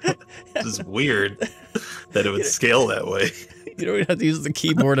 it's just weird that it would scale that way. You don't even have to use the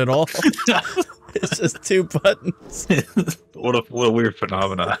keyboard at all. It's just 2 buttons. What a weird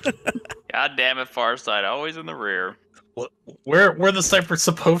phenomenon. God damn it, Farside, always in the rear. Where the sniper's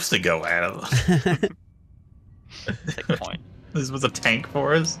supposed to go, Adam? Take a point. This was a tank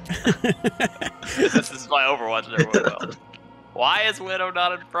for us. This is my Overwatch everyone well. Why is Widow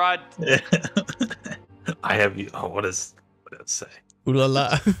not in front? I have you. Oh, what does it say? Ooh la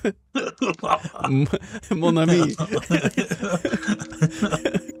la. Mon ami.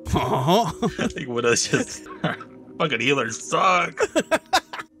 I think Widow's just fucking healers suck.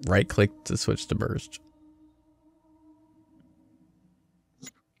 Right click to switch to burst.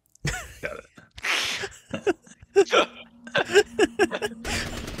 Got it.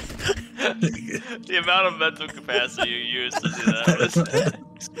 The amount of mental capacity you used to do that was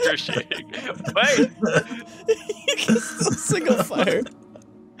excruciating. Wait! You can still single fire.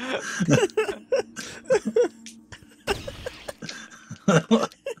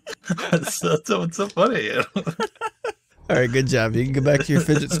 What's so funny? Alright, good job. You can go back to your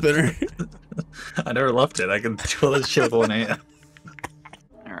fidget spinner. I never left it. I can twirl this shit with one hand.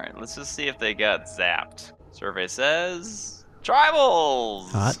 Alright, let's just see if they got zapped. Survey says... Tribals!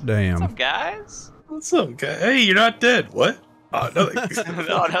 Hot damn. What's up, guys? What's up, guy? Hey, you're not dead. What? Oh, nothing.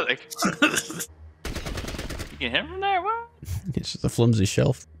 No, nothing. You can hit from there? What? It's just a flimsy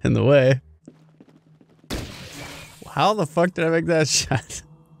shelf in the way. How the fuck did I make that shot?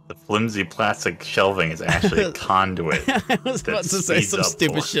 The flimsy plastic shelving is actually a conduit. I was about to say some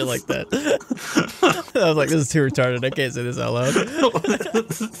stupid shit like that. I was like, this is too retarded. I can't say this out loud.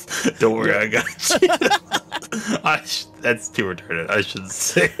 Don't worry, I got you. That's too retarded. I shouldn't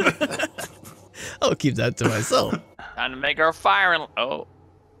say that. I'll keep that to myself. Time to make our fire and... Oh,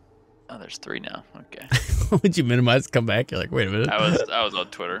 there's 3 now. Okay. Would you minimize, come back? You're like, wait a minute. I was on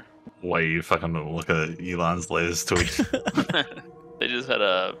Twitter. Why you fucking look at Elon's latest tweet? They just had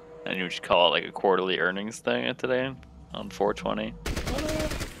I don't know what you call it, like a quarterly earnings thing today on 420.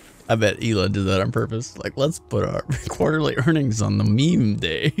 I bet Elon did that on purpose. Like, let's put our quarterly earnings on the meme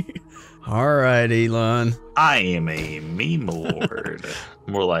day. All right, Elon. I am a meme lord.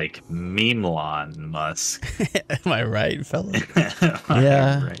 More like Memelon Musk. Am I right, fella?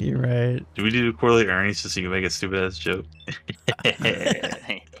 Yeah, right. You're right. Do we do quarterly earnings just so you can make a stupid ass joke?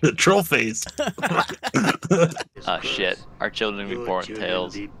 The troll face. Oh shit. Our children will be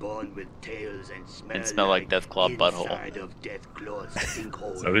born with tails. And smell like Deathclaw butthole.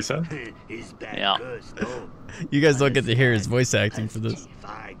 Is that what he said? Yeah. You guys don't get to hear his voice acting for this.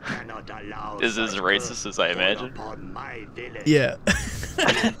 Is this as racist as I imagine? Yeah.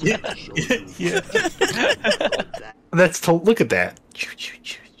 Yeah. Look at that.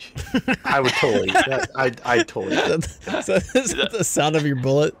 I would totally. I totally. So is that the sound of your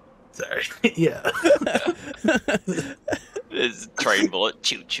bullet? Sorry. Yeah. It's a train bullet.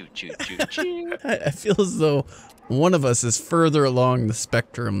 Choo choo choo choo choo. I feel as though one of us is further along the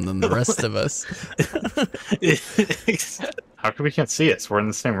spectrum than the rest of us. How come we can't see us? We're in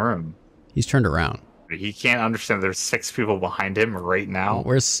the same room. He's turned around. He can't understand there's 6 people behind him right now.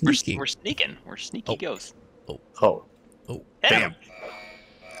 We're sneaking. We're sneaking. We're sneaky ghosts. Oh. Damn.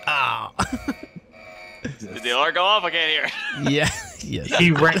 Ah. Did the alarm go off? I can't hear. Yeah. Yes.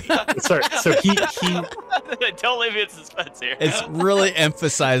 He ran. Sorry. So he. Don't leave me in suspense here. It's really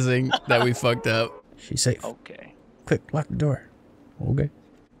emphasizing that we fucked up. She's safe. Okay. Quick, lock the door. Okay.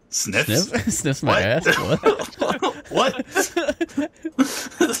 Sniffs? Sniffs my ass. What?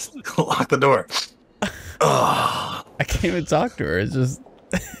 Lock the door. I can't even talk to her. It's just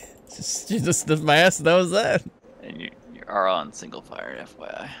she just sniffed my ass and that was that. And you are on single fire,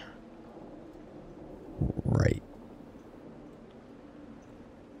 FYI. Right.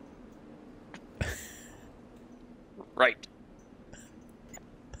 Right.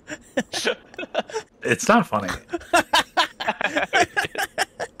 It's not funny.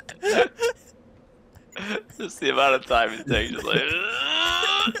 Just the amount of time it takes. Just like,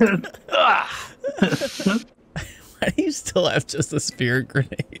 Why do you still have just a spirit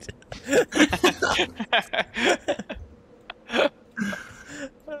grenade?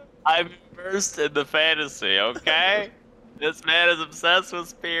 I'm immersed in the fantasy, okay? This man is obsessed with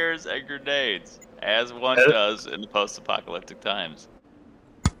spears and grenades, as one does in the post-apocalyptic times.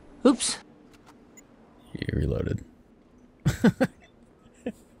 Oops. You reloaded.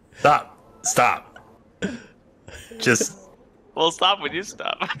 Stop. Just. Well, stop when you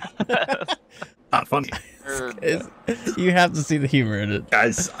stop. Not funny. You have to see the humor in it.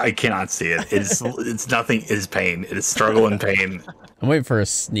 Guys, I cannot see it. It's nothing. It is pain. It is struggle and pain. I'm waiting for a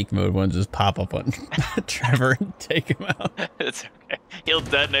sneak mode one to just pop up on Trevor and take him out. It's okay. He'll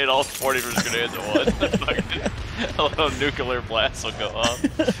detonate all 40 of his grenades at once. A little nuclear blast will go off.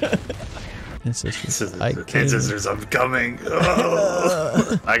 Scissors, I'm coming.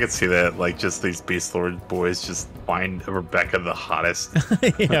 Oh. I can see that, like, just these Beast Lord boys just find Rebecca the hottest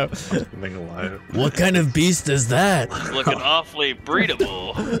yeah. thing alive. What kind of beast is that? It's looking awfully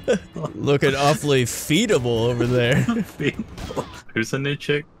breedable. Looking awfully feedable over there. Who's the new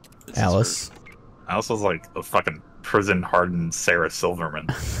chick? Alice. Alice was like a fucking prison-hardened Sarah Silverman.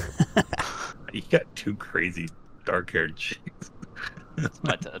 You got 2 crazy dark-haired chicks.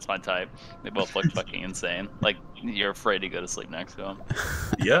 That's my type. They both look fucking insane. Like, you're afraid to go to sleep next to them.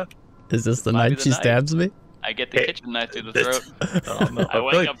 Yeah. Is this the night she stabs me? I get the kitchen knife through the throat. Oh, no. I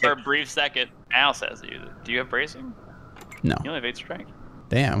wake up for a brief second. Alice has to use it. Do you have bracing? No. You only have 8 strength.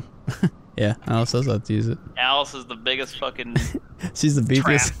 Damn. Yeah, Alice does have to use it. Alice is the biggest fucking... She's the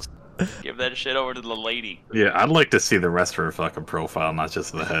beefiest. Give that shit over to the lady. Yeah, I'd like to see the rest of her fucking profile, not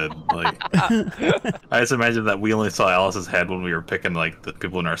just the head. Like, I just imagine that we only saw Alice's head when we were picking like the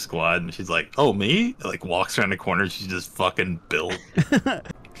people in our squad, and she's like, "Oh, me?" Like walks around the corner, she's just fucking built.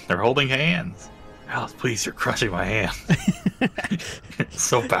 They're holding hands. Alice, please, you're crushing my hand. It's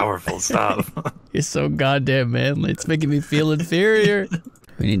so powerful. Stop. You're so goddamn manly. It's making me feel inferior.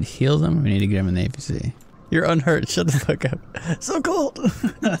 We need to heal them. We need to get them in the APC. You're unhurt. Shut the fuck up. So cold.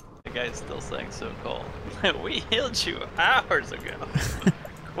 The guy's still saying so cold. We healed you hours ago.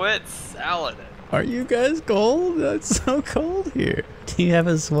 Quit selling it. Are you guys cold? It's so cold here. Do you have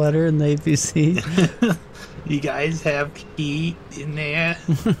a sweater in the APC? You guys have heat in there?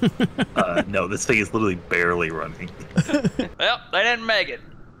 No, this thing is literally barely running. Well, they didn't make it.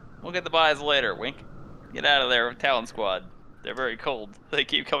 We'll get the buys later, wink. Get out of there, Talon Squad. They're very cold. They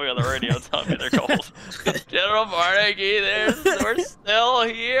keep coming on the radio telling me they're cold. General Barnagy, we're still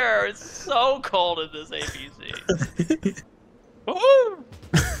here. It's so cold in this APC. Woohoo!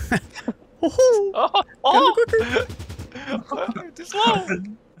 Too slow.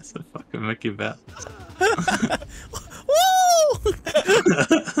 That's a fucking Mickey Mouse.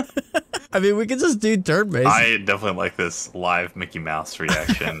 I mean, we could just do turn-based. I definitely like this live Mickey Mouse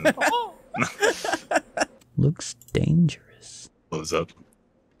reaction. Looks dangerous. Close up.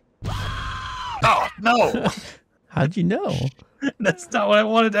 Oh, no! How'd you know? That's not what I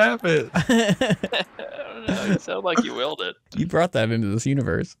wanted to happen. I don't don't know. You sound like you willed it. You brought that into this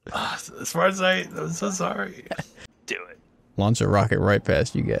universe. As far as I'm so sorry. Do it. Launch a rocket right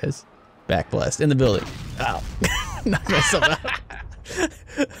past you guys. Backblast in the building. Ow. Knock myself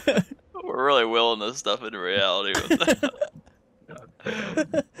out. We're really willing this stuff into reality.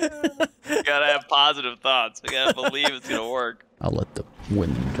 You gotta have positive thoughts. We gotta believe it's gonna work. I'll let the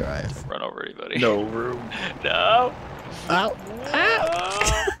wind drive. Run over anybody. No room. No. Ow.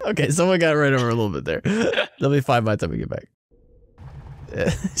 Ow. Okay, someone got right over a little bit there. They'll be fine by the time we get back.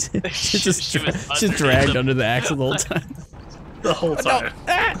 She's just dragged under the axle the whole time. The whole time. No.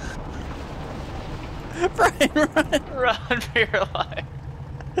 Ah. Brian, run! Run for your life.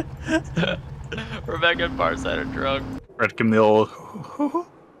 Rebecca and Farside are drunk. Red Camille. Woohoo!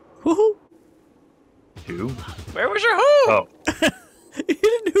 Who? Where was your who? Oh. You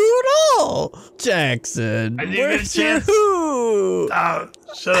didn't who at all! Jackson, I didn't get a where's your chance. who? Oh,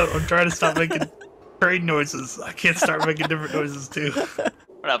 shut up. I'm trying to stop making train noises. I can't start making different noises too.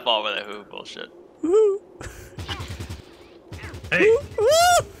 We're not falling with that who bullshit. Woo. Hey.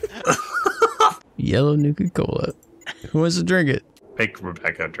 Yellow Nuka-Cola. Who wants to drink it? Make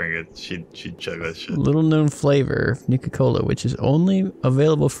Rebecca drink it. She'd chug that shit. Little known flavor of Nuka-Cola, which is only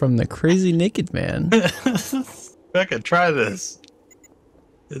available from the Crazy Naked Man. Rebecca, try this.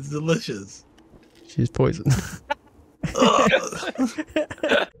 It's delicious. She's poisoned.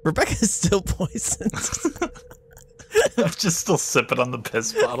 Rebecca's still poisoned. I'm just still sipping on the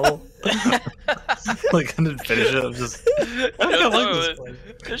piss bottle. Like, I didn't finish it. I'm just. I like this.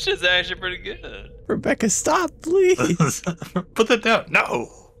 This shit's actually pretty good. Rebecca, stop, please. Put that down. No.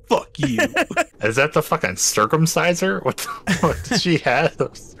 Fuck you. Is that the fucking circumciser? What does she have?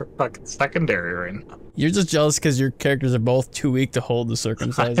 Her fucking secondary right now. You're just jealous because your characters are both too weak to hold the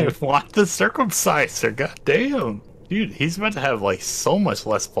circumciser. I want the circumciser. God damn. Dude, he's meant to have, like, so much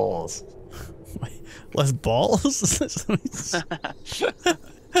less balls. Less balls? Jackson,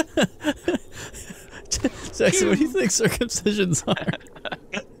 what do you think circumcisions are?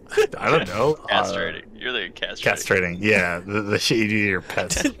 I don't know. Castrating. You're the castrating. Castrating, yeah. The shit you do to your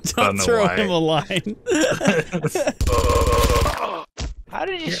pets. Don't throw him a line. How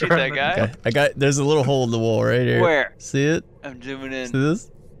did you shoot that guy? Okay. There's a little hole in the wall right here. Where? See it? I'm zooming in. See this?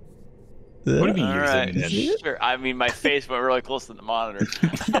 What do you mean you're right. zooming in? Sure. I mean, my face went really close to the monitor.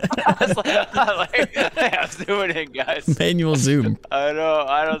 I'm zooming in, guys. Manual zoom. I know.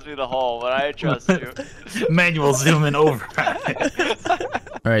 I don't see the hole, but I trust you. Manual zoom in over.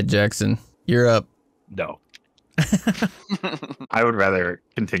 All right, Jackson, you're up. No. I would rather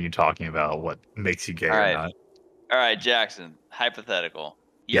continue talking about what makes you gay or not. All right, Jackson. Hypothetical.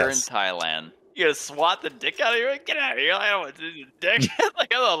 You're in Thailand. You gonna swat the dick out of you? Get out of here! I don't want to do the dick.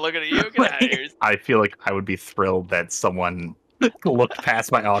 Like, I'm not looking at you. Get out of here! I feel like I would be thrilled that someone looked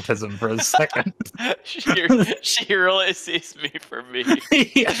past my autism for a second. She really sees me for me.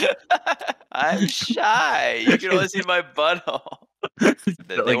 I'm shy. You can only see my butthole.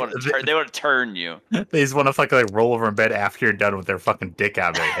 They want to turn you. They just want to fucking like roll over in bed after you're done with their fucking dick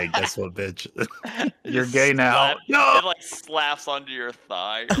out. Like, hey, guess what, bitch? You're gay now. No! It like slaps onto your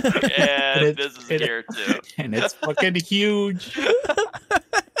thigh. Like, and this is here too. And it's fucking huge.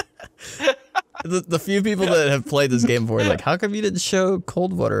 The few people that have played this game before, like, how come you didn't show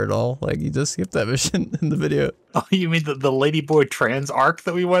cold water at all? Like, you just skipped that mission in the video. Oh, you mean the ladyboy trans arc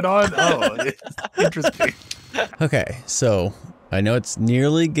that we went on? Oh, interesting. Okay, so I know it's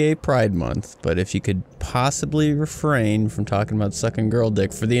nearly Gay Pride Month, but if you could possibly refrain from talking about sucking girl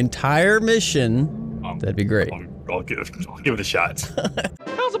dick for the entire mission, that'd be great. I'll give it a shot.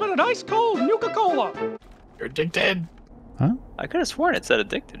 How's about an ice cold Nuka-Cola? You're addicted. Huh? I could have sworn it said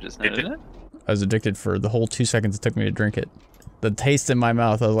addicted just now, didn't it? I was addicted for the whole 2 seconds it took me to drink it. The taste in my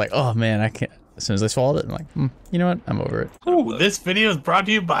mouth, I was like, oh man, I can't. As soon as I swallowed it, I'm like, you know what? I'm over it. Ooh, this video is brought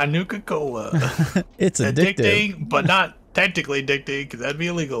to you by Nuka-Cola. It's addicting, but not technically addicting, because that'd be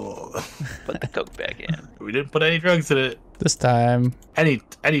illegal. Put the Coke back in. We didn't put any drugs in it. This time. Any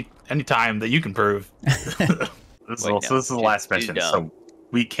time that you can prove. This is the last mission, so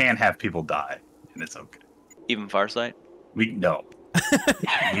we can have people die, and it's okay. Even Farsight? No.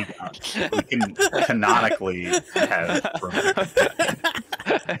 we can canonically have.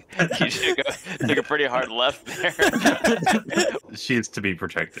 You took a pretty hard left there. She is to be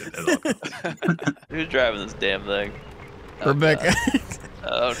protected. Who's driving this damn thing? Rebecca.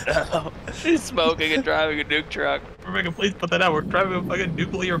 Oh no. She's smoking and driving a nuke truck. Rebecca, please put that out. We're driving a fucking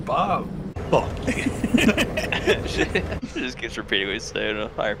nuclear bomb. Oh. She just keeps repeating what he's saying in a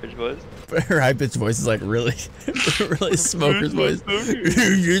higher pitched voice. Her high pitched voice is like really, really smoker's voice.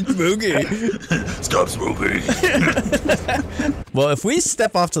 You're smoking. Stop smoking. Well, if we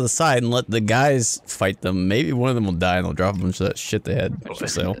step off to the side and let the guys fight them, maybe one of them will die and they'll drop a bunch of that shit they had for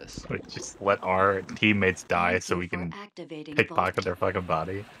sale. Just let our teammates die so we can pickpocket their fucking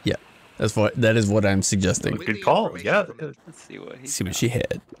body. Yeah, that is what I'm suggesting. Good call. Yeah. Let's see what she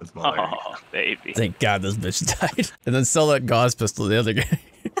had. Oh, baby. Thank God this bitch died. And then sell that gauze pistol to the other guy.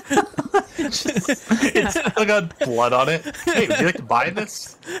 It's still got blood on it. Hey, would you like to buy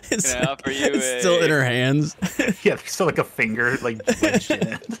this? It's still in her hands. Yeah, there's still like a finger, like, wedged in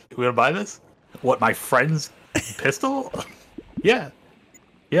it. We gonna buy this? What, my friend's pistol? Yeah.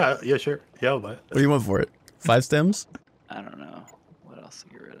 Yeah, sure. Yeah, I'll buy it. What do you want for it? 5 stems? I don't know. What else to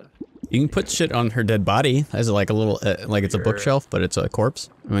get rid of? You can put shit on her dead body as like a little, like it's a bookshelf, but it's a corpse.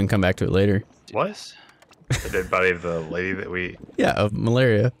 And we can come back to it later. What? The dead body of the lady that we... Yeah, of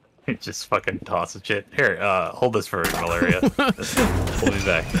malaria. Just fucking toss the shit. Here, hold this for malaria. Hold me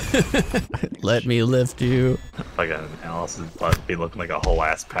back. Let me lift you. Fucking Alice's butt be looking like a whole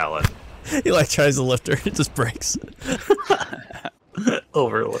ass pallet. He like tries to lift her, it just breaks.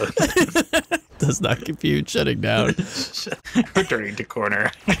 Overload. Does not compute, shutting down. Returning to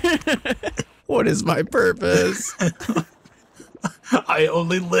corner. What is my purpose? I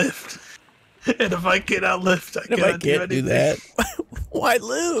only lift. And if I cannot lift, I cannot do that. Why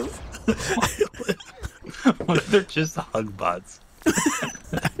live? What if they're just hug bots?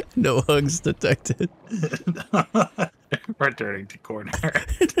 No hugs detected. Returning to corner.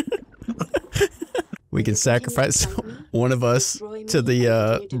 We can sacrifice one of us to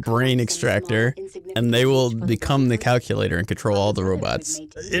the brain extractor, and they will become the calculator and control all the robots.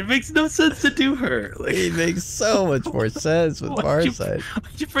 It makes no sense to do her. Like, it makes so much more sense with Farsight.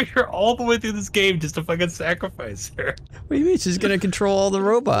 Why'd you bring her all the way through this game just to fucking sacrifice her? What do you mean? She's gonna control all the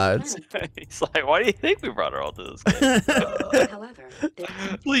robots. He's like, why do you think we brought her all to this game?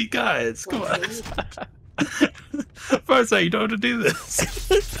 Please, guys, come on. Farsight, you don't have to do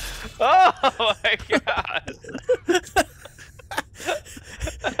this. Oh my god!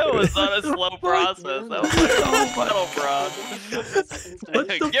 That was not a slow process. That was like, oh, metal bro.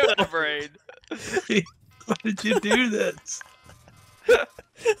 Give it a brain. Why did you do this?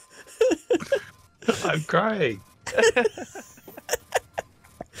 I'm crying.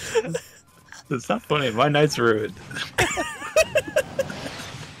 It's not funny. My night's ruined.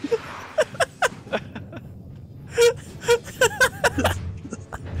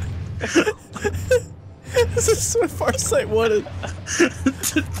 This is what Farsight wanted.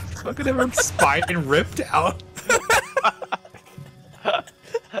 Fucking have her spine ripped out. I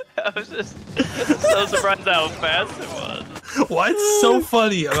was just so surprised how fast it was. What's so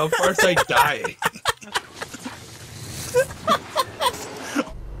funny about Farsight dying?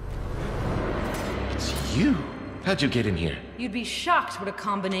 It's you. How'd you get in here? You'd be shocked what a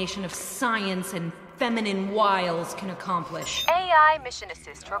combination of science and feminine wiles can accomplish. AI mission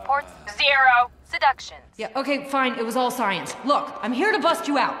assist reports 0 seductions. Yeah, okay, fine. It was all science. Look, I'm here to bust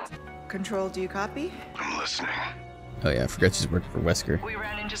you out. Control, do you copy? I'm listening. Oh yeah, I forgot she's working for Wesker.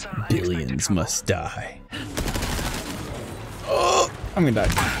 Billions must die. Oh, I'm gonna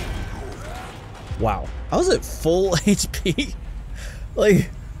die. Wow, I was at full HP,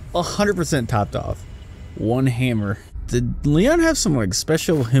 like 100% topped off. One hammer. Did Leon have some like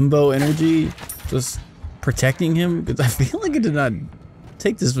special himbo energy just protecting him? Because I feel like it did not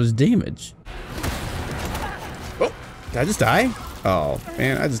take this much damage. Oh, did I just die? Oh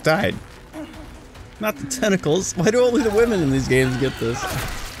man, I just died. Not the tentacles. Why do only the women in these games get this?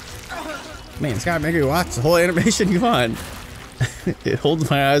 Man, it's gotta make you watch the whole animation. Come on. It holds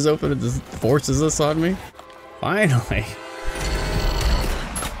my eyes open and just forces this on me. Finally.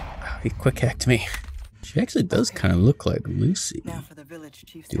 Oh, he quick hacked me. She actually does kind of look like Lucy. Now for the village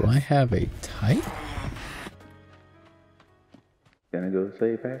chief's Do I have a type? Gonna go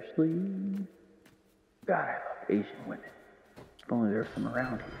save Ashley. God, I love Asian women. If only there's some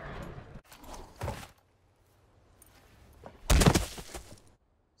around here.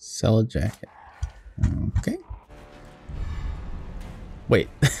 Sell a jacket. Okay. Wait.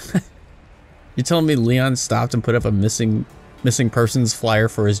 You're telling me Leon stopped and put up a missing persons flyer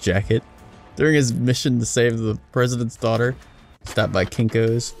for his jacket? During his mission to save the president's daughter, stopped by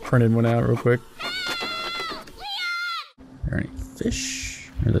Kinko's, printed one out real quick. Are there any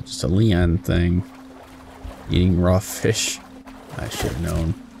fish? Or is that just a Leon thing? Eating raw fish. I should have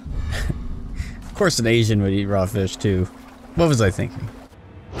known. Of course an Asian would eat raw fish too. What was I thinking?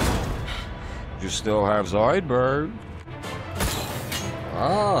 You still have Zoidberg.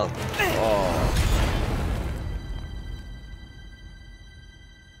 Oh.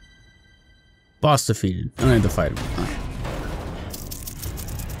 Boss defeated. I don't have to fight him. Right.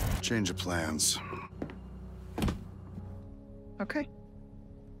 Change of plans. Okay.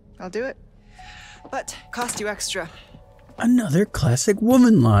 I'll do it. But cost you extra. Another classic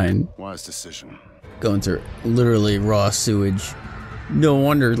woman line. Wise decision. Going through literally raw sewage. No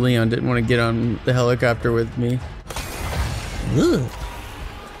wonder Leon didn't want to get on the helicopter with me. Ugh.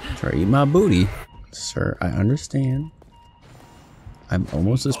 Try to eat my booty. Sir, I understand. I'm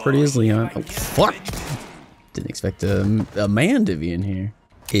almost as pretty as Leon. Oh, fuck! Didn't expect a man to be in here.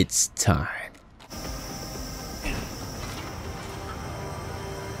 It's time.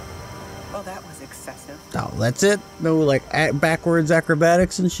 Well, that was excessive. Oh, that's it? No, like, backwards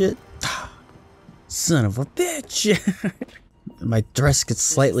acrobatics and shit? Son of a bitch! My dress gets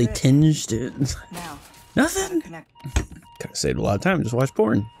slightly tinged. Now, nothing? Could've saved a lot of time, just watch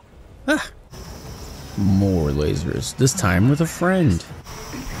porn. Ah. More lasers, this time with a friend.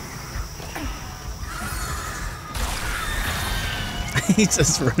 He's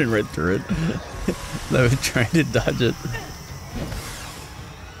just running right through it. I was trying to dodge it.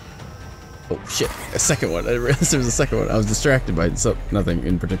 Oh shit, a second one. I realized there was a second one. I was distracted by nothing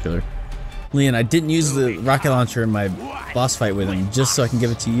in particular. Leon, I didn't use the rocket launcher in my boss fight with him just so I can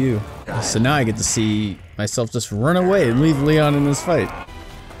give it to you. So now I get to see myself just run away and leave Leon in this fight.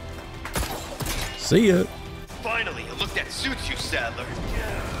 See ya. Finally, a look that suits you, Sadler.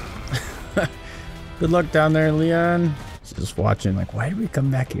 Good luck down there, Leon. Just watching, like, why did we come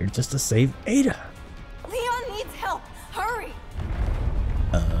back here just to save Ada? Leon needs help. Hurry.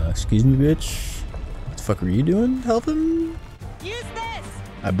 Excuse me, bitch. What the fuck were you doing? Helping? Use this.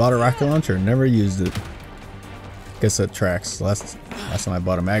 I bought a rocket launcher and never used it. Guess that tracks. Last time I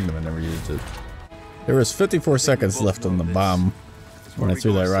bought a Magnum and never used it. There was 54 seconds left on the bomb when I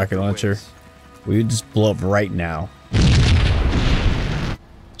threw that rocket launcher. We would just blow up right now.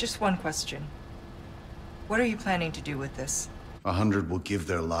 Just one question. What are you planning to do with this? 100 will give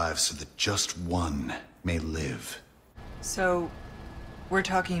their lives so that just one may live. So, we're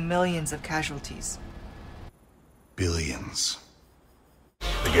talking millions of casualties. Billions.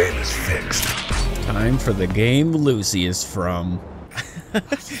 The game is fixed. Time for the game Lucy is from.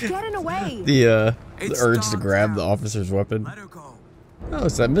 She's getting away. The urge to grab the officer's weapon. Oh,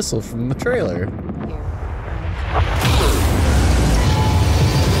 it's that missile from the trailer.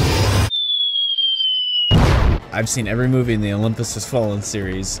 I've seen every movie in the Olympus Has Fallen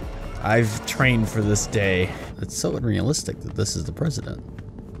series. I've trained for this day. It's so unrealistic that this is the president.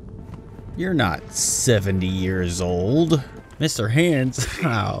 You're not 70 years old. Mr. Hands.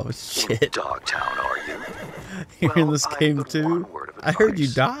 Oh, shit. Dogtown, are you? You're in this game too? I heard you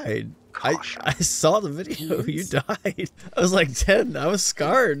died. I saw the video. You died. I was like 10. I was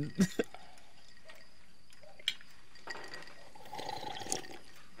scarred.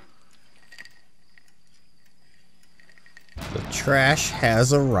 The trash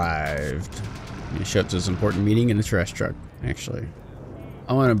has arrived. You show up to this important meeting in a trash truck. Actually,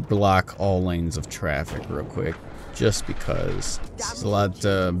 I want to block all lanes of traffic real quick, just because it's a lot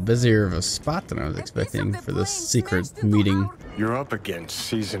busier of a spot than I was expecting for this secret meeting. You're up against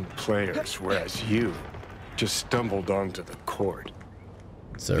seasoned players, whereas you just stumbled onto the court.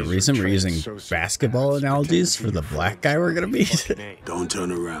 So the reason we're using basketball analogies for the black guy we're gonna meet. Don't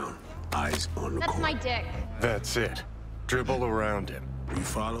turn around. Eyes on the court. That's my dick. That's it. Dribble around him. You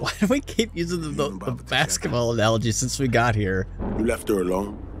follow? Why do we keep using the basketball analogy since we got here? You left her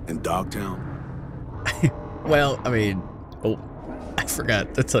alone in Dogtown? Well, I mean, oh, I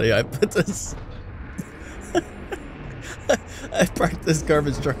forgot to tell you, I put this. I parked this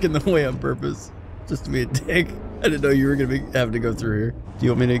garbage truck in the way on purpose, just to be a dick. I didn't know you were gonna be having to go through here. Do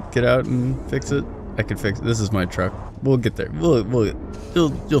you want me to get out and fix it? I can fix it. This is my truck. We'll get there.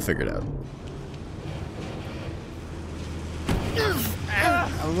 You'll figure it out.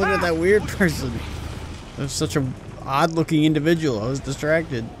 I'm looking at that weird person. They're such an odd-looking individual. I was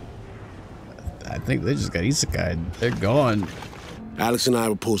distracted. I think they just got isekai'd. They're gone. Alex and I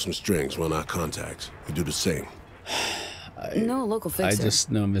will pull some strings, run our contacts. You do the same. No local fixer. I just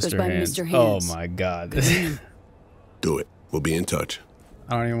know Goes Mr. by Hands. Mr. Hands. Oh my god. Do it. We'll be in touch.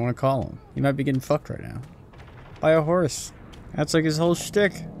 I don't even want to call him. He might be getting fucked right now. By a horse. That's like his whole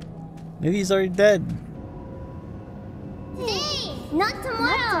shtick. Maybe he's already dead. Today, not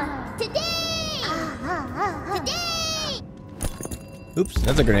tomorrow. Today. Today. Oops,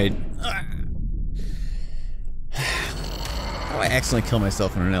 that's a grenade. How do I accidentally kill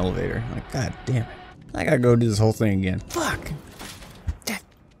myself in an elevator? Like, god damn it. I gotta go do this whole thing again. Fuck.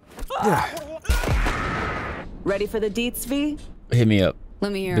 Ready for the deets, V? Hit me up.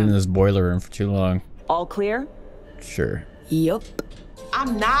 Let me hear Been in him. this boiler room for too long. All clear? Sure. All clear? Sure. Yup.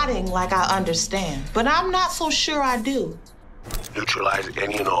 I'm nodding like I understand, but I'm not so sure I do. Neutralize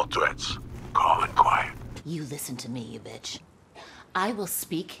any and all threats. Calm and quiet. You listen to me, you bitch. I will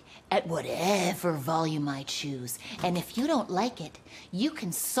speak at whatever volume I choose, and if you don't like it, you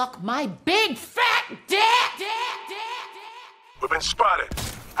can suck my big fat dick! We've been spotted.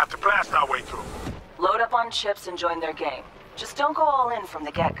 Have to blast our way through. Load up on chips and join their game. Just don't go all in from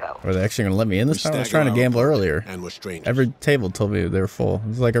the get-go. Are they actually gonna let me in this time? I was trying to gamble earlier. And we're strangers. Every table told me they were full. It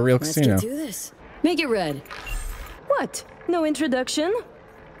was like a real casino. Let's get to this. Make it red. What? No introduction?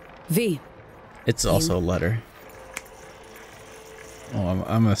 V. It's also a letter. Oh,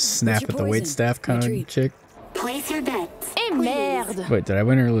 I'm a snap at the waitstaff kind of chick. Place your bets. Eh merde! Wait, did I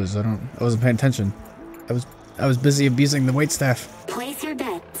win or lose? I wasn't paying attention. I was busy abusing the waitstaff. Place your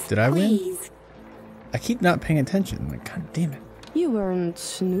bets. Did I win? I keep not paying attention. Like, god damn it. You weren't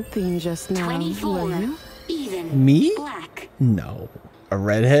snooping just now, 24. were you? Even. Me? Black. No. A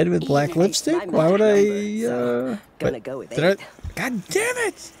redhead with black lipstick? Why would I, Gonna go with did I? God damn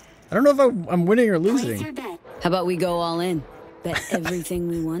it! I don't know if I'm winning or losing. How about we go all in? Bet everything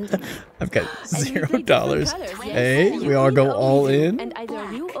we won tonight. I've got $0. Hey, we all go all in? And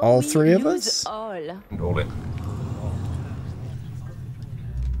either you or All we three of use us? all. All in.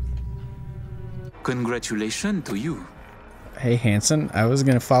 Congratulations to you. Hey, Hanson, I was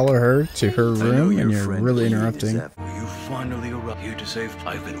gonna follow her to her room, and you're really interrupting. You finally arrived here to save.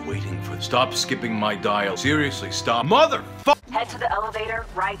 I've been waiting for. Stop skipping my dial. Seriously, stop. Motherfucker! Head to the elevator,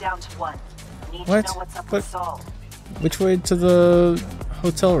 ride down to 1. Need What? to know what's up But- with Saul. Which way to the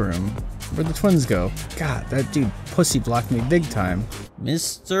hotel room? Where'd the twins go? God, that dude pussy blocked me big time.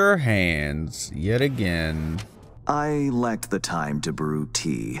 Mr. Hands, yet again. I lacked the time to brew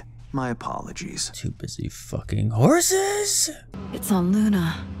tea. My apologies. Too busy fucking horses? It's on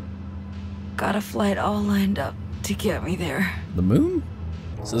Luna. Got a flight all lined up to get me there. The moon?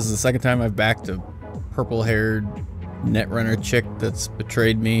 So this is the second time I've backed a purple-haired netrunner chick that's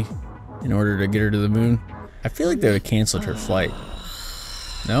betrayed me in order to get her to the moon. I feel like they would have canceled her flight.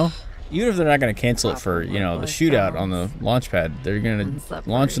 No? Even if they're not going to cancel it for, you know, the shootout on the launch pad, they're going to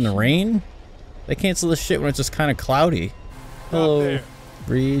launch in the rain? They cancel this shit when it's just kind of cloudy. Hello,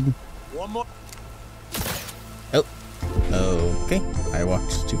 Reed. One more. Oh. Okay. I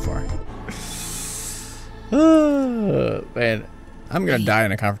walked too far. Man, I'm going to die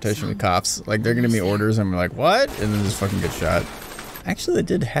in a confrontation with cops. Like, they're going to give me orders, and I'm like, what? And then just fucking get shot. Actually, that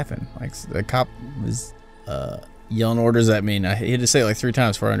did happen. Like, the cop was yelling orders at me, and he had to say it like 3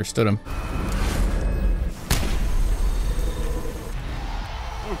 times before I understood him.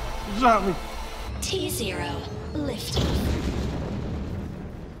 T0 liftoff.